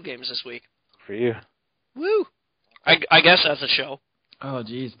played video games this week? For you. Woo! I guess that's a show. Oh,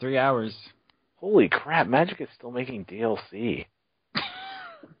 geez, 3 hours. Holy crap, Magic is still making DLC.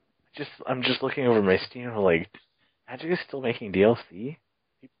 I'm just looking over my Steam and I'm like, Magic is still making DLC?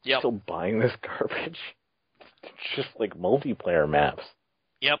 People still buying this garbage? It's just like multiplayer maps.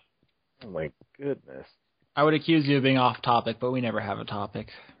 Yep. Oh my goodness. I would accuse you of being off topic, but we never have a topic.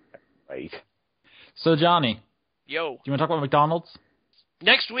 Right. So, Johnny, Yo. do you want to talk about McDonald's?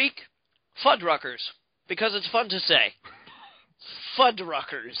 Next week, Fuddruckers. Because it's fun to say.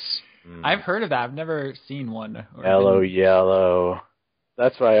 Fuddruckers. I've heard of that. I've never seen one. Yellow.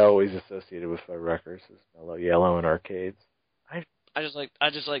 That's what I always associated with Fuddruckers, is mellow yellow in arcades. I just like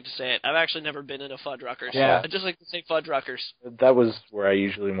to say it. I've actually never been in a Fuddruckers. Yeah. I just like to say Fuddruckers. That was where I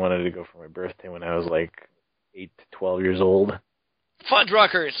usually wanted to go for my birthday when I was like 8 to 12 years old.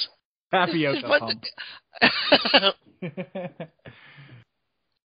 Fuddruckers. Tapioca Fun pump.